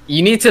dumb.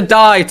 You need to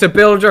die to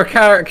build your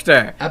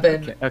character. And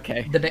then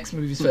okay. The next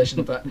movie's version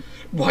of that.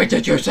 Why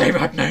did you say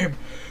that name?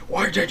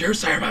 Why did you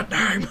say that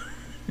name?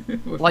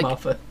 With like,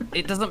 Martha.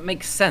 It doesn't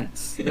make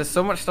sense. There's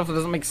so much stuff that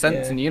doesn't make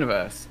sense in the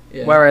universe.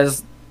 Yeah.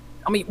 Whereas,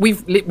 I mean,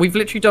 we've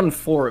literally done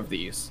 4 of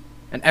these,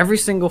 and every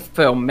single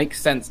film makes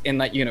sense in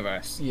that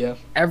universe. Yeah.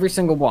 Every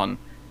single one.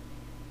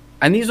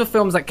 And these are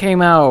films that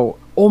came out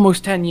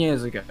almost 10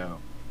 years ago.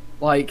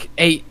 Like,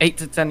 8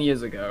 to 10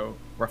 years ago,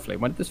 roughly.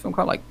 When did this film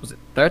come out? Like, was it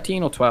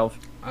 13 or 12?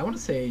 I want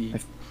to say...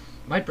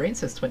 My brain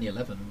says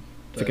 2011.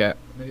 Forget.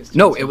 Maybe it's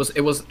No, it was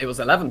 11. It was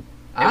 11.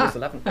 Ah. It was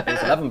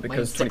 11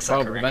 because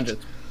 2012 was Avengers.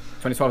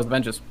 2012 was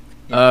Avengers.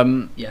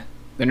 Yeah. Yeah.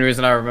 The only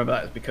reason I remember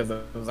that is because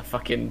there was a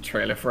fucking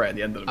trailer for it at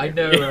the end of the movie. I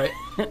know,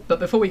 right? But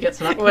before we get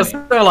to that it was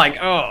point... so like,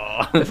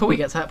 oh... Before we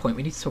get to that point,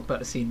 we need to talk about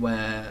the scene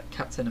where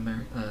Captain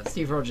America...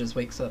 Steve Rogers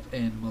wakes up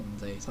in modern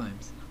day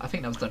times. I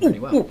think that was done really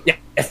well. Ooh,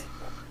 yes.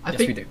 I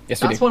think we do. Yes,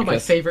 that's we do. one of my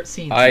favourite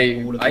scenes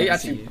in all of the MCU.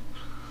 Actually,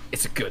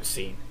 it's a good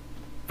scene.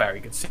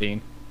 Very good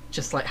scene.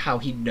 Just like how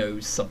he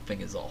knows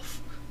something is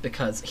off.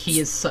 Because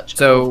he is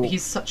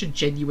he's such a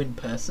genuine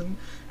person,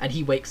 and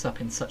he wakes up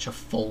in such a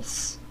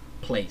false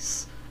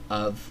place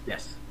of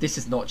this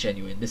is not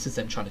genuine, this is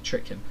them trying to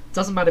trick him.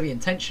 Doesn't matter the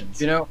intentions,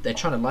 they're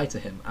trying to lie to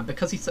him, and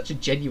because he's such a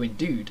genuine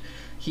dude,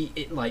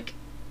 it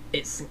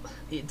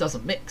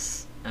doesn't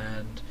mix,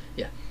 and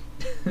yeah.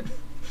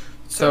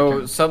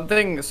 So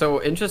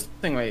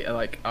interestingly,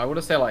 like I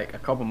would say like a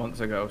couple months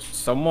ago,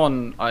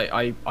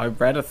 I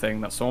read a thing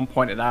that someone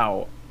pointed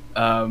out,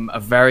 a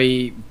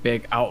very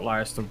big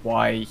outlier as to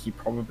why he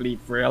probably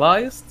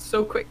realized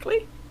so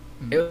quickly.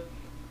 Mm-hmm. It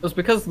was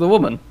because of the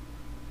woman,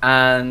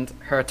 and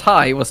her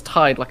tie was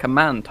tied like a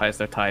man ties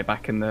their tie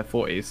back in the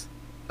 40s.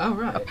 Oh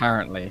right.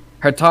 Apparently,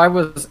 her tie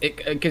was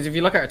because if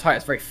you look at her tie,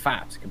 it's very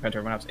fat compared to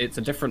everyone else. It's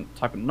a different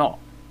type of knot.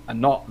 A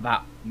knot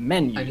that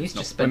men use,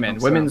 not women.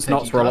 Women's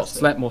knots were a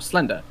lot more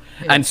slender.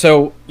 Yeah. And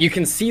so you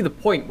can see the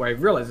point where he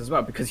realizes as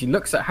well, because he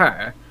looks at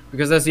her,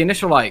 because there's the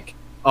initial like,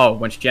 oh,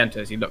 when she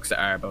enters, he looks at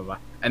her, blah, blah,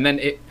 blah. And then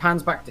it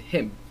pans back to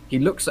him. He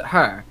looks at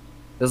her.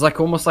 There's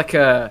like almost like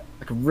a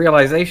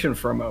realization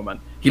for a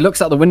moment. He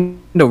looks out the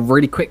window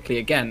really quickly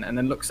again, and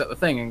then looks at the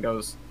thing and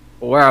goes,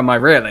 well, where am I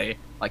really?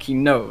 Like he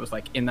knows,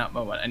 like in that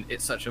moment. And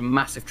it's such a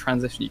massive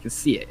transition. You can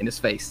see it in his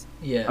face.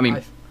 Yeah. I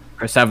mean,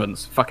 Chris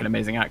Evans, fucking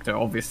amazing actor,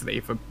 obviously,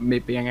 for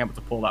being able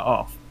to pull that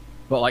off.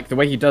 But like the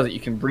way he does it, you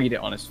can read it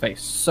on his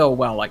face so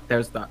well. Like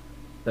there's that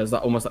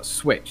almost that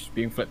switch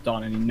being flipped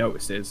on, and he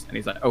notices, and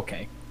he's like,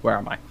 okay, where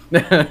am I?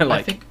 Like,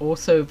 I think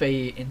also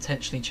they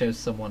intentionally chose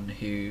someone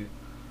who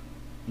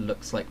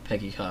looks like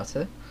Peggy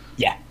Carter.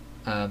 Yeah.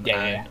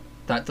 Yeah.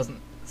 That doesn't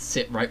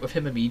sit right with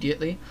him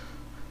immediately.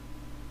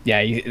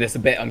 Yeah, it's a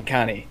bit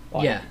uncanny.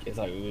 Like, yeah. It's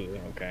like,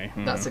 okay.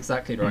 That's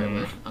exactly the right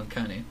word,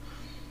 uncanny.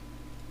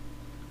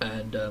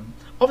 And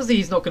obviously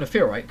he's not going to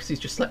feel right because he's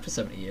just slept for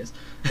 70 years.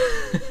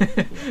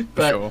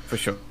 For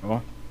sure.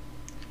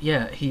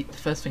 Yeah, the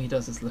first thing he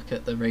does is look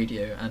at the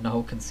radio, and the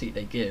whole conceit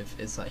they give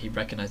is that he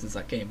recognises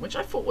that game, which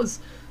I thought was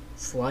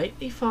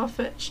slightly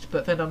far-fetched,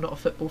 but then I'm not a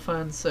football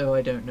fan, so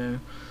I don't know.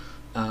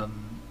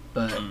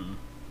 But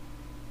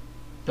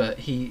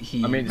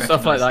he I mean,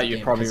 stuff like that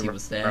you'd probably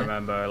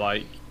remember,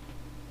 like,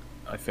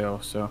 I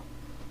feel, so.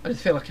 I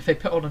just feel like if they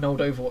put on an old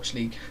Overwatch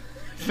League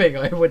thing,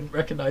 I wouldn't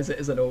recognise it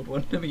as an old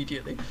one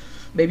immediately.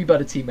 Maybe by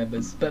the team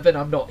members, but then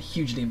I'm not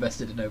hugely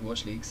invested in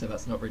Overwatch League, so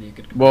that's not really a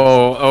good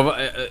comparison. Well,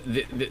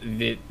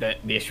 the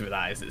issue with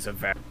that is it's a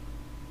very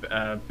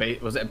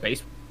was it a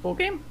baseball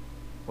game?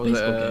 Game.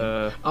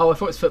 Oh, I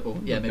thought it was football.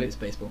 Yeah, maybe it's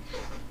baseball.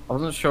 I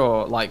wasn't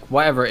sure. Like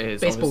whatever it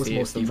is, baseball is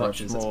more it's Steve a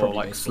Rogers. much It's more probably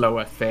like baseball.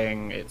 slower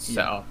thing. It's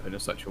set up in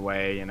such a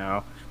way,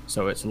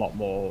 so it's a lot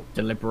more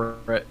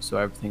deliberate. So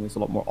everything is a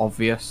lot more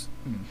obvious.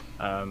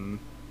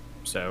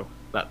 So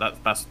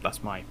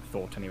that's my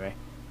thought anyway.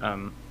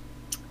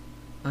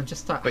 And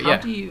just that,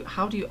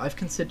 how do you? I've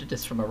considered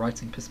this from a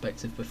writing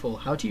perspective before.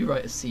 How do you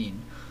write a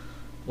scene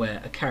where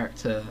a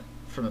character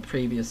from a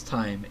previous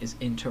time is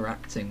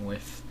interacting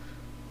with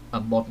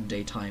a modern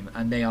day time,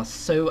 and they are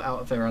so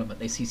out of their element,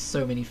 they see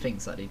so many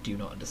things that they do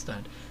not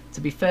understand? To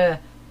be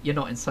fair, you're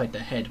not inside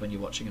their head when you're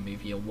watching a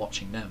movie, you're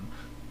watching them.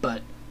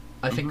 But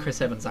I think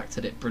Chris Evans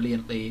acted it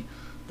brilliantly.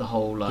 The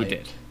whole, like... He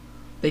did.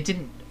 They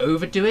didn't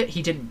overdo it,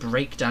 he didn't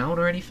break down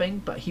or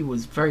anything, but he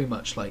was very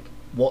much like,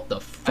 what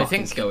the fuck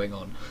is going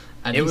on?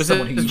 And it he's was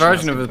someone who his usually has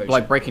version of composure.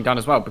 like breaking down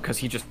as well, because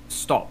he just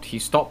stopped. He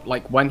stopped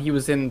like when he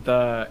was in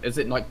the, is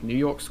it like New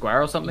York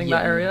Square or something, Yeah,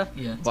 that area?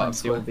 yeah, But Times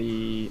Square. I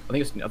think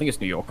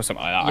it's New York or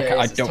something like that. Yeah,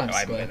 I it's don't know. Times I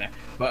haven't Square.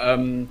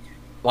 been there. But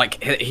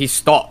like he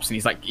stops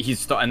and he's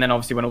stopped, and then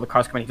obviously when all the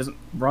cars come in, he doesn't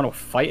run or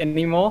fight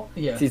anymore.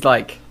 Yeah. So he's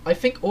like, I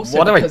think also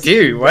what do I because he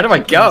do? Where do I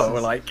go?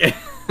 recognises- Like,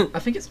 I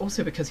think it's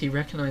also because he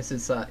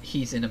recognizes that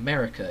he's in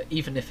America,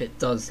 even if it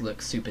does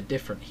look super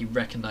different. He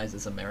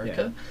recognizes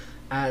America,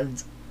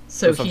 and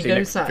so he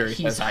knows that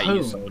he's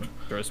home.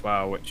 as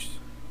well, which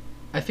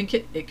I think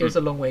it goes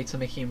a long way to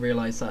making him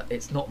realize that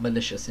it's not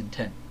malicious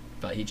intent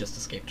that he just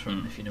escaped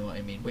from, if you know what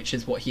I mean. Which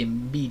is what he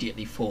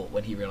immediately thought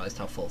when he realized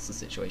how false the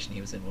situation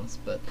he was in was.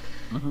 But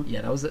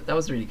yeah, that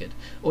was really good.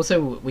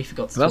 Also, we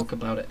forgot to talk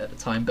about it at the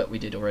time, but we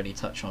did already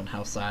touch on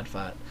how sad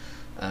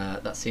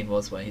that scene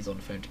was where he's on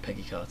the phone to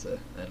Peggy Carter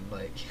and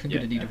like, I'm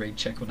gonna need a raid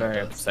check on very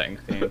that. upsetting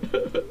scene.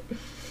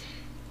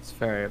 It's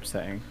very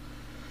upsetting.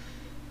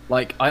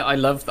 Like I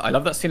love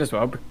that scene as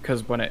well,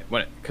 because when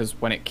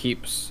it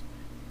keeps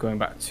going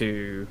back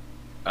to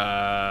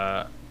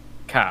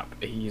Cap,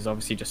 he's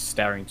obviously just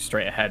staring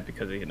straight ahead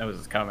because he knows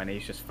it's coming.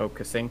 He's just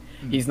focusing.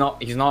 He's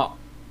not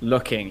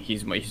looking.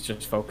 He's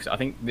just focused. I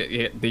think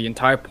the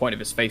entire point of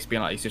his face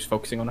being like he's just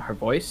focusing on her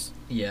voice.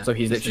 Yeah. So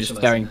he's literally just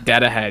visualising staring it.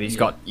 dead ahead. He's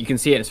got, you can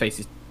see it in his face.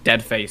 He's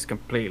dead face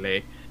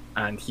completely,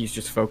 and he's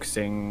just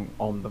focusing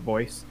on the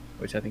voice,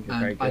 which I think is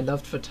very And good. I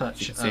loved the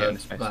touch You can see it in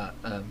his of face. that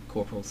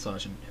Corporal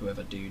Sergeant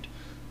whoever dude,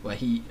 where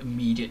he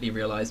immediately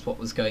realized what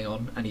was going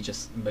on and he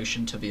just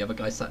motioned to the other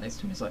guy sat next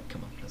to him. He's like,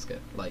 "Come on, let's go."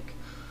 Like,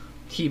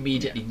 he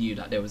immediately knew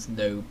that there was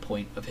no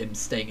point of him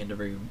staying in the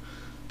room,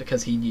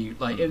 because he knew,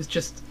 like, it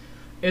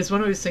was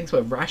one of those things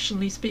where,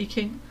 rationally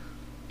speaking,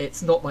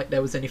 it's not like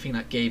there was anything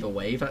that gave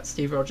away that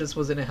Steve Rogers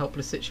was in a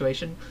helpless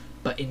situation,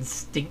 but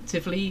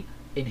instinctively,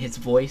 in his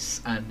voice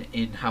and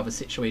in how the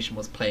situation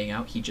was playing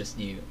out, he just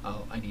knew,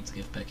 oh, I need to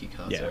give Peggy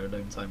Carter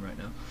alone time right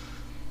now.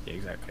 Yeah,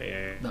 exactly.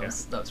 Yeah, That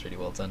was really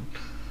well done.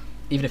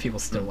 Even if he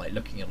was still like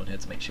looking in on her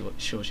to make sure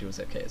she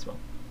was okay as well.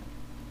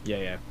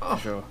 Yeah, Oh,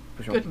 for sure.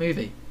 Good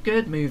movie.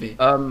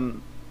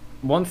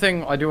 One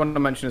thing I do want to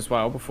mention as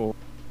well before,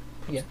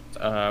 we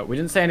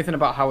didn't say anything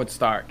about Howard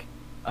Stark.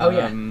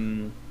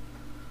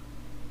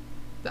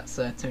 That's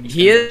Tony.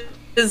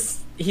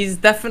 He's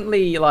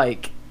definitely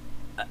like,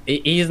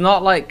 he's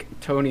not like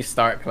Tony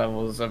Stark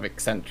levels of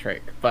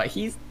eccentric, but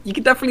you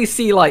can definitely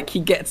see like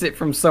he gets it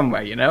from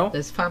somewhere, you know.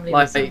 There's family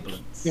like,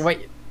 resemblance.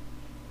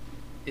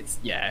 It's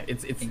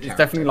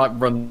definitely like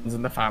runs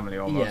in the family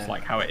almost, Yeah.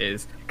 like how it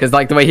is, because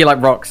like the way he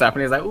like rocks up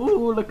and he's like,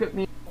 "Ooh, look at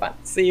me,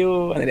 fancy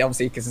you," and then he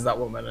obviously kisses that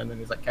woman, and then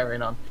he's like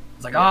carrying on.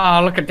 It's like,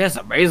 "Oh, look at this,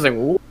 amazing,"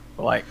 ooh,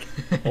 like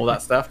all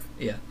that stuff.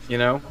 Yeah. You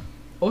know.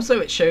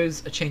 Also, it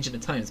shows a change in the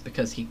times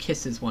because he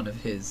kisses one of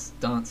his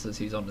dancers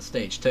who's on the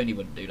stage. Tony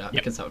wouldn't do that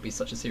because that would be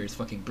such a serious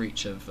fucking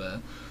breach of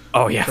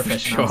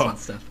professionalism and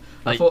stuff.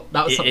 I thought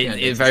that was something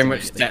it very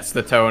much sets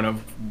the tone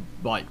of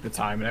like the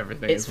time and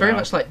everything. It's very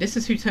much like, this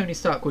is who Tony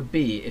Stark would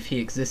be if he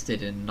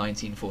existed in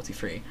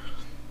 1943.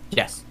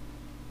 Yes.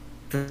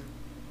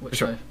 Which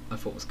Sure. I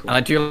thought was cool. And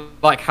I do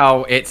like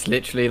how it's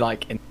literally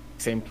like in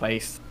the same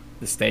place.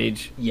 The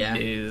stage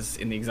is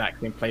in the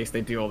exact same place they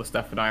do all the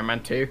stuff with Iron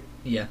Man 2.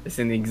 Yeah. It's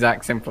in the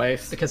exact same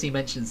place. Because he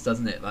mentions,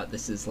 doesn't it, that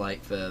this is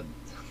like the...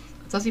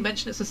 Does he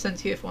mention it's a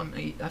Sentiev one?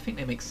 I think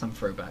they make some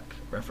throwback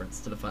reference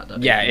to the fact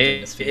that... Yeah,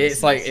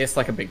 it's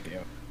like a big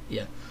deal.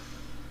 Yeah.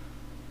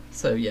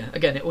 So yeah,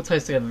 again, it all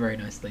ties together very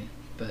nicely.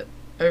 But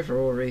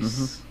overall,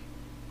 Reese,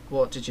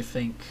 what did you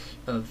think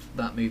of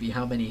that movie?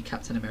 How many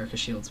Captain America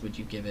shields would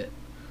you give it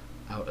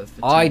out of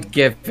the 10?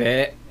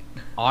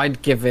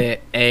 I'd give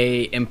it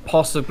a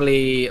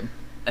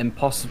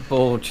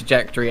impossible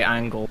trajectory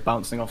angle,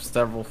 bouncing off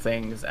several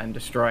things and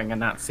destroying a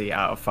Nazi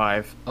out of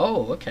 5.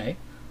 Oh, okay.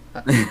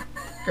 That's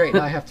great.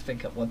 Now I have to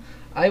think up one.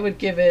 I would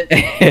give it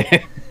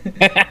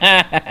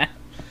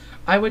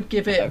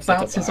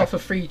bounces off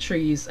of 3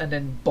 trees and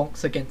then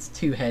bonks against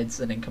 2 heads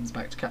and then comes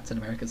back to Captain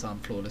America's arm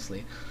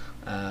flawlessly.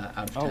 Out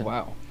of 10. Oh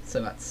wow!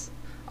 So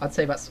I'd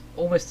say that's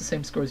almost the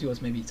same score as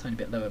yours, maybe a tiny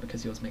bit lower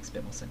because yours makes a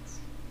bit more sense.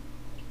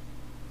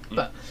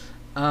 But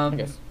I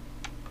guess.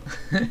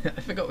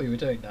 I forgot we were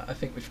doing that. I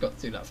think we forgot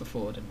to do that for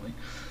 4, didn't we?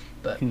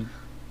 But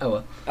oh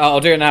well. I'll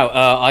do it now.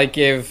 I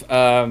give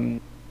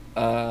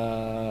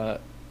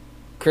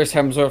Chris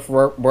Hemsworth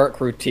work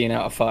routine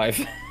out of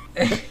 5.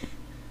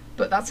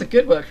 But that's a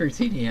good work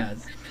routine he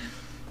has. It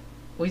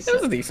was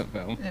a decent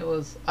film. It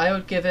was. I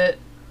would give it.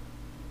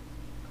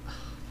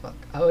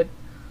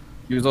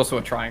 He was also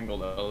a triangle,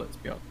 though. Let's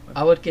be honest.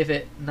 I would give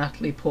it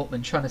Natalie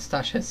Portman trying to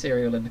stash her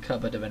cereal in the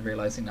cupboard and then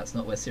realizing that's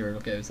not where cereal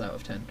goes out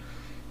of 10.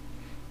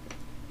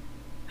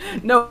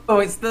 No,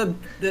 it's the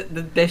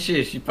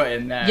dishes she put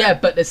in there. Yeah,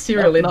 but there's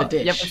cereal in the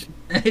dish.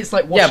 It's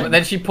like washing. Yeah, but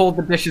then she pulled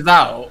the dishes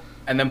out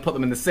and then put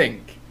them in the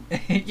sink.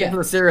 Yeah. Put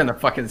the cereal in the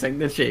fucking sink,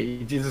 did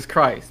she? Jesus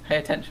Christ, pay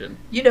attention.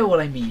 You know what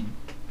I mean.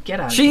 Get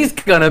out. She's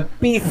gonna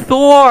be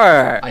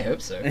Thor. I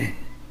hope so.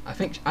 I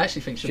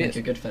actually think she'll make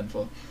a good Fem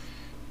 4.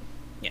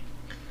 Yeah.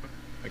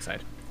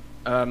 Excited.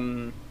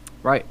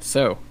 Right,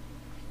 so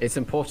it's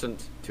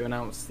important to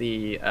announce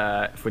the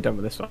if we're done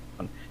with this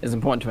one, it's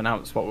important to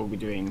announce what we'll be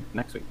doing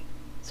next week.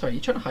 Sorry, are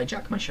you trying to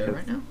hijack my show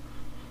right now?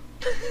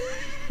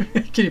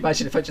 Can you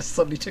imagine if I just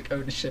suddenly took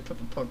ownership of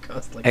a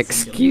podcast like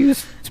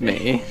Excuse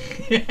me.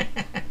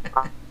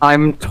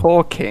 I'm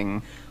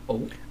talking.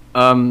 Oh.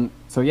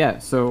 So yeah.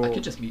 So. I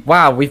could just mute.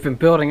 Wow, we've been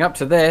building up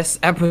to this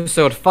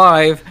episode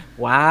 5.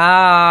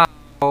 Wow.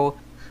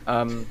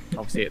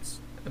 Obviously it's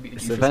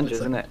Avengers,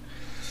 isn't it?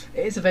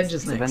 It is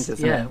Avengers next.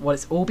 Avengers, yeah. Well,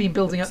 it's all been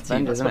building up to.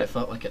 Avengers, That's what it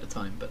felt like at the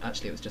time, but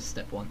actually it was just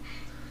step 1,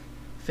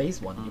 phase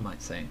 1, you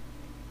might say.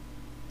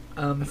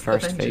 The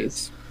first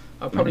Avengers. phase.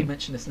 I'll probably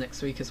mention this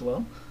next week as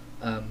well.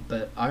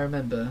 But I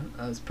remember,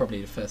 it was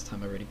probably the first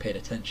time I really paid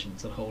attention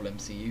to the whole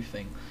MCU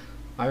thing.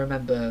 I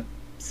remember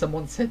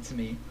someone said to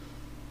me,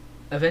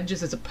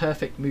 Avengers is a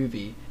perfect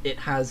movie. It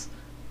has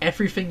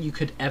everything you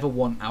could ever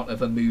want out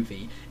of a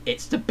movie.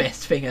 It's the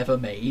best thing ever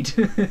made.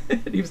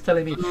 He was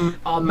telling me,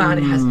 oh man,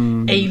 it has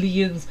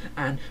aliens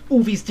and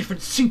all these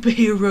different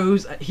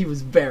superheroes. He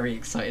was very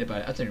excited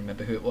about it. I don't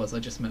remember who it was. I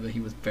just remember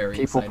he was very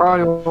excited. People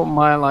probably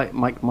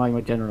want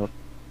my general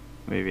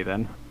movie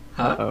then.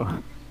 Huh?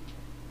 Uh-oh.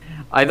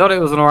 I thought it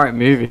was an alright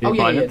movie, Oh, yeah,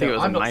 but I yeah, didn't think no, it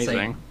was I'm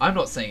amazing. I'm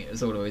not saying it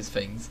was all those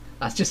things.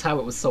 That's just how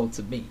it was sold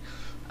to me.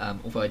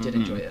 Although I did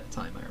enjoy it at the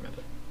time, I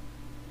remember.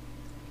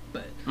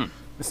 But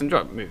It's an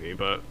enjoyable movie,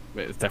 but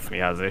it definitely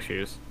has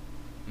issues.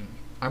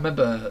 I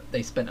remember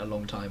they spent a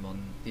long time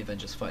on the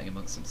Avengers fighting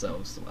amongst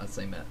themselves as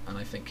they met, and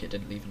I think it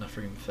didn't leave enough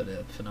room for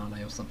the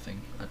finale or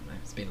something. I don't know.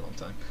 It's been a long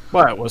time.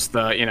 Well, it was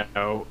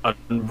the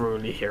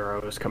unruly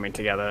heroes coming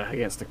together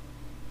against the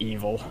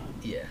evil.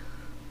 Yeah.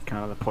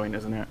 Kind of the point,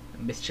 isn't it? A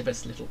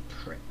mischievous little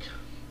prick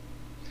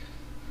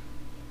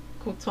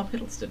called Tom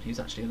Hiddleston, who's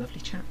actually a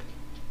lovely chap.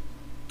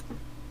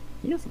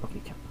 He is a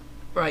lovely chap.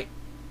 Right.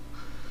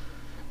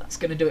 That's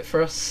going to do it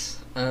for us.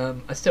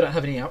 I still don't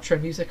have any outro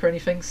music or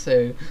anything,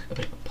 so...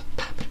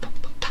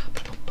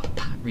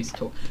 Reese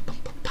talk.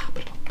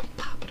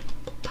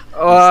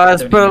 Oh,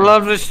 it's been a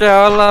lovely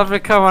show, lovely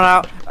coming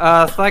out.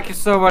 Thank you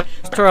so much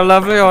to our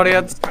lovely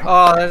audience.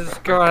 Oh, this is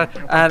good.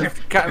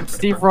 And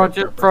Steve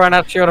Rogers throwing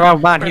that shield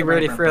around. Man, he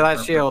really threw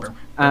that shield.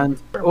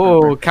 And,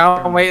 oh,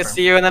 can't wait to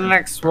see you in the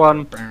next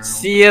one.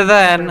 See you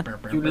then,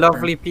 you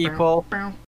lovely people.